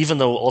 even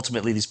though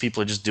ultimately these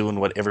people are just doing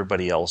what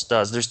everybody else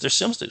does. There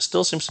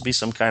still seems to be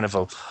some kind of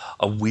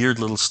a weird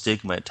little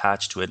stigma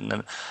attached to it,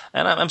 and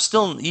I'm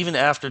still, even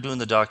after doing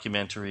the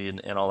documentary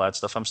and all that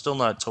stuff, I'm still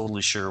not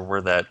totally sure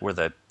where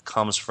that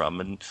comes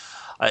from. And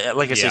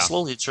like I say,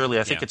 slowly and surely,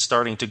 I think it's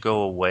starting to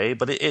go away,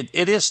 but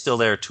it is still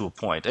there to a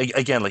point.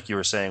 Again, like you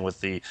were saying with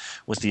the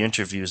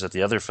interviews that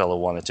the other fellow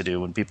wanted to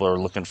do, when people are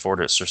looking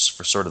forward to it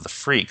for sort of the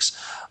freaks,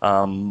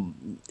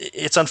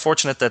 it's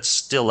unfortunate that's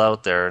still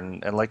out there.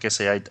 And like I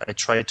say, I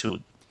try to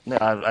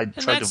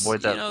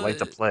avoid that like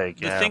the plague.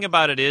 The thing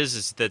about it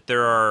is that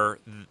there are,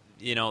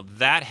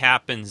 that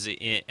happens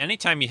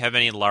anytime you have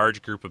any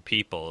large group of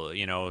people,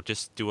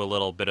 just do a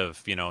little bit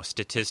of,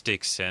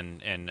 statistics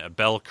and a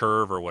bell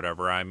curve or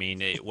whatever. I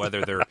mean,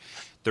 whether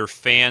they're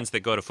fans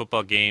that go to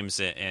football games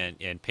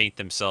and paint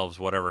themselves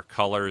whatever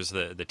colors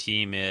the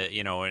team is,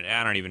 and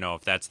I don't even know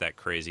if that's that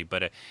crazy,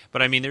 but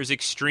I mean, there's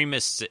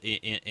extremists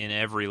in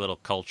every little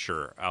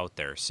culture out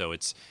there. So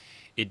it's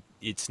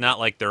not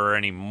like there are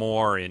any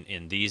more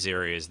in these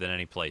areas than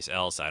any place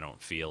else, I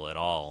don't feel at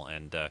all.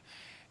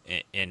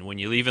 And when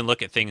you even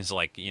look at things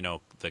like,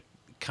 the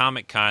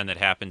Comic-Con that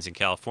happens in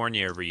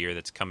California every year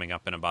that's coming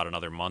up in about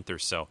another month or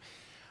so,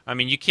 I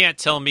mean, you can't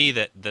tell me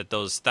that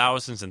those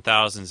thousands and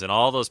thousands and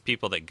all those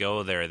people that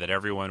go there, that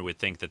everyone would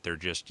think that they're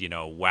just,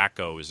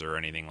 wackos or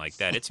anything like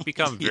that. It's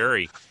become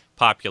very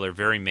popular,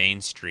 very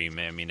mainstream.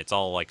 I mean, it's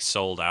all like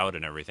sold out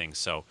and everything.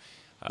 So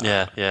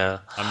yeah.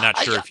 I'm not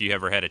sure if you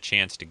ever had a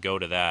chance to go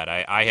to that.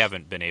 I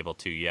haven't been able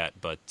to yet,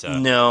 but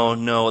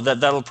no,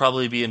 that'll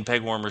probably be in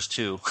Pegwarmers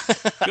too.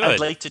 Good. I'd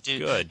like to do.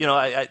 Good.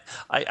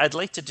 I'd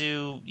like to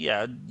do.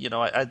 Yeah,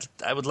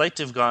 I would like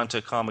to have gone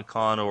to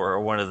Comic-Con or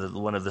one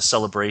of the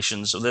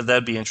celebrations. So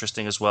that'd be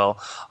interesting as well.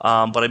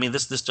 But I mean,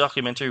 this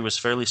documentary was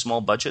fairly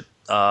small budget.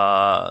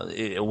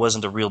 It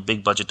wasn't a real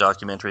big budget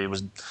documentary. It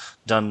was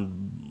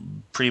done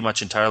pretty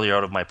much entirely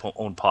out of my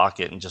own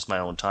pocket and just my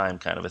own time,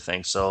 kind of a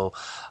thing. So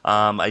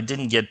I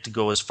didn't get to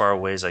go as far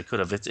away as I could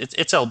have.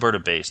 It's Alberta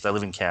based. I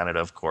live in Canada,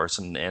 of course,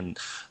 and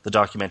the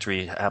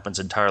documentary happens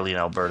entirely in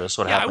Alberta.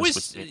 So I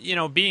was,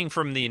 being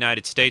from the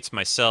United States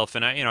myself,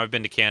 and I've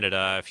been to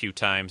Canada a few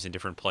times in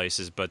different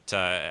places, but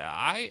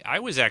I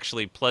was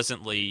actually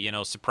pleasantly,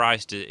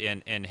 surprised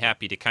and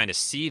happy to kind of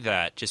see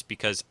that, just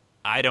because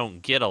I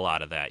don't get a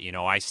lot of that.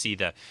 I see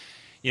the,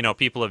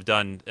 people have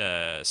done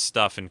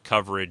stuff and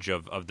coverage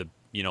of the,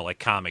 like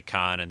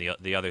Comic-Con and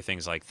the other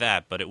things like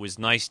that, but it was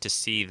nice to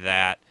see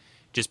that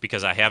just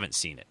because I haven't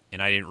seen it,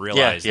 and I didn't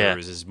realize there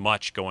was as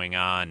much going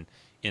on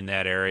in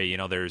that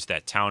area. There's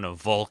that town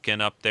of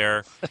Vulcan up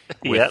there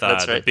with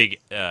the big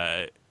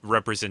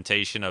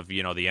representation of,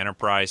 the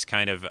Enterprise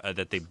kind of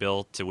that they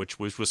built, which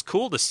was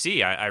cool to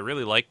see. I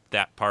really liked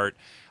that part.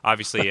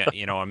 Obviously,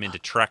 I'm into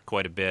Trek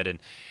quite a bit, and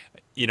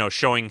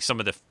showing some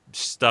of the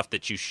stuff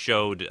that you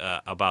showed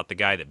about the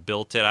guy that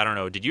built it. I don't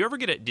know. Did you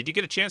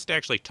get a chance to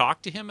actually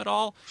talk to him at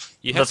all?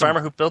 Farmer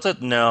who built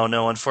it?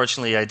 No.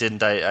 Unfortunately, I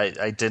didn't.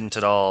 I didn't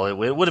at all.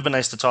 It would have been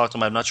nice to talk to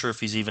him. I'm not sure if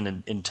he's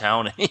even in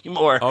town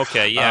anymore.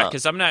 Okay, yeah,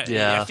 because I'm not.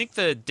 Yeah. I think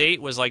the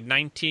date was like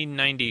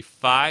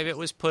 1995. It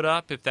was put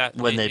up. If that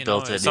when they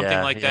built it,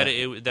 something like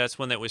that. That's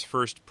when that was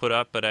first put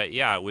up. But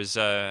it was.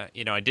 I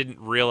didn't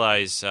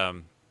realize.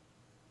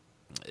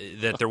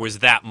 That there was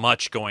that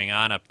much going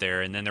on up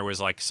there, and then there was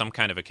like some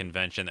kind of a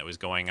convention that was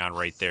going on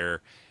right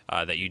there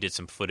that you did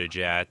some footage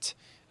at.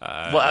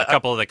 A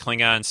couple of the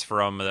Klingons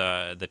from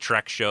the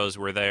Trek shows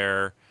were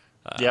there.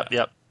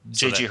 Yep.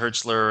 J.G.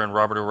 Hertzler and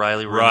Robert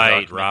O'Reilly were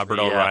right. Robert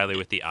O'Reilly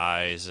with the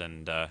eyes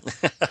and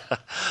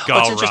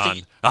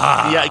Gowron.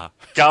 Yeah,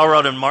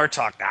 Gowron and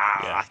Martok.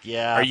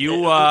 Yeah.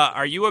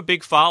 Are you a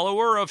big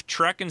follower of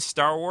Trek and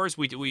Star Wars?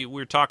 We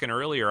were talking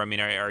earlier. I mean,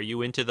 are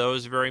you into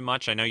those very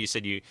much? I know you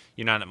said you're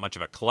not much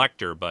of a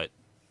collector, but.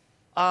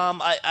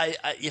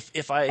 This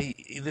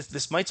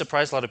might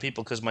surprise a lot of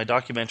people because my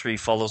documentary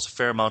follows a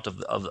fair amount of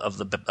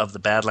the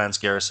Badlands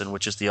Garrison,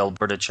 which is the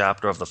Alberta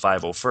chapter of the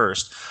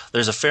 501st.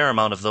 There's a fair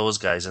amount of those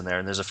guys in there,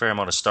 and there's a fair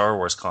amount of Star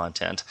Wars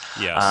content.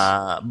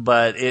 Yes.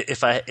 But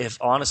if I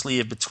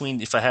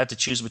had to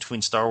choose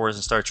between Star Wars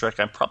and Star Trek,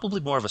 I'm probably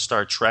more of a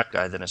Star Trek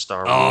guy than a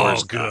Star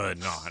Wars guy. Oh, good.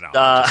 No.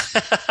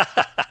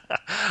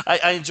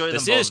 I enjoy them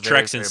both. This is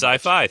Treks and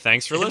Sci-Fi.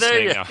 Thanks for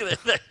listening.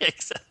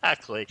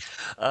 Exactly.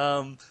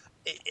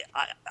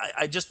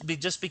 I just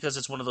because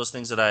it's one of those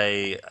things that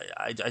I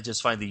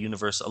just find the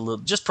universe a little,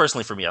 just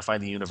personally for me, I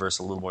find the universe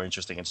a little more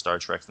interesting in Star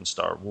Trek than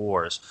Star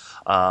Wars.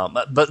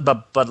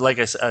 But like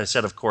I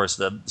said, of course,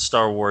 the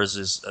Star Wars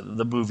is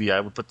the movie.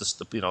 I would put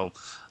this,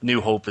 New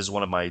Hope is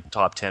one of my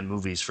top 10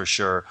 movies for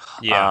sure.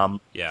 Yeah.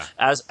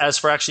 As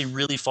for actually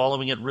really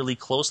following it really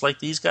close like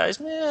these guys,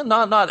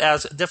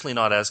 definitely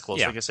not as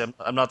close. Yeah. Like I said,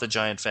 I'm not the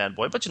giant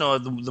fanboy, but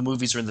the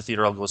movies are in the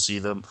theater. I'll go see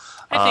them.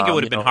 I think it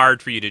would have been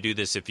hard for you to do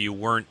this if you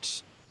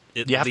weren't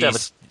at You have to have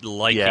least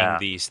liking yeah.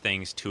 these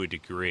things to a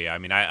degree. I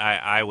mean,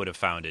 I would have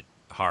found it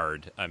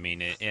hard. I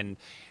mean, and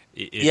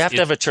you have to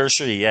have a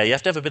tertiary, yeah. You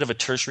have to have a bit of a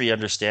tertiary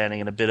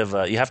understanding and a bit of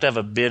a. You have to have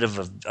a bit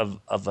of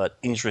an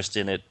interest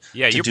in it.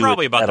 Yeah, to you're do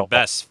probably it about at the all.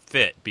 best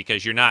fit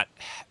because you're not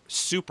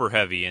super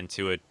heavy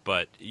into it,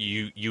 but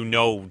you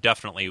know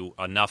definitely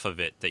enough of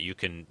it that you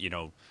can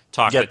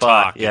talk Get the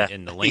by, talk yeah.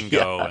 and the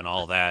lingo Yeah. and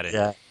all that. And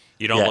Yeah.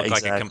 you don't Yeah, look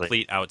like a exactly.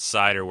 complete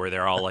outsider where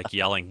they're all like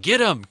yelling,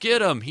 get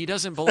him, he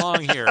doesn't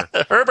belong here.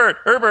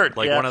 Herbert,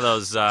 Like yeah. one of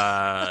those,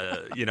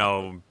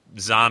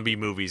 zombie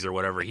movies or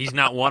whatever. He's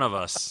not one of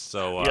us.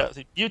 So,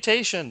 yeah,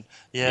 mutation.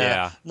 Yeah.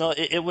 Yeah. No,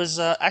 it was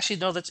actually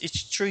no.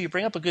 It's true. You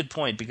bring up a good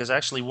point because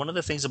actually one of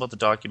the things about the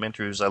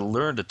documentary was I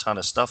learned a ton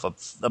of stuff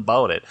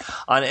about it,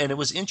 and it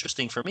was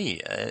interesting for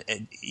me.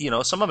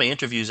 Some of my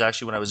interviews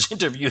actually when I was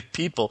interviewing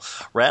people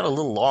ran a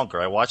little longer.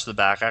 I watched the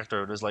back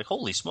after and it was like,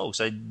 holy smokes!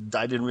 I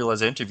didn't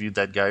realize I interviewed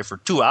that guy for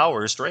 2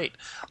 hours straight.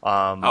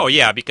 oh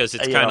yeah, because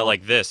it's you kind know. of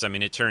like this. I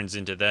mean, it turns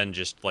into then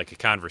just like a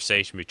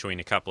conversation between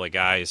a couple of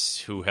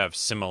guys who have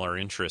similar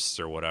interests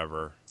or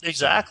whatever.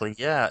 Exactly,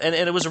 yeah, and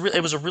it was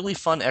a really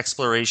fun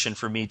exploration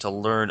for me to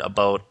learn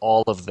about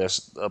all of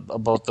this,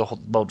 about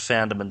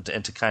fandom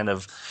and to kind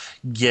of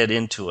get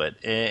into it,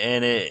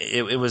 and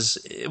it was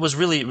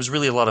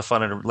really a lot of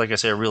fun and like I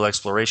say, a real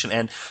exploration.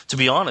 And to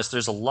be honest,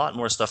 there's a lot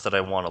more stuff that I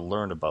want to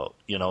learn about.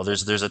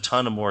 There's a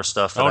ton of more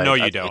stuff. That No,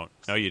 I you don't.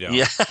 No, you don't.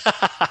 Yeah.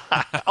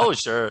 Oh,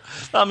 sure.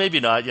 Well, maybe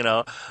not.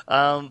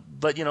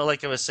 But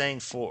like I was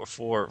saying,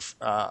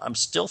 I'm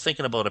still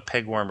thinking about a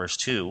Pegwarmers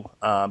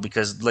 2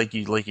 because like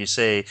you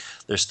say,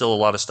 there's still a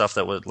lot of stuff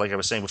that was, like I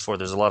was saying before,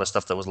 there's a lot of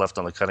stuff that was left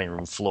on the cutting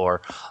room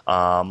floor.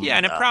 Yeah,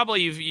 and it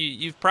probably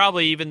you've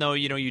probably, even though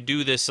you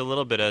do this a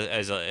little bit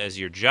as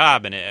your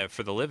job and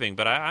for the living,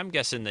 but I'm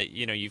guessing that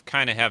you've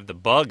kind of have the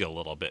bug a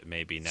little bit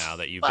maybe now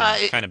that you've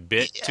been kind of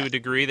bit to a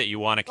degree that you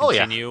want to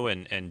continue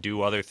and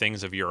do other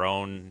things of your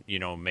own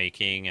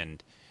making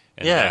and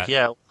that.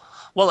 Yeah.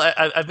 Well,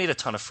 I've made a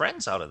ton of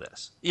friends out of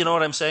this. You know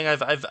what I'm saying?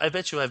 I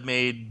bet you I've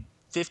made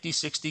 50,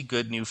 60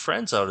 good new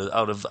friends out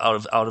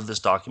of this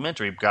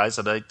documentary. Guys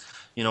that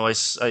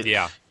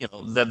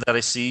that I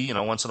see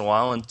once in a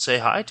while and say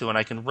hi to, and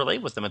I can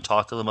relate with them and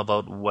talk to them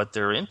about what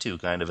they're into,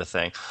 kind of a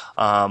thing.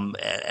 And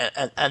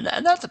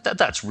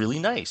that's really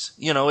nice.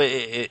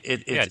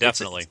 Yeah,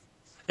 definitely.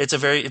 It's a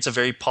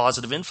very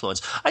positive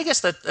influence. I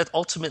guess that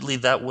ultimately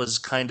that was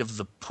kind of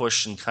the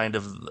push and kind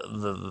of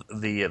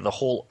the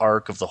whole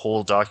arc of the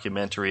whole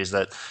documentary is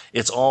that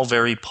it's all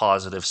very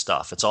positive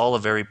stuff. It's all a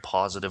very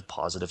positive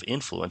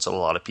influence on a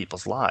lot of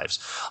people's lives,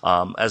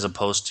 as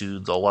opposed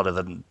to a lot of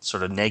the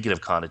sort of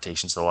negative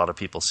connotations that a lot of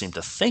people seem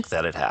to think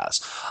that it has.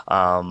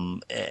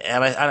 And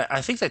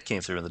I think that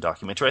came through in the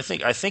documentary.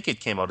 I think it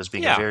came out as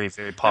being a very,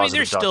 very positive. I mean,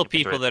 there's still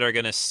documentary. people that are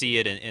going to see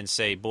it and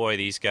say, "Boy,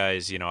 these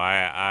guys,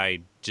 I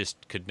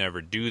just could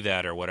never do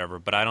that or whatever,"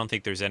 but I don't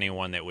think there's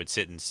anyone that would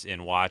sit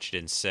and watch it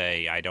and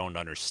say, I don't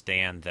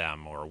understand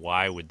them or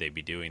why would they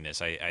be doing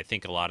this. I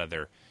think a lot of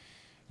their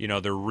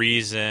their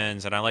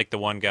reasons, and I like the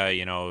one guy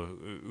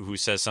who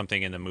says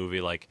something in the movie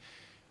like,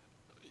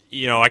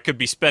 I could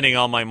be spending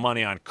all my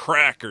money on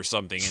crack or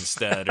something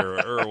instead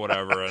or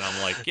whatever, and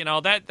I'm like,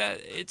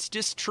 that it's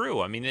just true.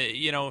 I mean,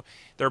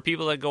 there are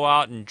people that go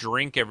out and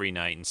drink every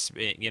night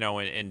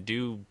and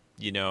do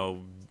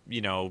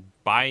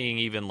buying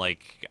even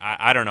like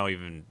I don't know,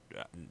 even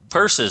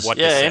purses, what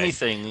to say.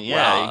 anything,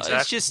 well, exactly.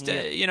 It's just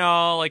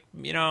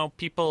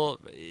people.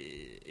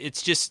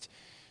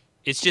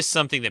 It's just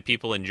something that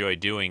people enjoy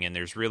doing, and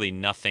there's really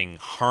nothing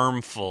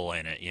harmful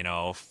in it.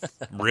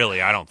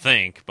 Really, I don't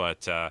think.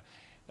 But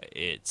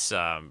it's.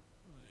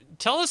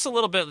 Tell us a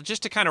little bit,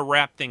 just to kind of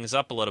wrap things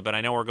up a little bit. I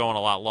know we're going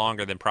a lot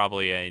longer than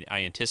probably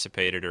I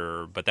anticipated,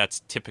 but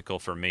that's typical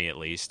for me at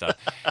least.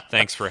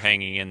 Thanks for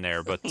hanging in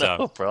there. But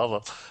no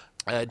problem.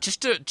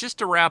 Just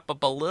to wrap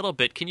up a little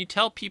bit, can you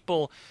tell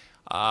people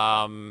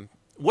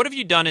what have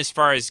you done as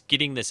far as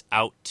getting this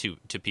out to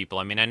people?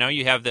 I mean, I know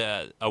you have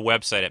a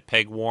website at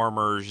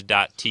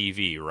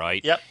pegwarmers.tv,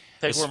 right? Yep,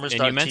 pegwarmers.tv.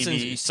 And you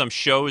mentioned some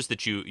shows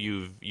that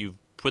you've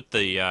put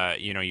the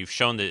you've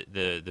shown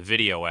the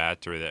video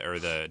at or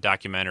the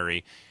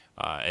documentary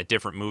at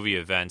different movie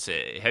events.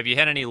 Have you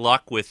had any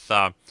luck with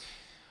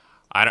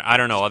I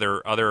don't know,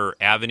 other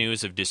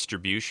avenues of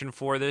distribution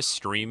for this,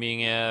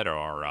 streaming it,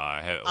 or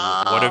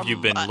what have you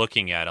been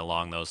looking at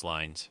along those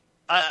lines?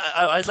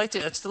 I'd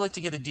still like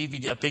to get a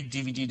big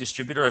DVD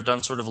distributor. I've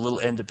done sort of a little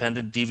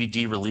independent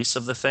DVD release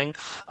of the thing.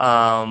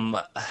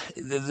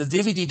 The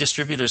DVD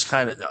distributors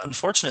kind of,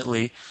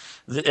 unfortunately,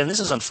 and this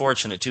is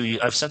unfortunate too.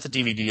 I've sent the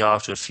DVD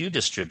off to a few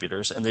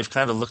distributors, and they've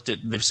kind of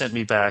they've sent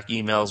me back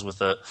emails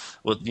with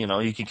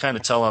you can kind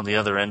of tell on the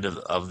other end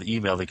of the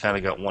email, they kind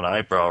of got one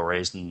eyebrow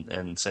raised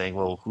and saying,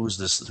 well, who's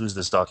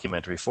this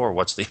documentary for?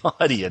 What's the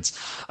audience?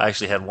 I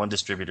actually had one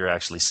distributor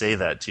actually say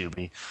that to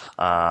me.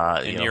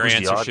 And your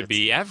answer should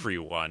be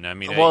everyone. I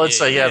mean, well, it's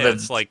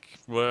like,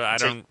 well, I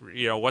don't,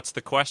 what's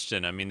the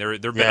question? I mean, there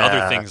have been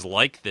other things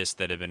like this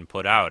that have been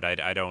put out.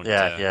 I don't.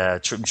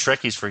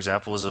 Trekkies, for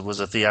example, was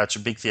a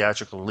big theatrical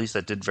theatrical release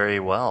that did very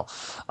well.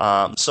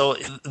 So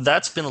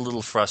that's been a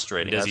little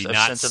frustrating. Does he I've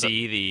not sent it-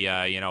 see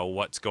the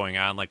what's going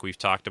on, like we've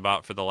talked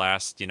about for the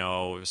last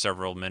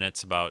several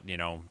minutes about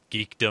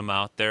geekdom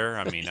out there?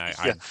 I mean,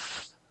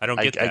 I don't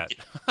get that.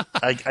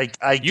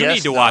 I you guess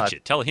need to watch not.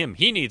 it. Tell him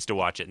he needs to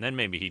watch it, and then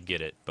maybe he'd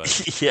get it.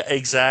 But Yeah,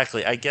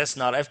 exactly. I guess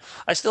not.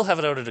 I still have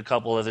it out at a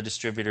couple other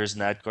distributors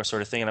and that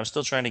sort of thing, and I'm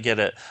still trying to get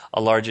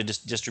a larger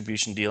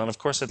distribution deal. And of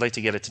course, I'd like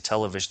to get it to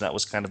television. That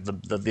was kind of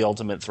the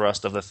ultimate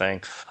thrust of the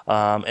thing.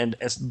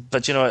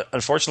 But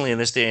unfortunately, in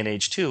this day and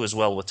age too, as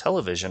well with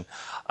television.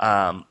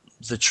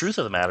 The truth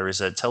of the matter is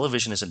that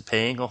television isn't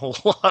paying a whole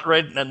lot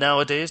right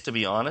nowadays, to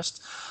be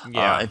honest.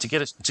 Yeah. And to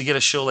get a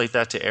show like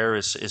that to air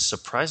is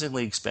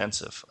surprisingly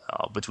expensive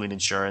between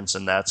insurance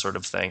and that sort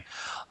of thing.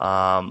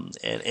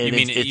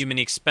 You mean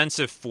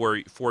expensive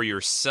for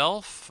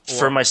yourself? Or?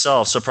 For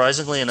myself,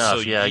 surprisingly enough,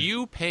 so yeah.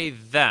 you pay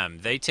them.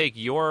 They take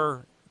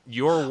your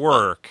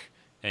work.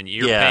 And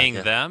you're paying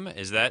them?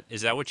 Is that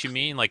what you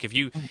mean? Like, if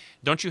you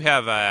don't you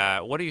have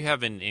what do you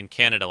have in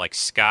Canada? Like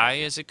Sky,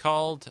 is it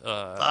called? Some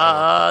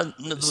kind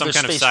of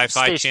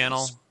sci-fi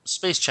channel.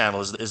 Space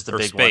Channel is the or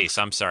big Space.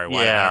 one. I'm sorry.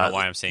 I don't know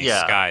why I'm saying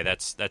Sky.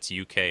 That's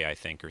UK, I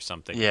think, or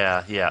something.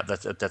 Yeah.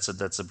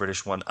 That's a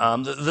British one.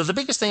 The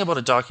biggest thing about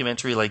a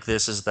documentary like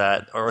this is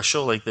that, or a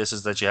show like this,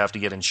 is that you have to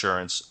get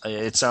insurance.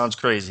 It sounds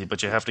crazy,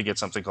 but you have to get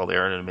something called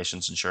air and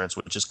emissions insurance,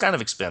 which is kind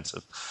of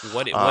expensive.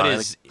 What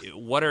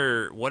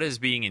is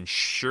being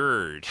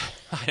insured?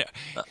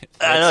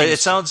 I know it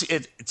sounds.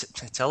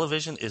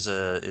 Television is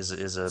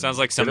a sounds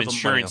like some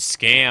insurance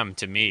scam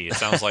to me. It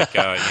sounds like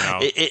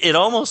It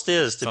almost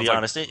is, to be like,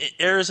 honest.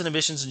 Errors and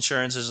emissions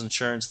insurance is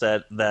insurance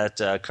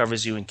that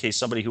covers you in case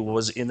somebody who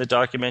was in the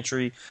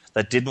documentary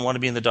that didn't want to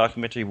be in the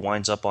documentary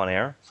winds up on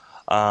air.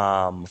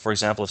 For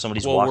example, if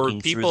somebody's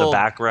walking through the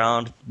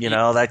background,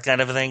 that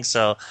kind of a thing.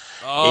 So,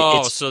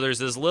 so there's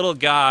this little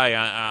guy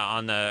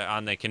on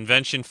the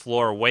convention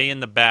floor, way in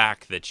the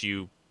back, that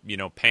you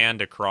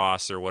panned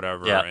across or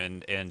whatever,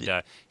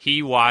 and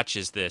he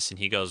watches this and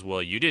he goes,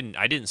 "Well,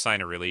 I didn't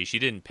sign a release. You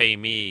didn't pay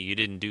me. You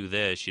didn't do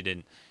this. You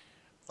didn't."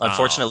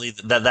 Unfortunately,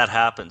 that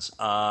happens,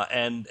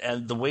 and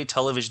the way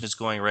television is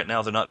going right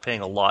now, they're not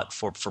paying a lot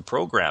for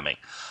programming,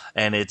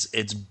 and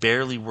it's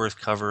barely worth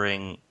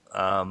covering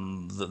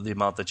the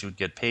amount that you would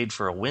get paid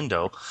for a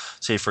window.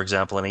 Say, for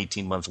example, an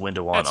 18-month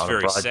window on a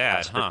broadcast. That's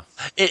very sad, huh?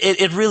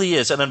 It really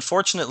is, and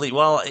unfortunately,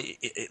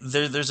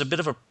 there's a bit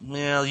of a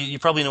you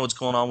probably know what's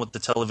going on with the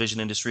television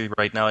industry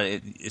right now,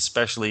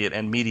 especially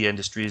and media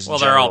industries. Well,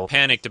 they're all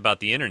panicked about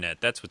the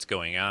internet. That's what's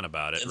going on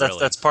about it.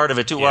 That's part of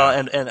it too. Yeah.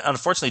 Well, and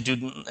unfortunately,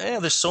 dude,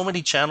 there's so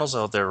many channels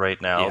out there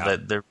right now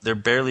that they're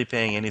barely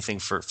paying anything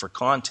for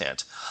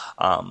content.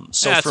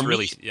 So that's for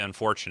really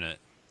unfortunate.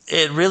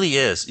 It really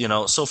is,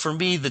 So for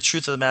me, the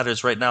truth of the matter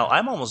is, right now,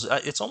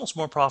 it's almost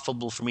more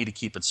profitable for me to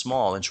keep it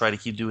small and try to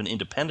keep doing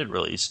independent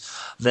release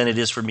than it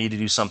is for me to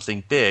do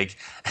something big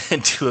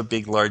and do a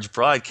big, large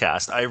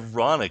broadcast.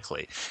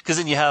 Ironically, because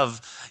then you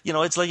have,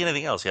 it's like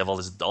anything else. You have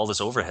all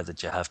this overhead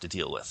that you have to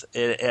deal with.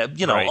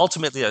 Right.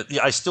 Ultimately,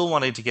 I still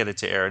wanted to get it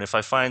to air, and if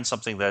I find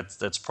something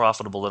that's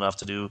profitable enough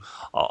to do,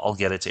 I'll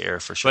get it to air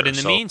for sure. But in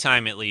the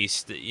meantime, at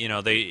least,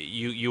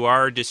 you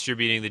are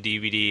distributing the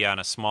DVD on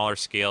a smaller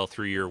scale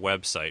through your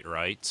website.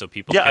 Right, so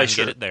people can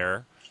get it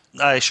there.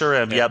 I sure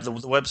am. Yeah, the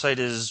website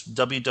is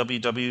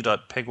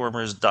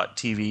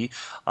www.pegwarmers.tv,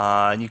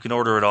 and you can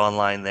order it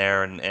online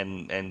there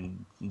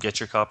and get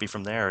your copy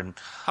from there. And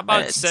how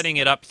about setting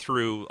it up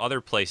through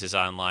other places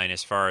online,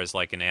 as far as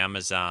like an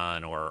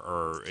Amazon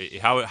or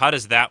how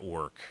does that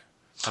work?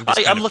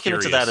 I'm looking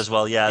into that as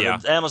well. Yeah.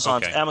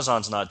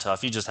 Amazon's not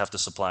tough. You just have to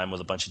supply them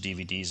with a bunch of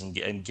DVDs and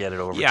get it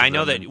over. Yeah, to I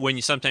know them. that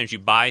when sometimes you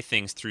buy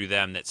things through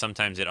them, that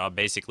sometimes it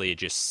basically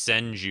just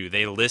sends you.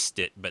 They list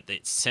it, but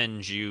it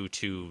sends you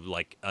to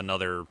like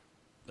another.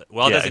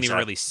 Well, it doesn't even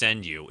really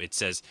send you. It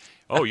says,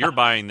 "Oh, you're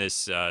buying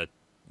this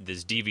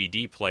this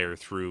DVD player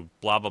through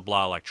blah blah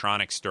blah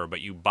electronics store,"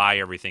 but you buy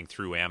everything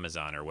through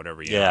Amazon or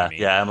whatever. You know what I mean?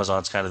 Yeah.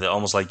 Amazon's kind of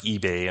almost like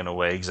eBay in a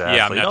way. Exactly.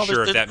 Yeah, I'm not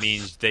sure if that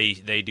means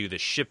they do the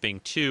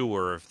shipping too,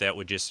 or if that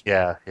would just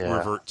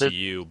revert to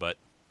you. But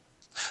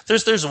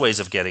there's ways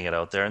of getting it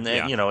out there, and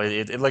then,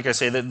 like I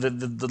say,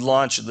 the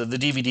launch, the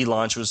DVD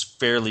launch was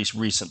fairly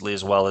recently,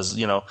 as well as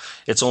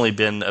it's only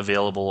been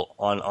available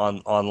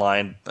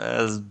online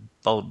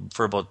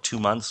for about 2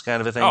 months,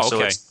 kind of a thing. Oh,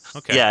 okay. So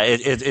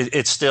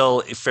it's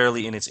still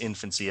fairly in its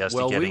infancy as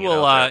to getting we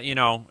will, it out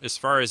there. as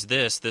far as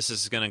this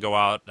is going to go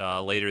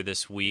out later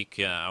this week,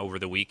 over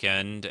the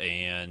weekend,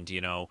 and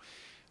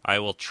I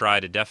will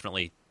try to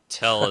definitely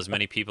tell as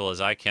many people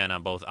as I can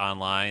on both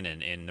online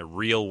and in the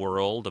real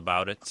world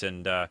about it.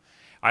 And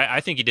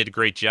I think you did a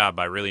great job.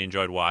 I really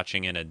enjoyed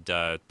watching it, and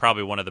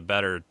probably one of the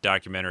better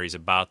documentaries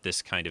about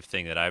this kind of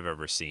thing that I've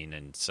ever seen.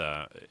 And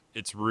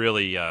it's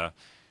really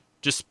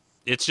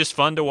it's just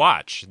fun to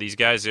watch. These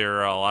guys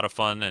are a lot of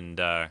fun, and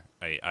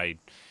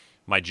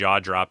my jaw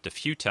dropped a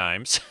few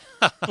times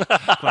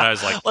when I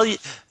was like, well,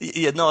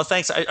 no,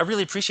 thanks. I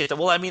really appreciate that.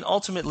 Well, I mean,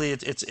 ultimately,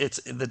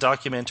 it's the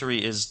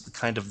documentary is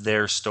kind of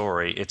their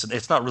story.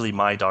 It's not really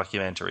my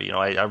documentary. You know,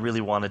 I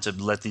really wanted to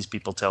let these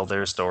people tell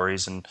their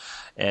stories, and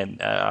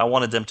I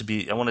wanted it to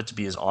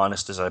be as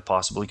honest as I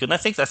possibly could. And I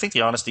think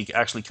the honesty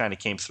actually kind of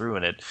came through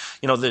in it.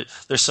 You know,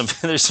 there's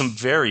some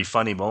very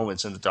funny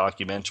moments in the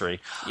documentary.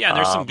 Yeah, and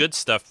there's some good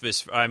stuff.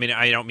 I mean,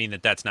 I don't mean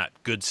that that's not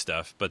good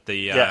stuff, but the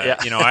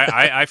yeah. you know,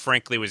 I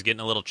frankly was getting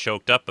a little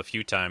choked up a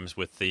few times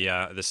with the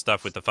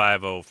stuff with the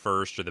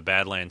 501st or the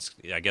Badlands.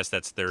 I guess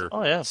that's their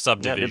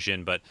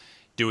subdivision, but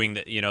doing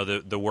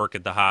the work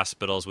at the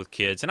hospitals with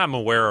kids, and I'm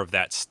aware of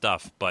that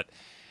stuff, but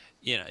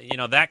you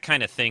know that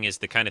kind of thing is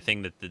the kind of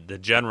thing that the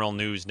general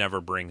news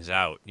never brings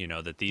out. You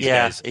know, that these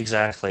guys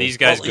exactly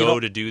go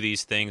to do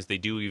these things, they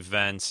do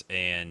events,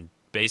 and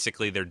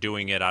basically they're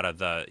doing it out of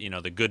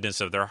the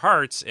goodness of their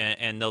hearts,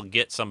 and they'll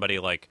get somebody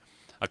like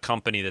a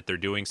company that they're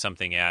doing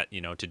something at,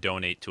 to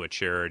donate to a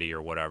charity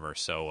or whatever.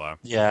 So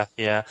yeah,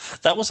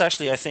 that was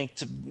actually, I think,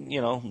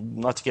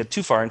 not to get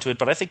too far into it,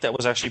 but I think that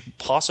was actually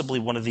possibly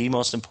one of the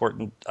most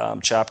important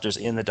chapters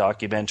in the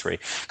documentary.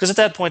 Because at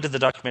that point in the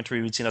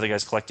documentary, we'd seen other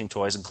guys collecting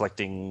toys and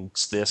collecting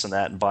this and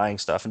that and buying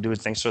stuff and doing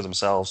things for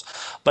themselves.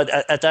 But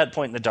at that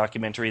point in the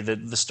documentary, the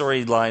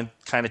storyline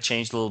kind of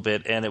changed a little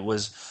bit, and it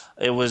was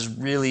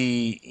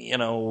really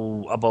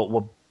about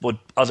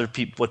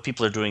what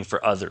people are doing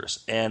for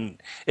others.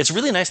 And it's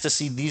really nice to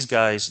see these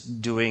guys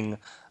doing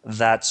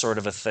that sort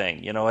of a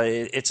thing.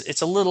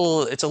 It's a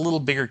little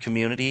bigger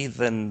community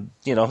than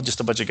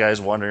just a bunch of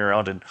guys wandering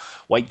around in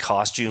white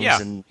costumes.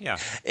 And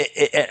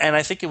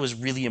I think it was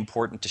really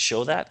important to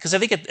show that, because I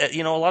think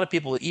a lot of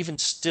people even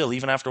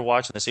after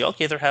watching, they say,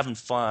 okay, they're having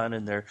fun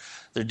and they're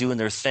doing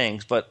their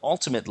things, but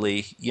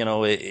ultimately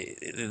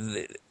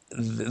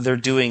they're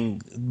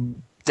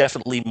doing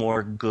definitely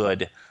more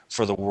good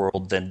for the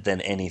world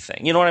than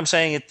anything. You know what I'm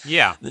saying?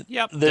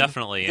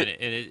 Definitely. And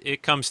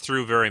it comes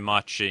through very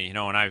much, and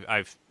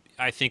I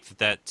think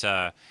that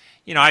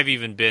I've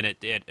even been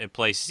at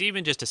places,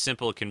 even just a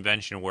simple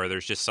convention where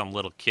there's just some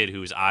little kid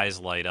whose eyes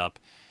light up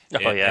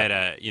at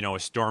a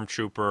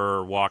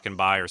stormtrooper walking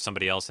by, or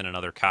somebody else in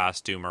another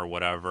costume or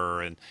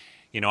whatever. And,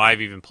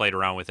 I've even played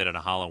around with it at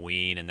a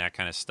Halloween and that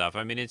kind of stuff.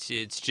 I mean, it's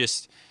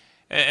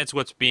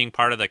what's being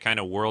part of the kind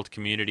of world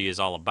community is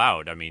all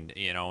about. I mean,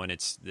 and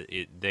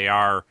they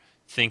are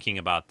thinking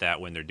about that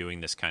when they're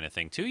doing this kind of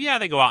thing too. Yeah,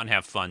 they go out and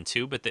have fun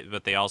too, but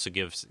they also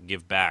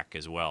give back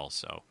as well.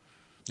 So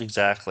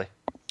exactly.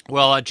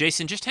 Well,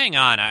 Jason, just hang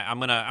on. I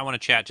want to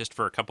chat just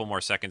for a couple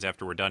more seconds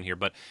after we're done here,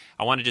 but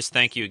I want to just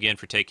thank you again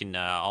for taking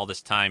all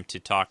this time to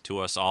talk to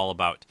us all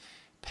about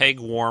Peg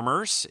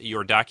Warmers,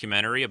 your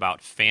documentary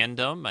about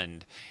fandom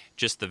and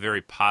just the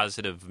very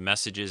positive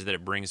messages that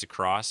it brings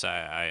across.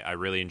 I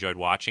really enjoyed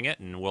watching it,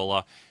 and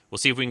we'll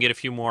see if we can get a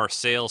few more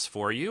sales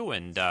for you,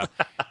 and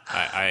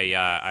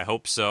I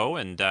hope so.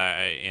 And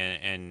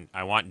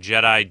I want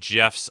Jedi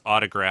Jeff's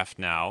autograph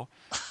now.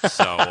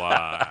 So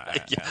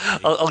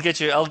I'll get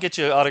you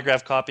an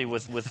autographed copy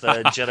with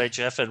Jedi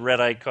Jeff and Red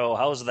Eye Co.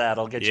 How's that?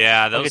 I'll get you.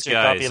 Yeah, those I'll get you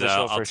guys. A copy of the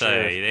show I'll for tell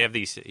sure. you, they have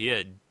these.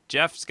 Yeah,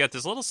 Jeff's got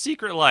this little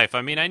secret life.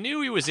 I mean, I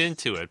knew he was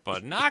into it,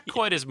 but not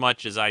quite as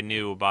much as I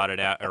knew about it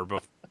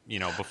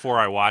before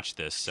I watched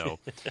this. So,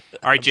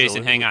 all right,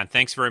 Jason, hang on.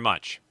 Thanks very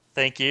much.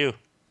 Thank you.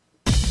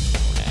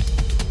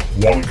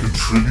 Want to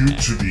contribute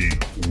to the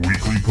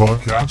weekly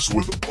podcast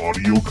with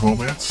audio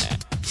comments?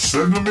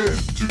 Send them in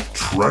to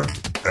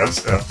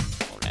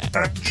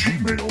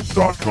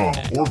treksf@gmail.com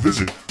or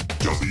visit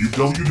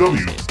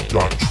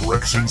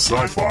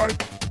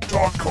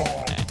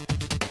www.treksinsci-fi.com.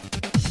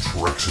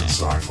 Treks in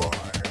Sci-Fi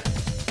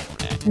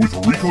with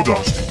Rico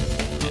Dusty.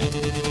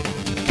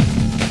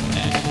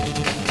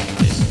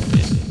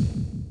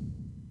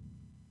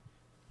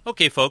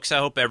 Okay, folks, I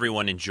hope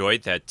everyone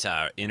enjoyed that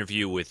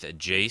interview with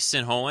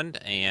Jason Hohen,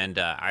 and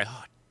I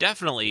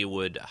definitely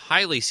would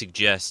highly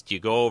suggest you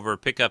go over,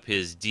 pick up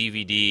his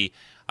DVD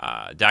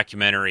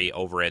documentary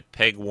over at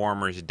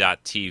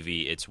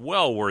pegwarmers.tv. It's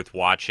well worth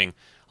watching,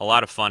 a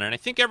lot of fun, and I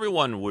think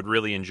everyone would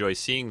really enjoy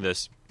seeing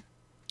this,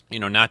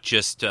 not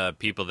just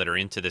people that are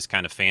into this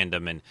kind of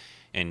fandom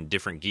and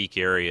different geek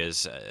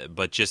areas,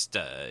 but just,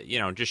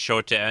 just show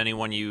it to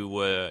anyone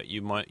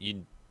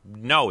you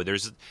know.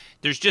 There's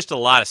just a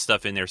lot of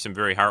stuff in there, some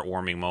very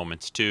heartwarming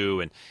moments too,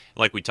 and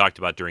like we talked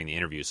about during the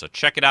interview. So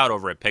check it out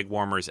over at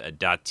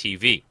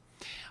pegwarmers.tv.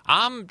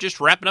 I'm just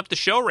wrapping up the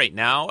show right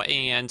now,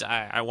 and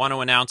I want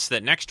to announce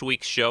that next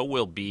week's show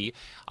will be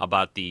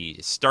about the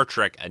Star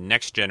Trek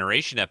Next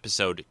Generation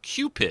episode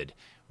Cupid,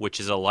 which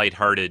is a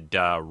lighthearted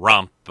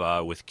romp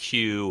with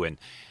Q and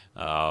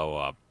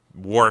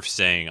Worf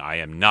saying, "I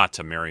am not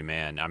a merry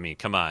man." I mean,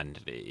 come on.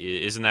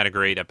 Isn't that a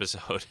great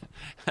episode?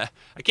 I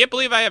can't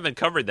believe I haven't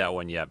covered that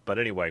one yet. But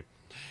anyway,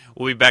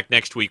 we'll be back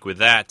next week with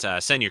that.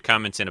 Send your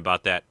comments in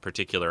about that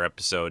particular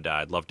episode.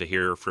 I'd love to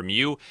hear from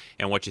you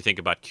and what you think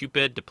about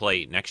Cupid to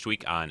play next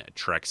week on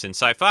Treks in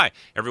Sci-Fi.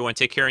 Everyone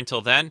take care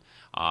until then.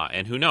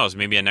 And who knows,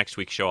 maybe on next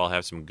week's show I'll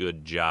have some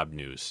good job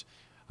news.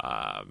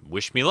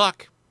 Wish me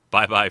luck.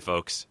 Bye-bye,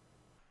 folks.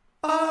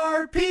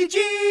 RPG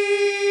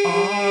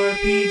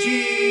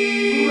Writer.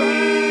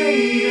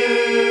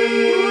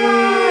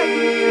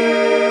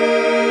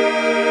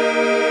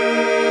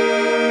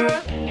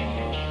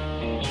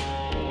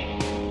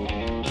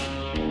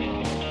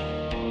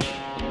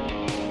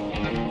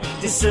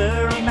 Dear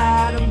sir or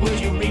madam, will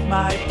you read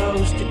my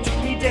post? It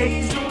took me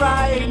days to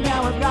write,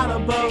 now I've got a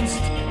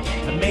boast.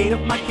 I made up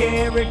my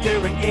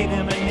character and gave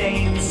him a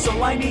name,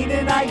 so I need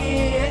an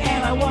idea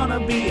and I wanna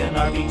be an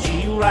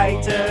RPG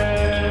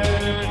writer.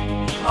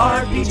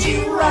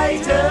 RPG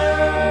writer.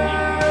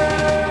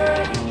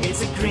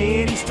 It's a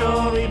gritty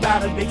story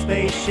about a big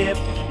spaceship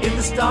in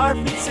the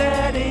Starfleet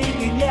setting,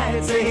 and yeah,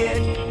 it's a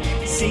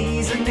hit.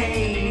 Season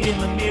 8 in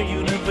the Mir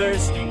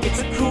universe. It's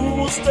a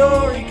cool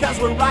story cause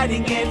we're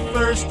writing it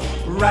first.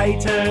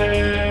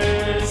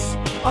 Writers,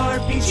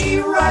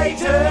 RPG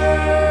writers,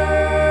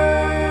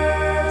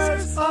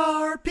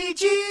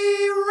 RPG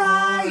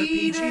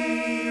writers,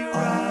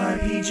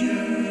 RPG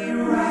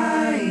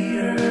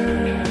writers.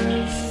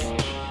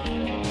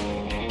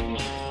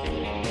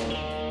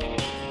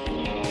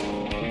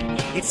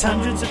 It's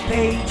hundreds of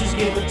pages,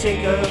 give or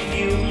take a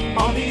few,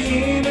 on the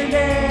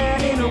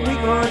internet in a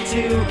week or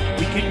two.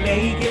 We can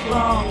make it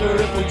longer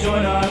if we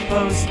join our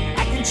posts.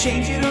 I can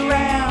change it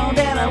around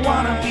and I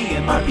wanna be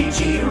an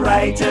RPG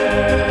writer.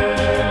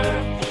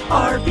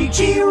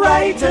 RPG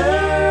writer.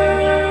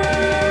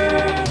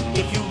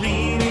 If you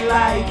really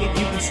like it,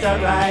 you can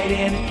start right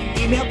in.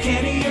 Email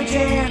Kenny or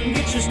Jan,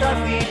 get your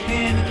Starfleet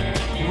pin.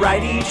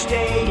 Write each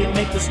day and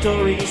make the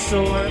story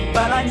soar.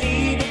 But I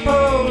need a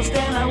post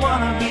and I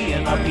wanna be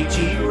an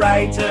RPG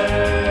writer.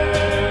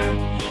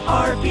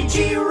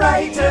 RPG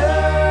writer.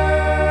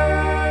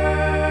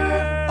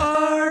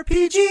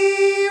 RPG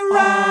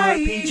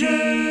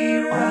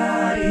writer.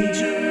 RPG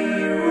writer.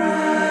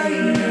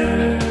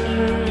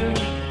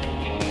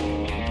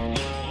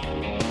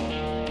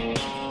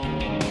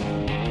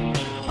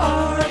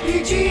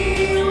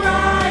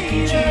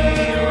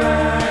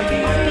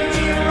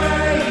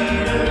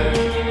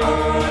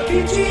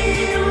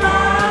 RPG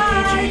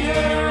writer.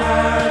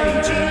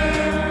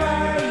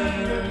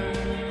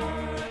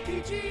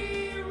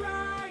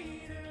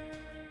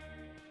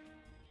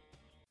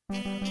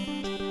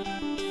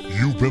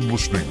 You've been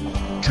listening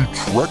to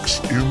Treks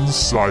in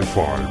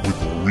Sci-Fi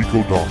with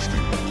Rico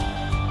Dostie.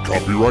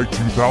 Copyright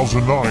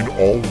 2009,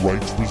 all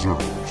rights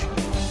reserved.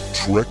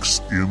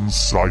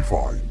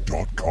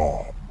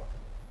 TreksInSci-Fi.com